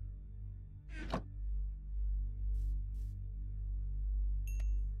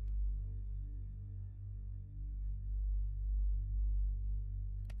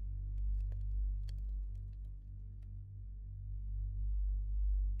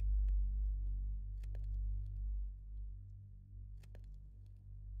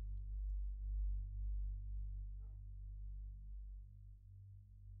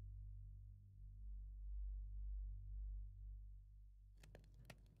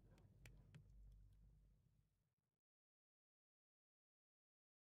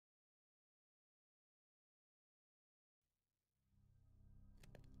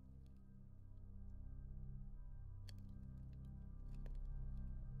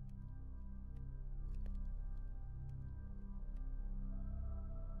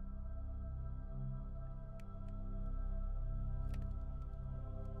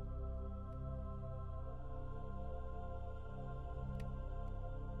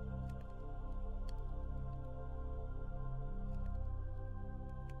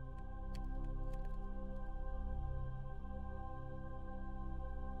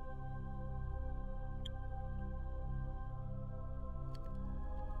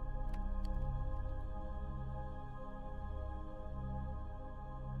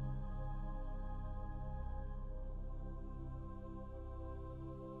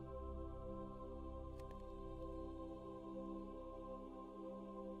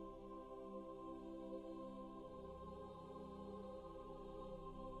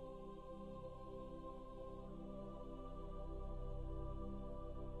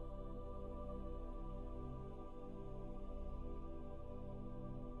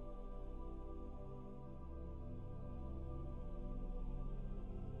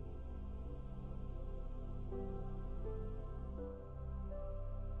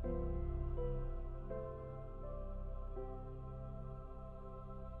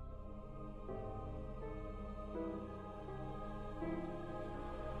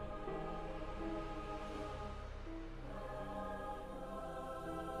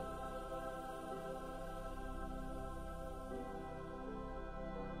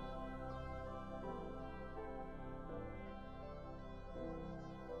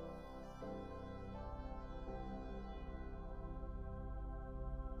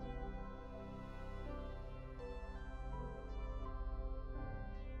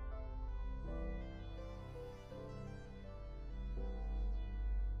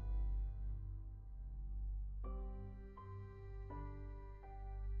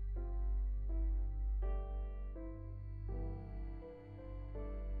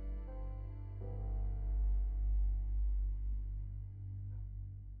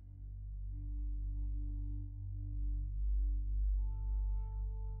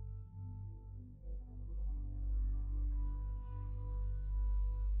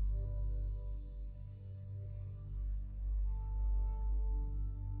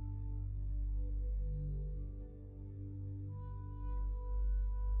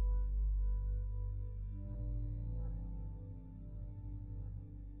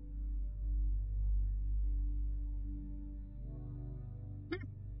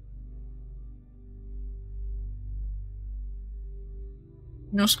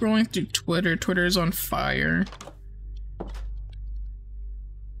 You know, scrolling through Twitter, Twitter's on fire.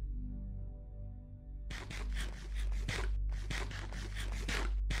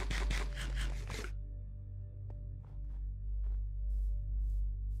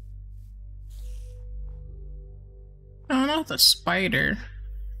 Oh, not the spider.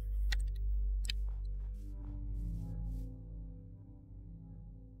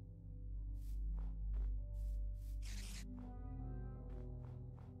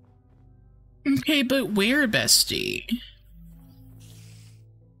 Okay, but where, bestie?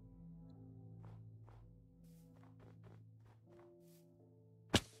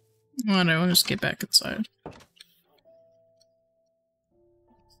 Oh no, I'll just get back inside.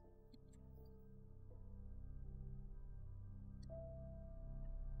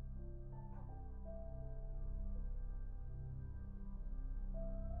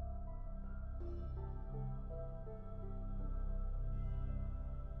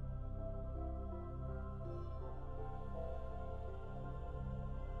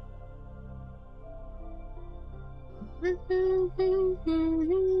 Good.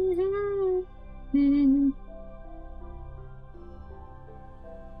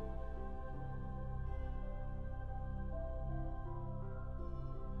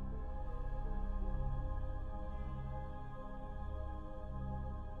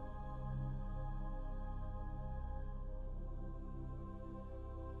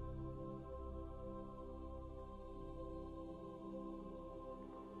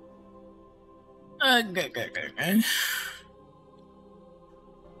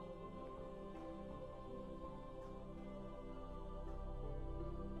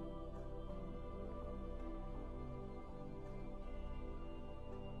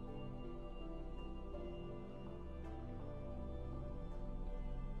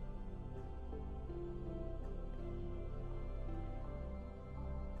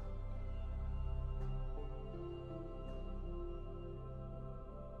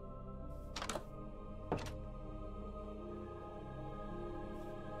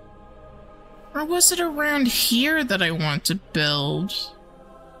 Or was it around here that I want to build?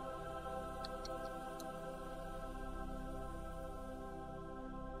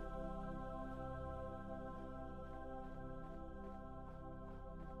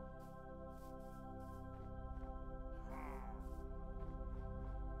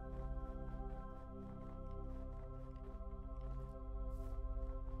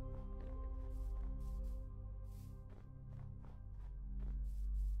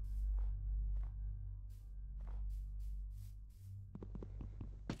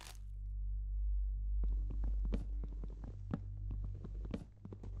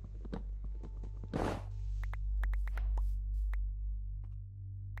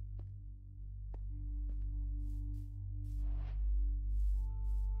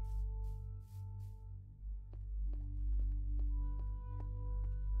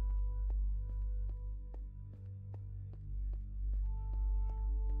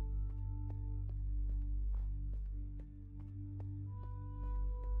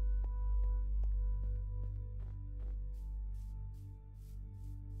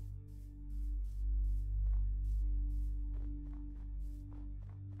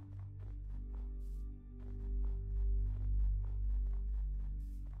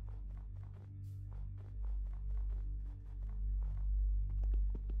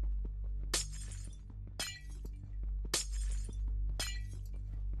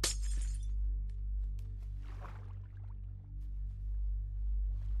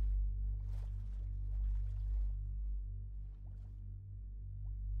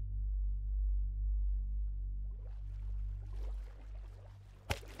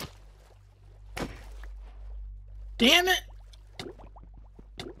 Damn it!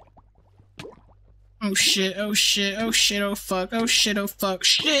 Oh shit, oh shit, oh shit, oh fuck, oh shit, oh fuck,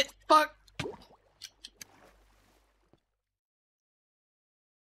 shit, fuck!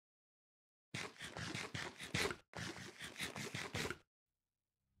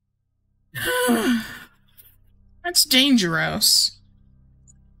 That's dangerous.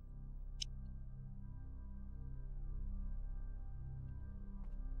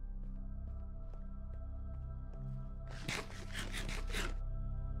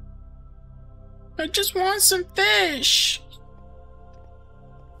 I just want some fish.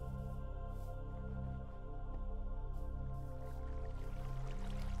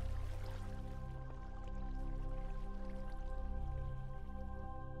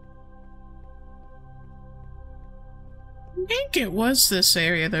 I think it was this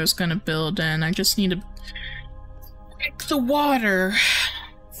area that I was gonna build in. I just need to break the water.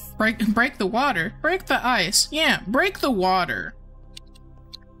 Break the water. Break the ice. Yeah, break the water.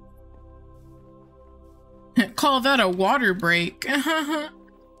 Call that a water break. I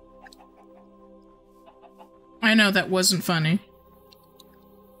know that wasn't funny.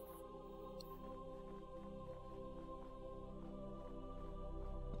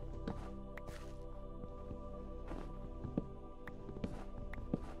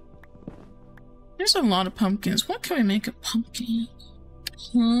 There's a lot of pumpkins. What can we make of pumpkins?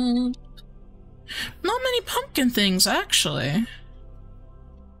 Not many pumpkin things, actually.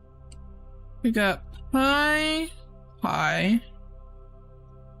 We got pie.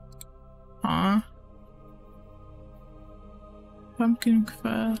 Huh? Pumpkin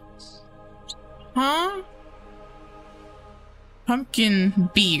crust. Huh? Pumpkin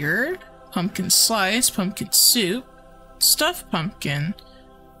beer. Pumpkin slice. Pumpkin soup. Stuffed pumpkin.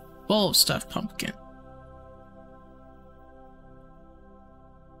 Bowl of stuffed pumpkin.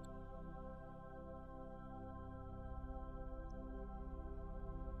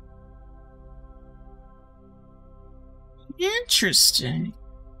 Interesting.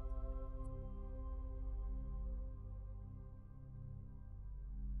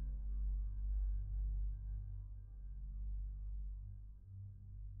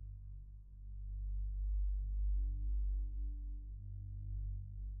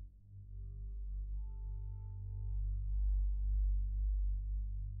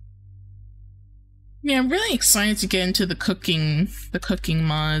 Yeah, I'm really excited to get into the cooking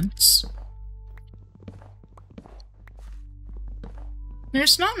mods.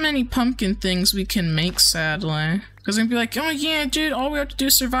 There's not many pumpkin things we can make, sadly. Because I'd be like, oh yeah, dude, all we have to do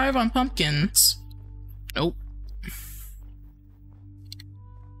is survive on pumpkins. Nope.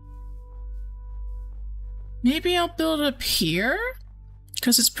 Maybe I'll build up here?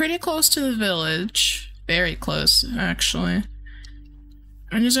 Because it's pretty close to the village. Very close, actually.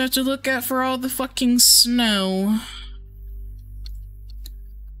 I just have to look out for all the fucking snow.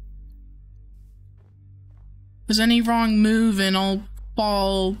 If there's any wrong move and I'll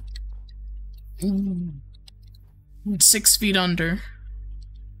fall 6 feet under.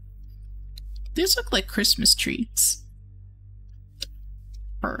 These look like Christmas trees.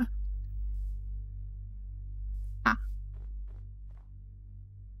 Fur. Ah.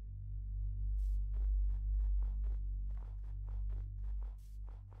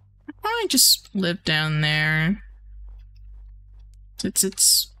 I'll probably just live down there.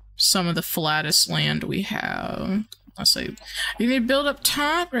 It's some of the flattest land we have. I'll say, you can build up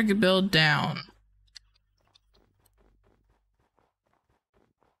top or I could build down.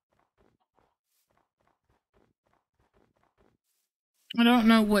 I don't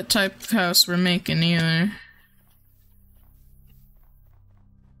know what type of house we're making either.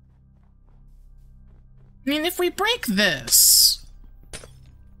 I mean, if we break this,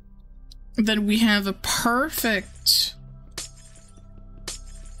 then we have a perfect...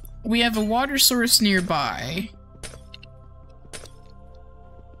 We have a water source nearby.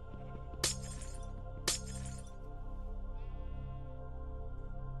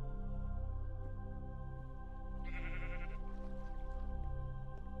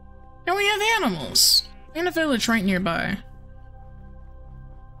 And we have animals. And a village right nearby.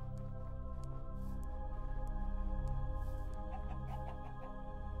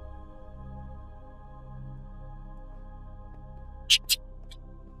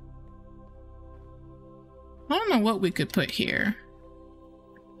 I don't know what we could put here.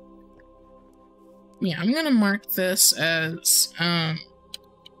 Yeah, I'm gonna mark this as,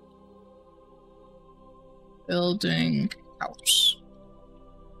 building house.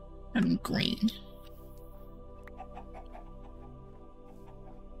 And green.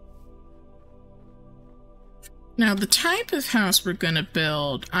 Now, the type of house we're gonna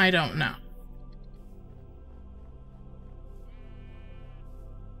build, I don't know.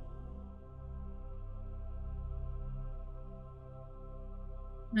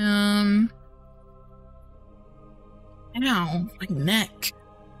 Ow, my neck.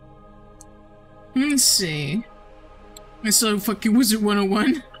 Let's see. I saw fucking Wizard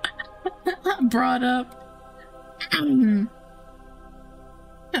 101 brought up.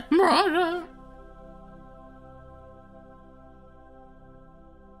 Brought up.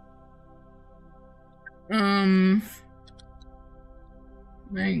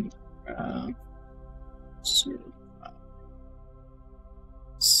 Like,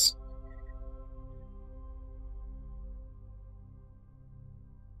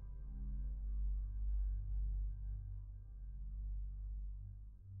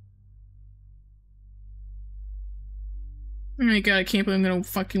 oh my god, I can't believe I'm gonna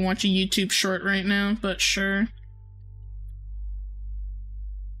fucking watch a YouTube short right now, but sure.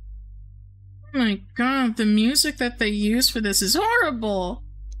 Oh my god, the music that they use for this is horrible!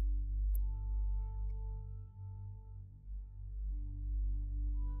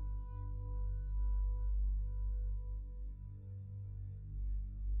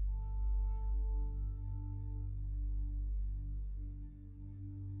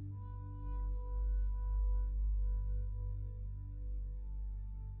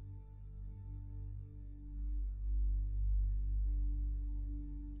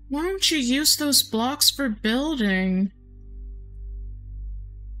 Why don't you use those blocks for building?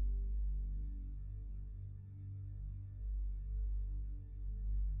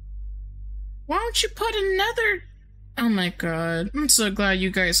 Why don't you put another... Oh my god, I'm so glad you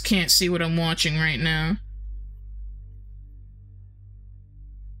guys can't see what I'm watching right now.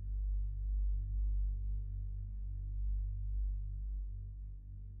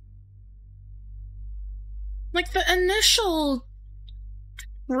 Like, the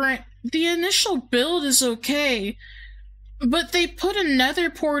initial build is okay, but they put another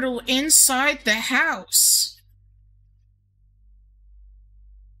portal inside the house.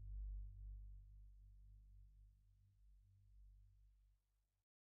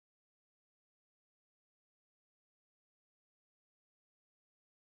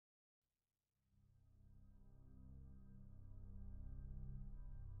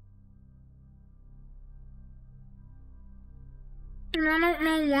 I don't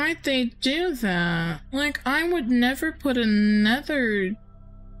know why they do that. Like, I would never put another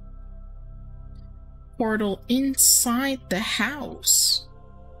portal inside the house.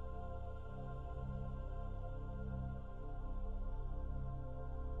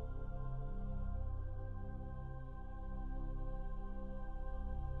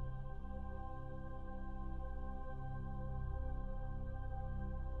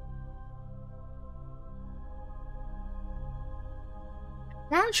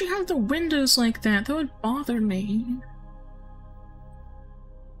 Why don't you have the windows like that? That would bother me.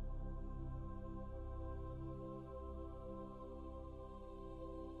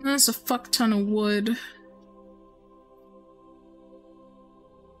 That's a fuck ton of wood.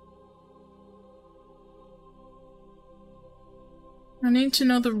 I need to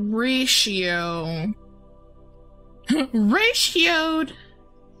know the ratio. Ratioed!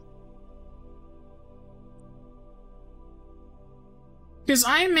 Because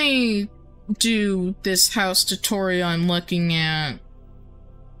I may do this house tutorial I'm looking at,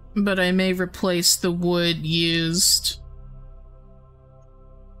 but I may replace the wood used.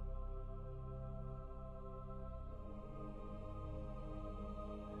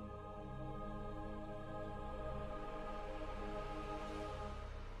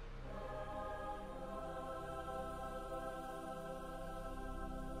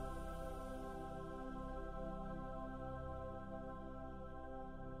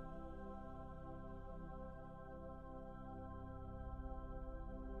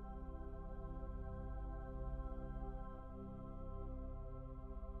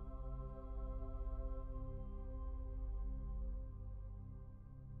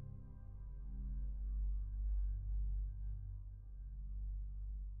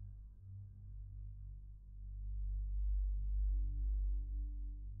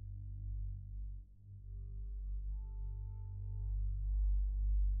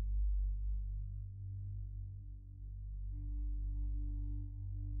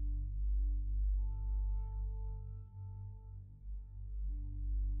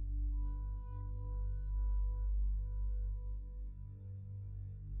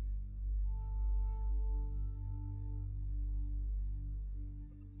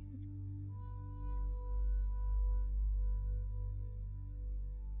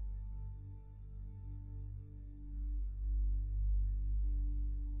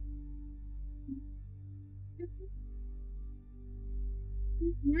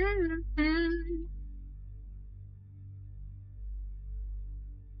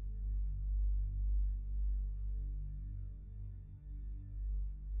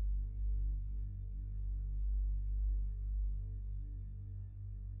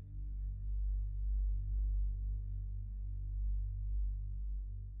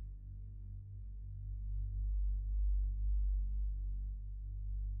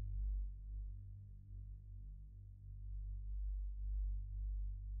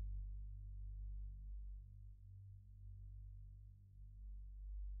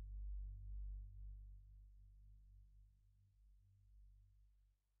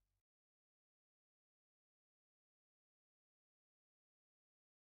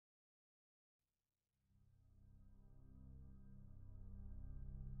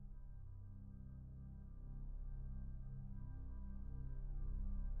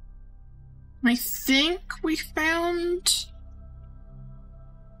 I think we found...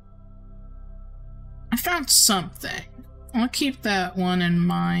 I found something. I'll keep that one in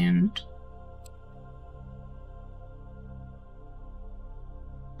mind.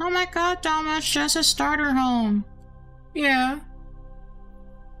 Oh my god, Dama, it's just a starter home. Yeah.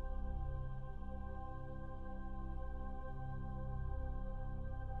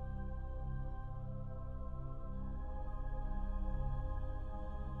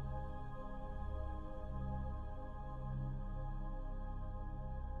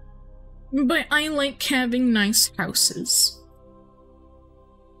 But I like having nice houses.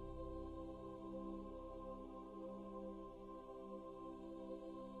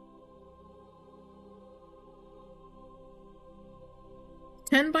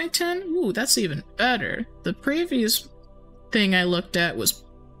 $10 by $10? Ooh, that's even better. The previous thing I looked at was...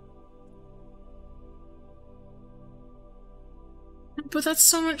 But that's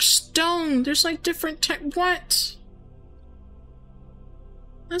so much stone. There's like different type... What?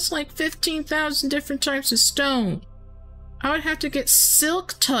 That's like 15,000 different types of stone. I would have to get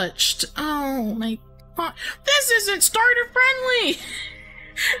silk touched. Oh my god. This isn't starter friendly!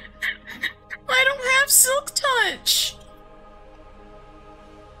 I don't have silk touch!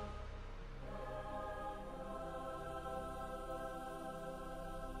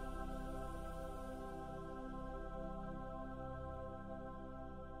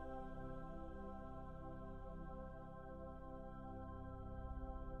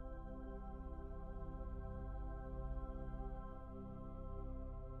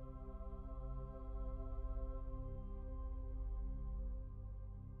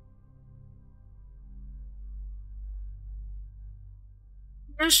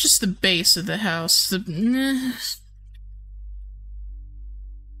 It's just the base of the house.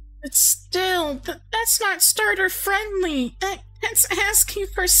 But still, that's not starter friendly. That's asking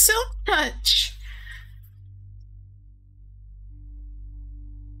for silk touch.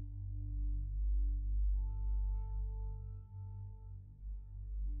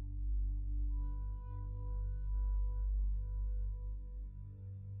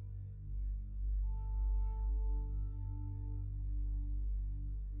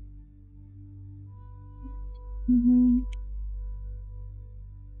 Mm-hmm.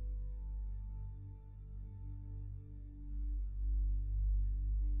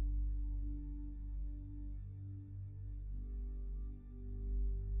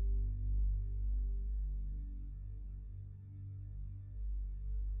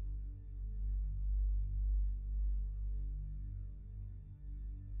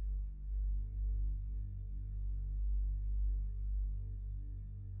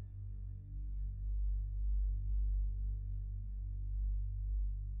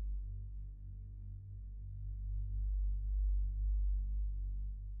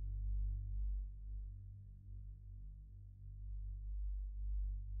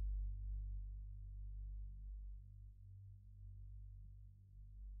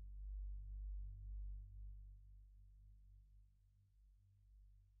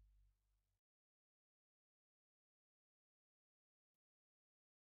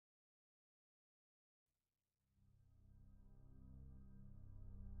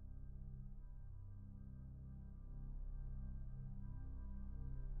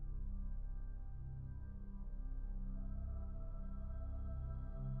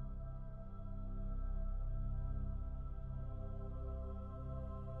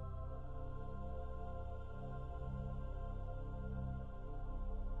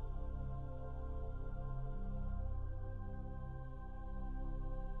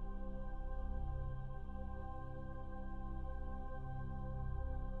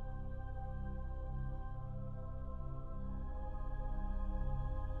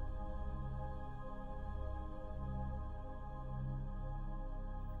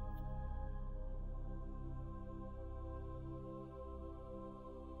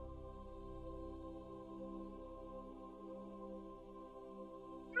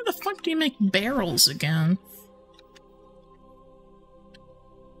 Where the fuck do you make barrels again?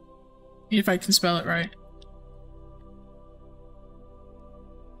 If I can spell it right.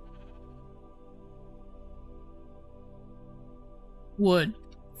 Wood.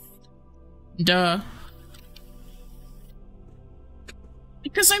 Duh.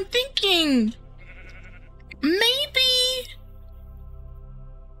 Because I'm thinking... Maybe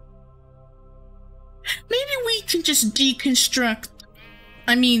we can just deconstruct...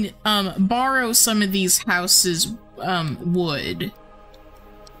 I mean, borrow some of these houses' wood.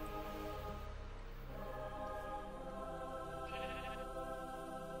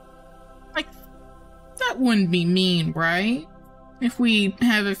 Like, that wouldn't be mean, right? If we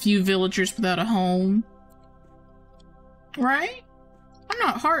have a few villagers without a home. Right? I'm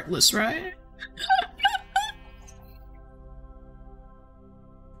not heartless, right?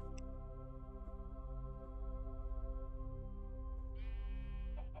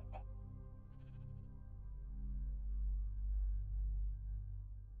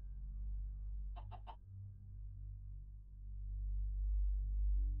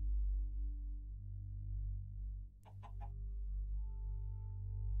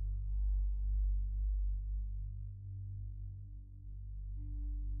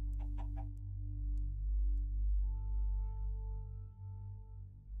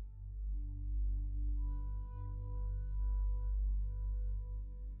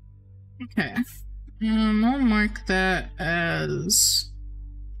 Okay. I'll mark that as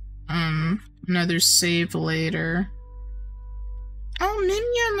another save later. Oh,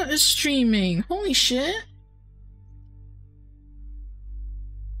 Minion is streaming. Holy shit.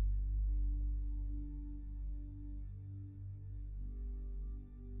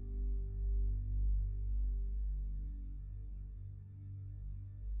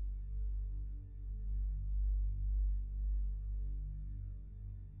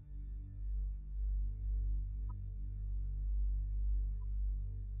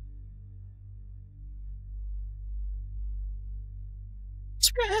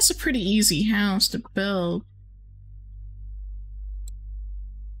 That's a pretty easy house to build.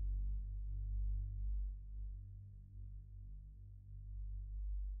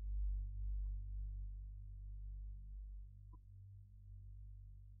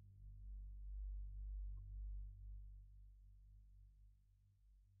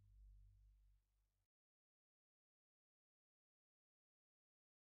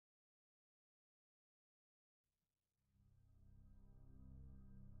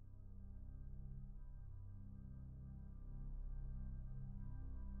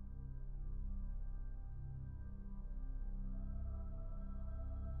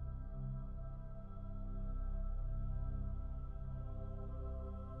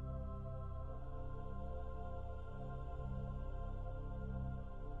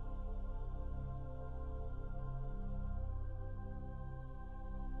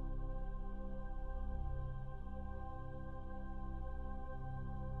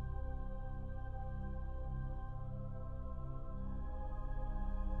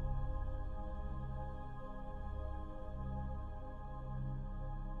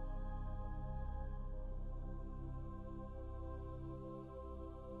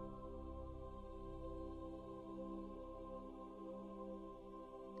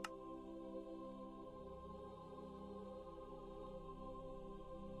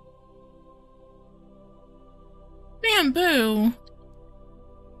 bamboo?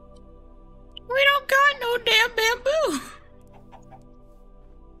 We don't got no damn bamboo.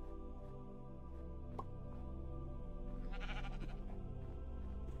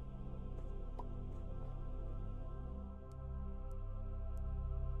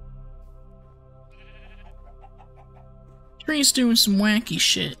 Tree's doing some wacky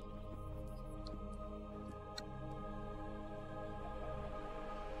shit.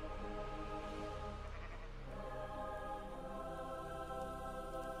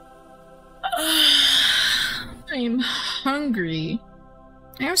 I'm hungry.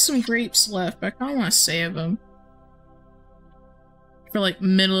 I have some grapes left, but I kinda wanna save them. For like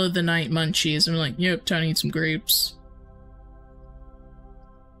middle of the night munchies. I'm like, yep, time to eat some grapes.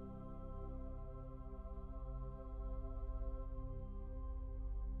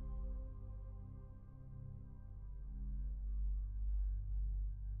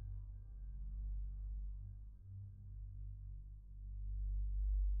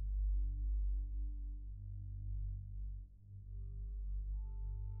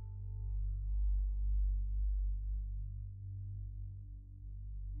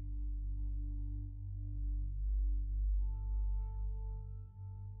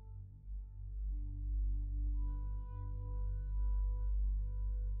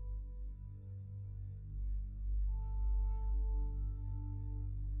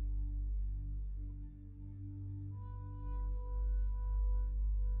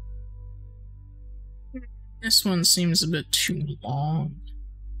 This one seems a bit too long.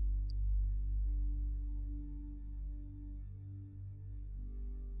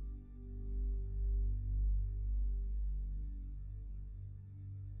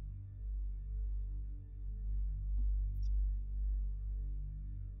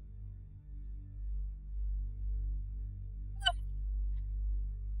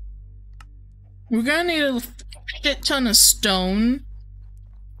 We're gonna need a shit ton of stone.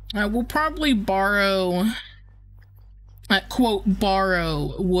 We'll probably borrow, quote,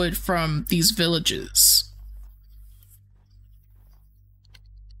 borrow wood from these villages.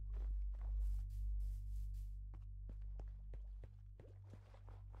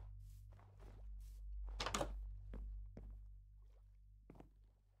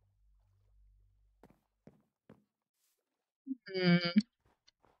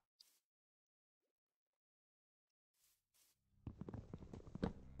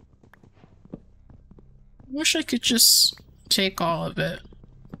 Wish I could just take all of it,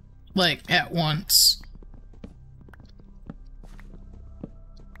 like, at once.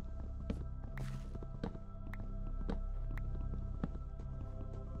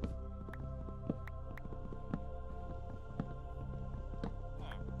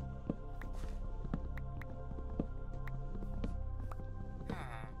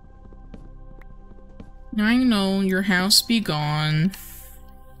 I know, your house be gone.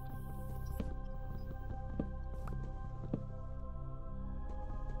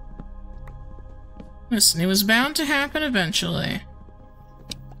 Listen, it was bound to happen eventually.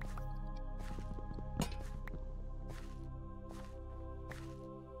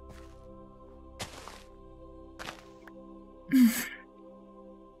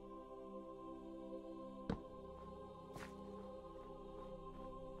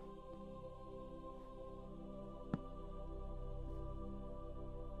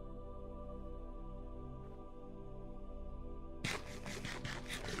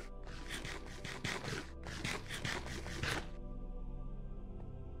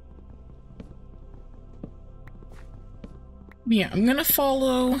 Yeah, I'm gonna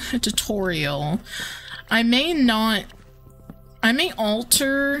follow a tutorial. I may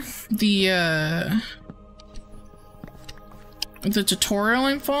alter the tutorial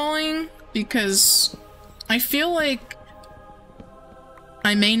I'm following, because I feel like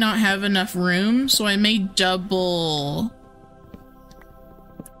I may not have enough room, so I may double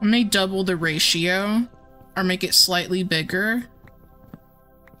the ratio, or make it slightly bigger.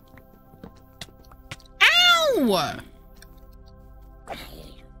 Ow!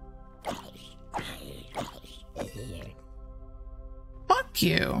 Fuck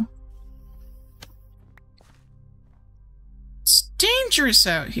you. It's dangerous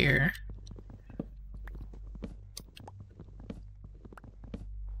out here.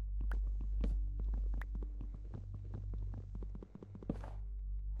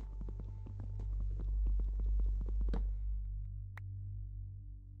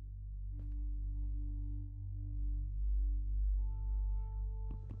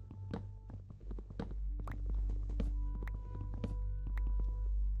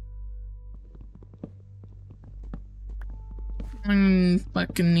 I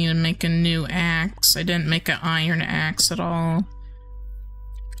fucking need to make a new axe. I didn't make an iron axe at all.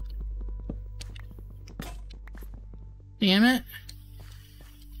 Damn it.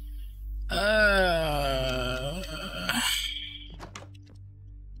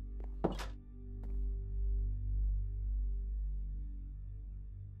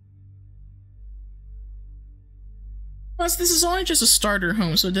 Plus, this is only just a starter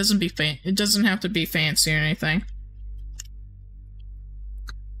home, so it doesn't have to be fancy or anything.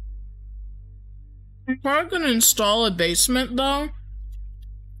 I'm probably gonna install a basement though.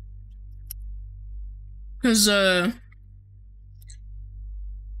 Cause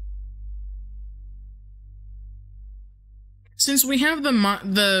since we have the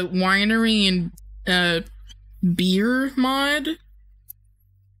winery and beer mod,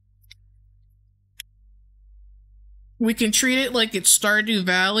 we can treat it like it's Stardew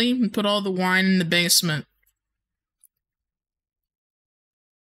Valley and put all the wine in the basement.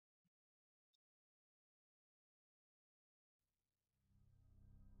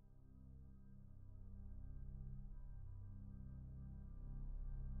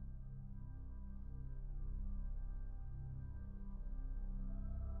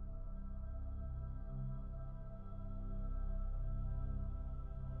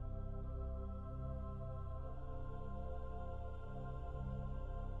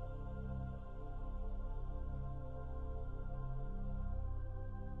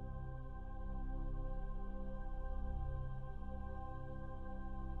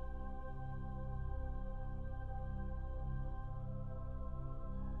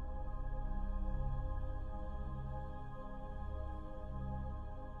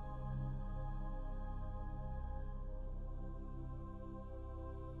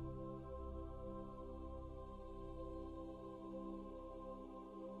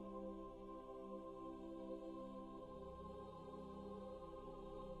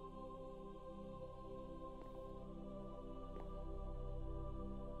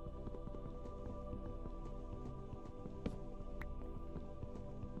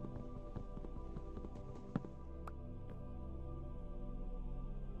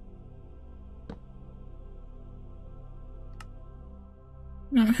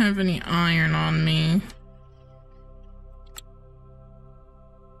 I don't have any iron on me.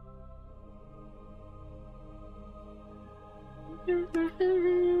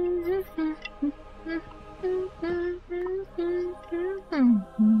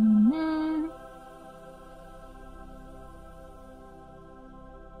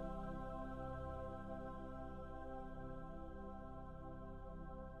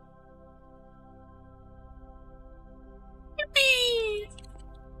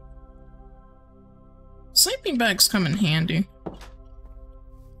 Sleeping bags come in handy.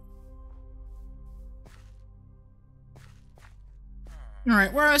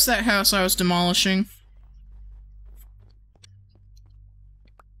 Alright, where is that house I was demolishing?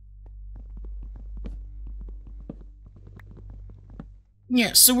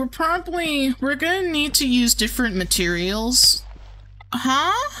 Yeah, so we're gonna need to use different materials.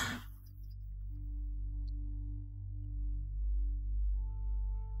 Huh?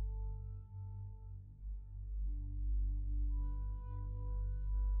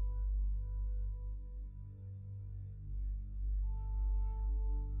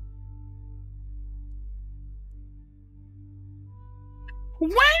 When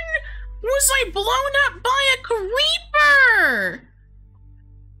was I blown up by a creeper?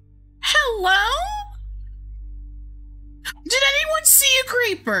 Hello? Did anyone see a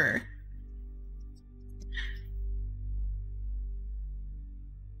creeper?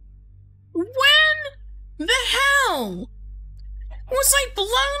 When the hell was I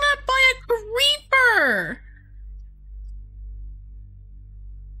blown up by a creeper?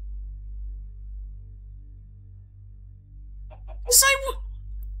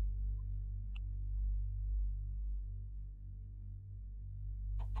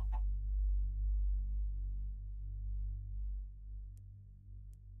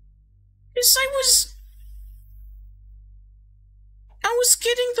 I was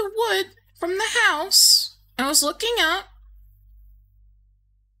getting the wood from the house. I was looking up.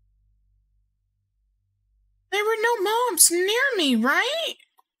 There were no mobs near me, right?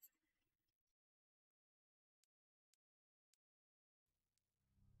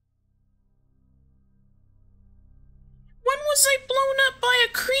 When was I blown up by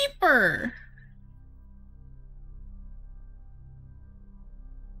a creeper?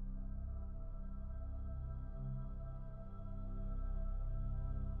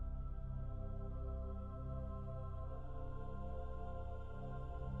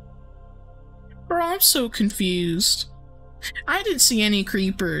 Bro, I'm so confused. I didn't see any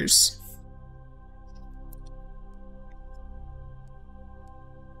creepers.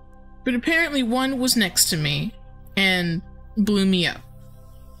 But apparently one was next to me and blew me up.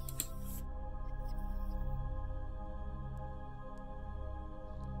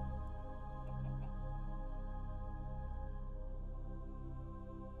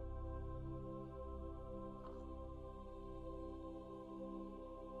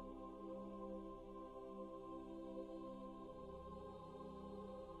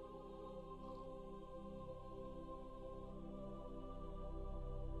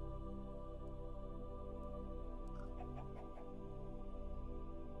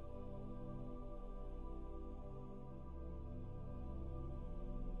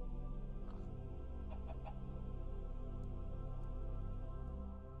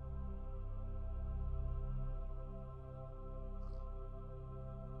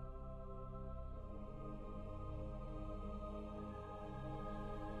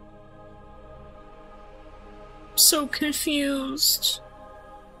 So confused.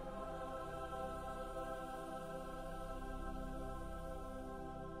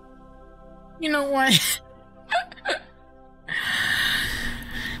 You know what?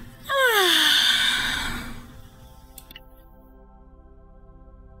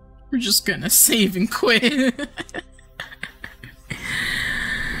 We're just gonna save and quit.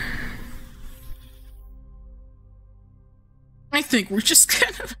 I think we're just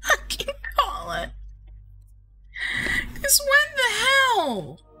gonna fucking call it. Cause when the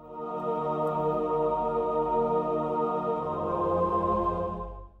hell?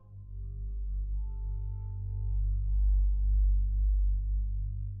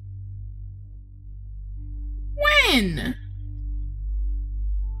 When?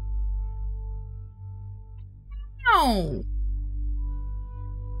 No.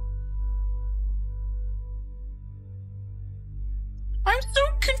 I'm so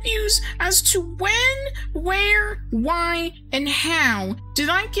confused as to when, where, why, and how did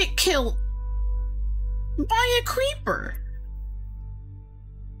I get killed by a creeper?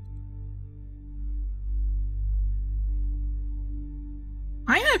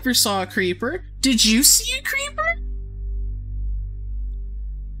 I never saw a creeper. Did you see a creeper?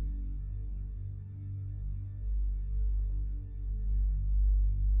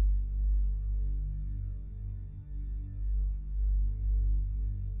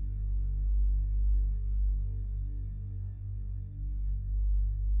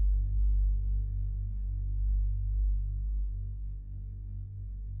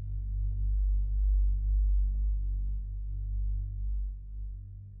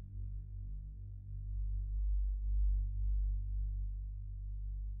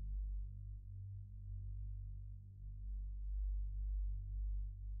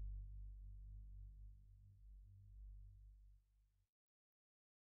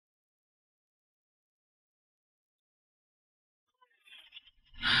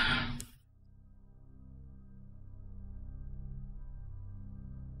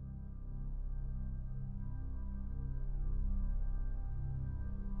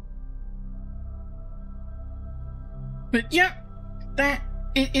 But yeah,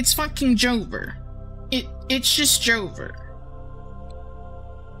 it's fucking Jover. It's just Jover.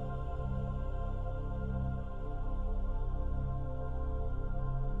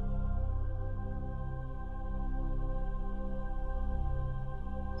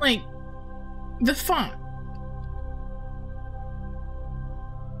 Like, the font.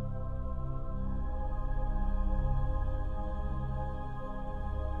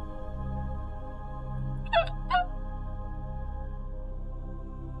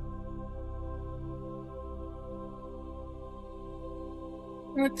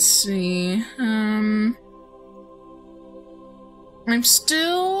 Let's see, I'm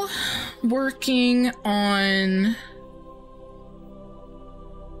still working on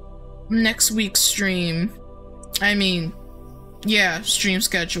next week's stream. I mean, yeah, stream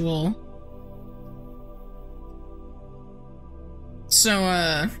schedule.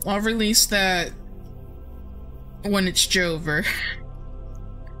 So, I'll release that when it's Jover.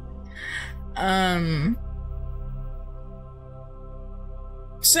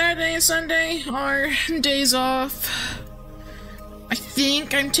 Saturday and Sunday are days off. I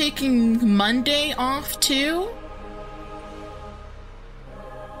think I'm taking Monday off too.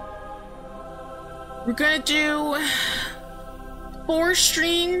 We're gonna do 4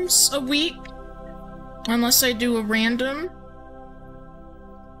 streams a week, unless I do a random.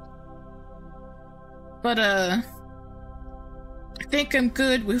 But I think I'm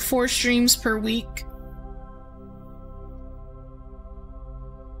good with 4 streams per week.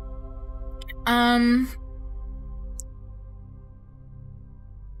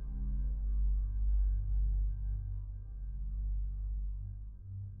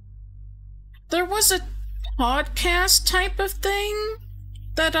 was a podcast type of thing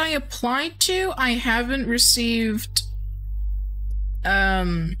that I applied to. I haven't received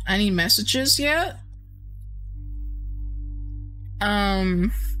any messages yet. But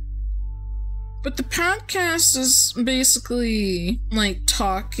the podcast is basically like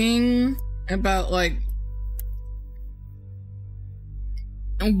talking about like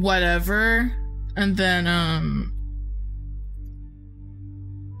whatever, and then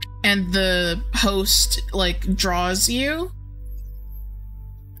and the host like draws you.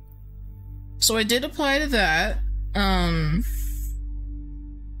 So I did apply to that.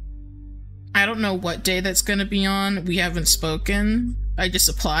 I don't know what day that's gonna be on. We haven't spoken. I just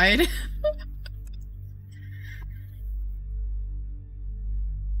applied.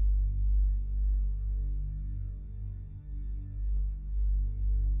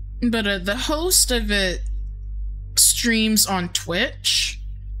 But the host of it streams on Twitch,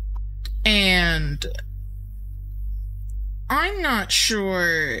 and I'm not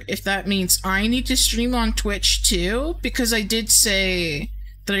sure if that means I need to stream on Twitch too, because I did say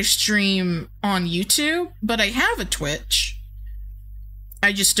that I stream on YouTube, but I have a Twitch.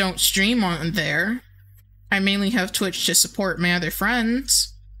 I just don't stream on there. I mainly have Twitch to support my other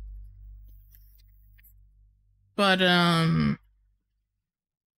friends. But,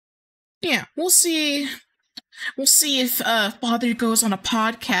 yeah, we'll see. We'll see if, Father goes on a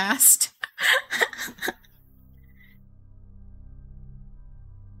podcast.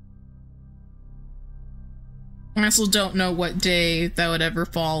 I also don't know what day that would ever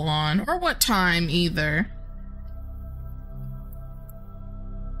fall on, or what time either.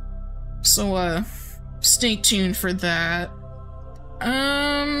 So, stay tuned for that.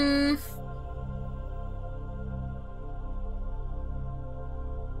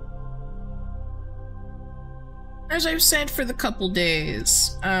 As I've said for the couple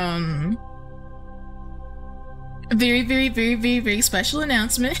days, very special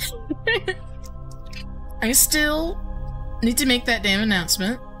announcement. I still need to make that damn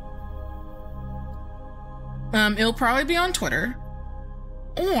announcement. It'll probably be on Twitter.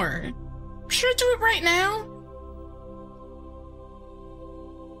 Or, should I do it right now?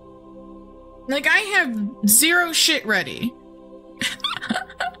 Like, I have zero shit ready.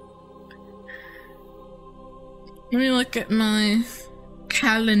 Let me look at my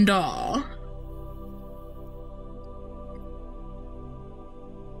calendar.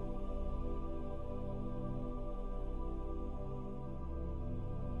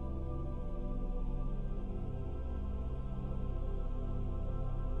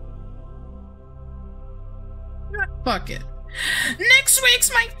 Fuck it. Next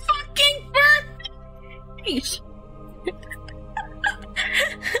week's my fucking birthday!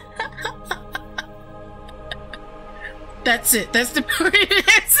 That's it. That's the point.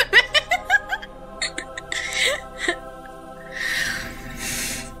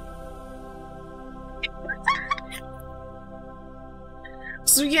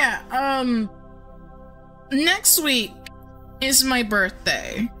 So yeah, next week is my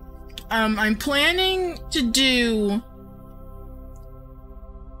birthday. I'm planning to do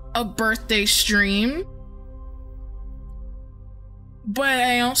a birthday stream, but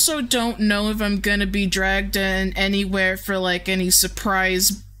I also don't know if I'm gonna be dragged in anywhere for like any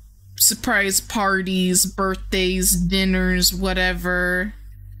surprise parties, birthdays, dinners, whatever.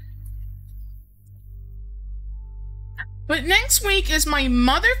 But next week is my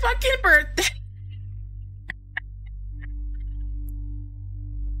motherfucking birthday.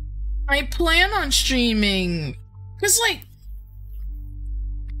 I plan on streaming, cause like,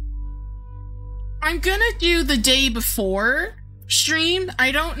 I'm gonna do the day before stream.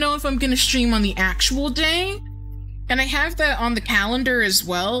 I don't know if I'm gonna stream on the actual day, and I have that on the calendar as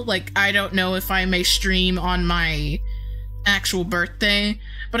well. Like, I don't know if I may stream on my actual birthday,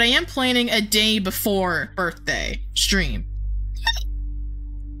 but I am planning a day before birthday stream.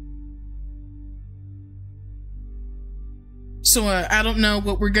 So, I don't know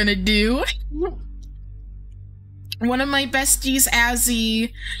what we're gonna do. One of my besties,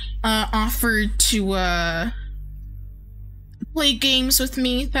 Azzy, offered to, play games with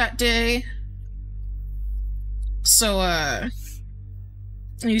me that day. So,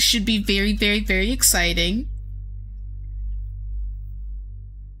 it should be very exciting.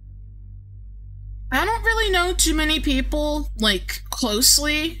 I don't really know too many people, like,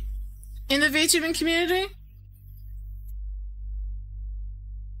 closely in the VTubing community.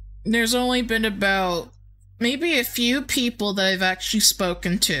 There's only been about maybe a few people that I've actually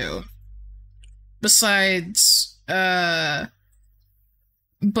spoken to. Besides,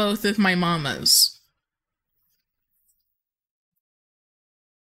 both of my mamas.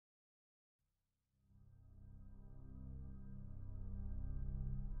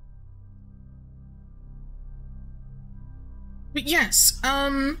 But yes,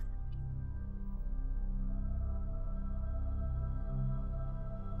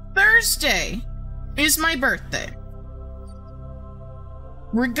 Thursday is my birthday.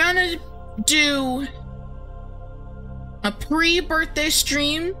 We're gonna do a pre-birthday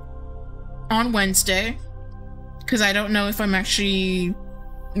stream on Wednesday, because I don't know if I'm actually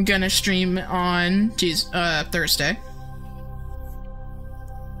gonna stream on Thursday.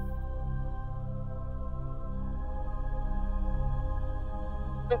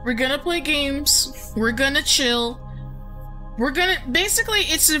 We're gonna play games, we're gonna chill, basically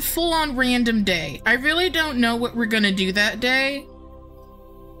it's a full-on random day. I really don't know what we're gonna do that day,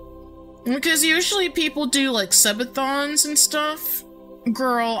 because usually people do like subathons and stuff.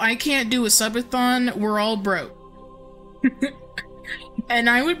 Girl, I can't do a subathon, we're all broke. And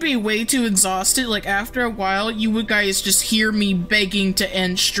I would be way too exhausted, like after a while you would guys just hear me begging to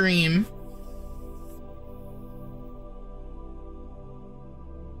end stream.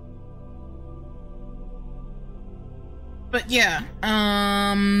 But yeah,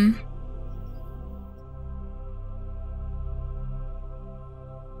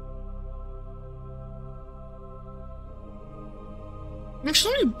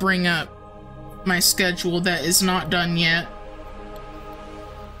 actually, let me bring up my schedule that is not done yet,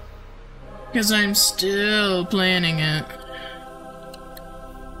 because I'm still planning it.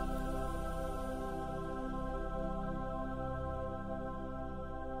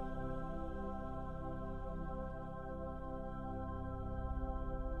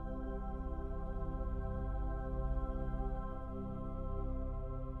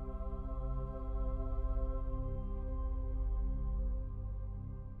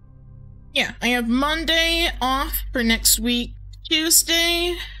 Yeah, I have Monday off for next week.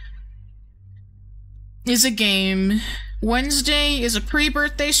 Tuesday is a game. Wednesday is a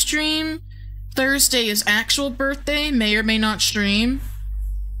pre-birthday stream. Thursday is actual birthday, may or may not stream.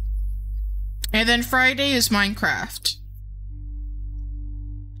 And then Friday is Minecraft.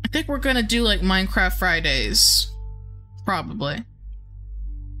 I think we're gonna do like Minecraft Fridays. Probably.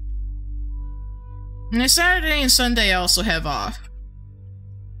 And then Saturday and Sunday I also have off.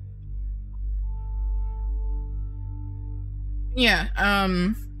 Yeah,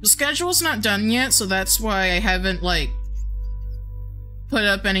 the schedule's not done yet, so that's why I haven't, like, put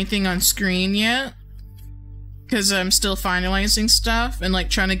up anything on screen yet. Because I'm still finalizing stuff and, like,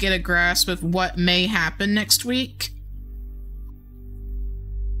 trying to get a grasp of what may happen next week.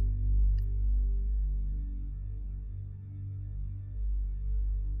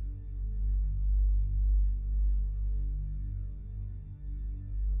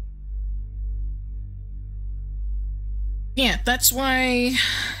 Yeah, that's why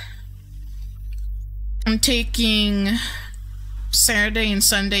I'm taking Saturday and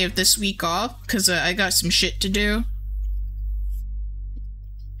Sunday of this week off, because I got some shit to do.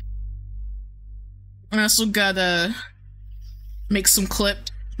 I also gotta make some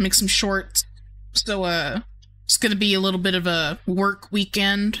clips, make some shorts, so it's gonna be a little bit of a work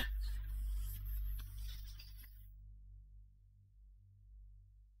weekend.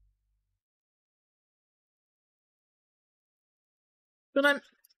 But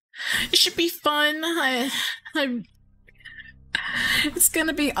it should be fun. It's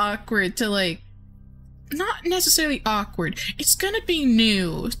gonna be awkward to, like, not necessarily awkward. It's gonna be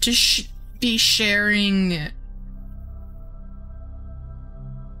new to be sharing,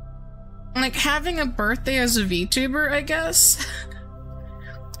 like, having a birthday as a VTuber, I guess.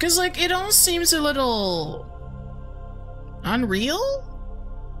 Because, like, it all seems a little unreal.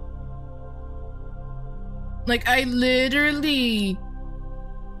 Like, I literally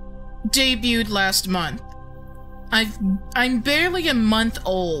debuted last month. I'm barely a month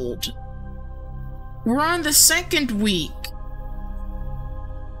old. We're on the second week.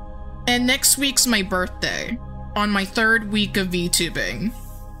 And next week's my birthday. On my third week of VTubing.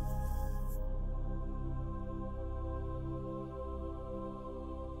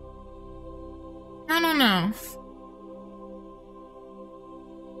 I don't know.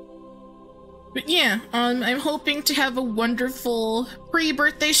 But yeah, I'm hoping to have a wonderful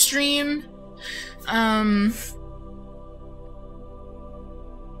pre-birthday stream.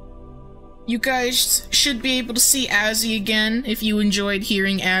 You guys should be able to see Azzy again if you enjoyed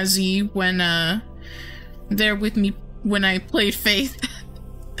hearing Azzy when there with me when I played Faith.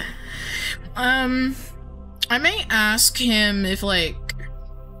 I may ask him if, like,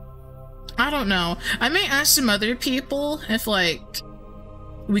 I don't know. I may ask some other people if, like,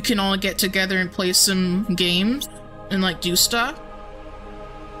 we can all get together and play some games and, like, do stuff.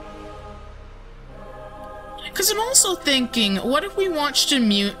 Because I'm also thinking, what if we watched a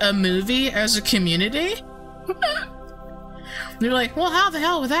movie as a community? They're like, well, how the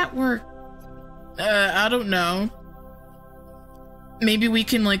hell would that work? I don't know. Maybe we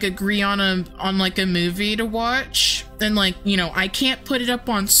can like agree on like a movie to watch. Then like, you know, I can't put it up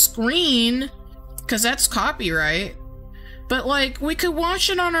on screen because that's copyright. But like, we could watch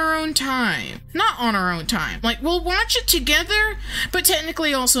it on our own time. Not on our own time. Like, we'll watch it together, but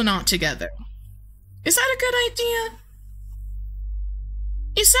technically also not together. Is that a good idea?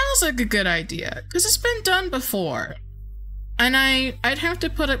 It sounds like a good idea, because it's been done before. And I'd have to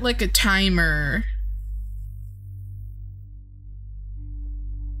put up like a timer.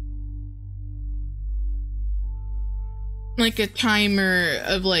 Like a timer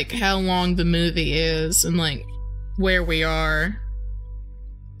of like how long the movie is and like where we are.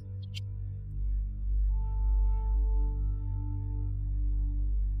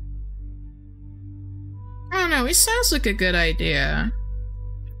 I don't know, it sounds like a good idea.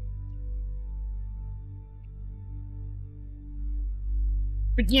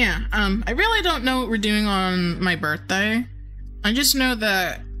 But yeah, I really don't know what we're doing on my birthday. I just know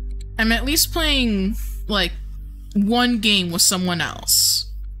that I'm at least playing, like, one game with someone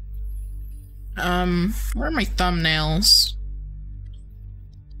else. Where are my thumbnails?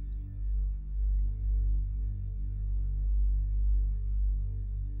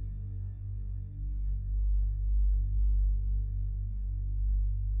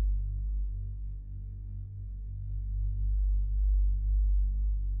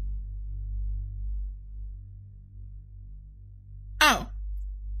 Oh.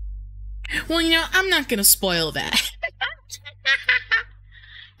 Well, you know, I'm not gonna spoil that.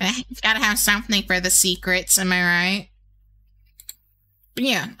 You've gotta have something for the secrets, am I right? But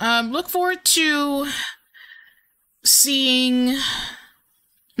yeah, look forward to seeing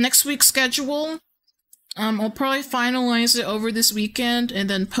next week's schedule. I'll probably finalize it over this weekend and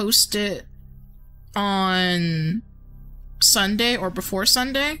then post it on Sunday or before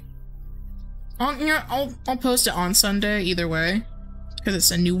Sunday. I'll post it on Sunday either way, because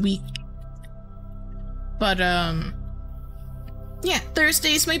it's a new week. But yeah,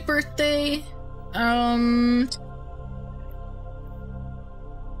 Thursday's my birthday. We're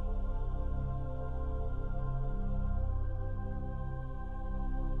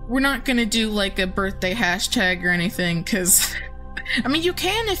not gonna do like a birthday hashtag or anything, because I mean, you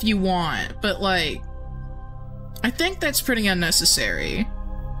can if you want, but like, I think that's pretty unnecessary.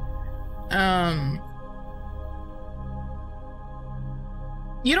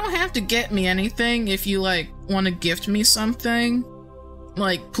 You don't have to get me anything if you, like, want to gift me something.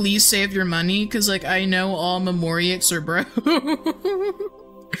 Like, please save your money, because, like, I know all Memoriates are broke.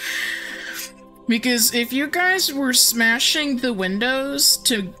 Because if you guys were smashing the windows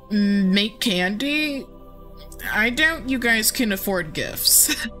to make candy, I doubt you guys can afford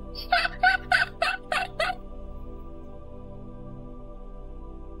gifts.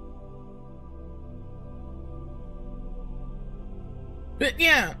 But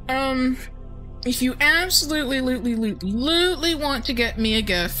yeah, if you absolutely want to get me a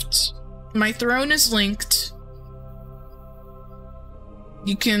gift, my throne is linked.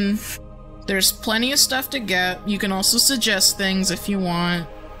 You can... There's plenty of stuff to get. You can also suggest things if you want.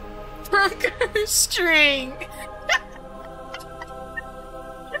 Bronco string!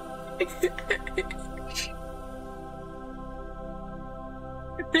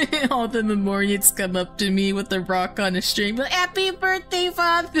 All the Memoriates come up to me with a rock on a string, but happy birthday,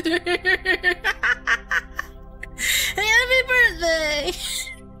 father! Happy birthday!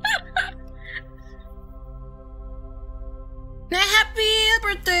 Happy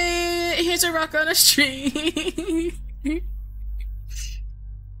birthday! Here's a rock on a string.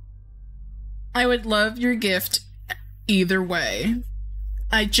 I would love your gift either way.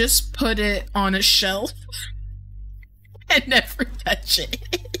 I just put it on a shelf and never touch it.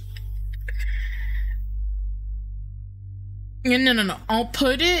 No. I'll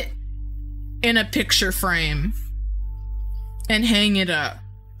put it in a picture frame and hang it up.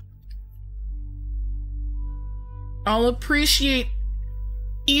 I'll appreciate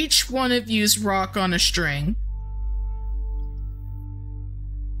each one of you's rock on a string.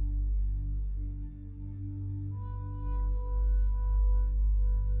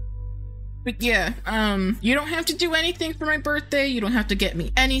 But yeah, you don't have to do anything for my birthday, you don't have to get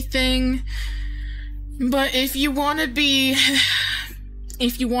me anything. But if you wanna be...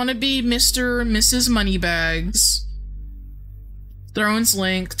 Mr. or Mrs. Moneybags, throne's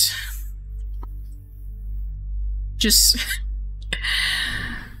linked. Just...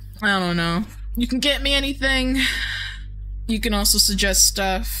 I don't know. You can get me anything. You can also suggest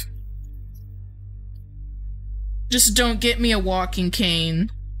stuff. Just don't get me a walking cane.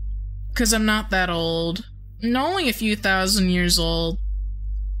 'Cause I'm not that old. only a few thousand years old.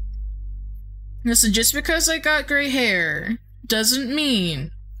 Listen, just because I got gray hair doesn't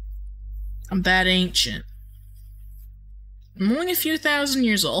mean I'm that ancient. I'm only a few thousand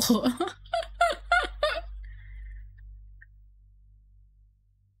years old.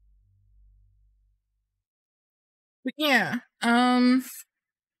 But yeah, I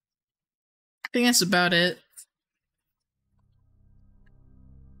think that's about it.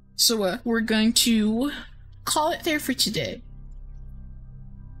 So, we're going to call it there for today.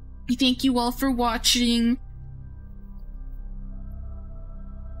 Thank you all for watching.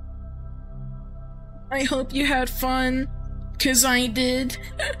 I hope you had fun, 'cause I did.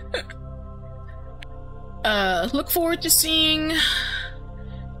 Look forward to seeing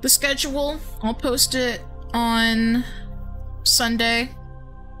the schedule. I'll post it on Sunday.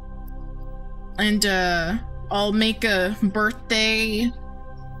 And, I'll make a birthday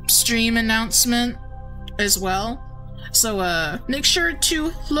stream announcement as well. So, make sure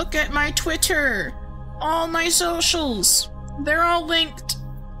to look at my Twitter. All my socials. They're all linked.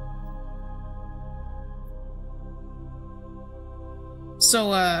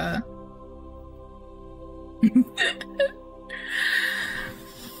 So,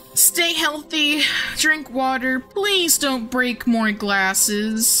 stay healthy, drink water, please don't break more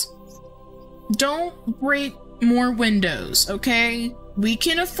glasses. Don't break more windows, okay? We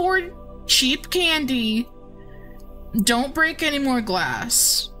can afford cheap candy. Don't break any more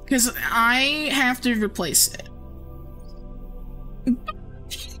glass, because I have to replace it.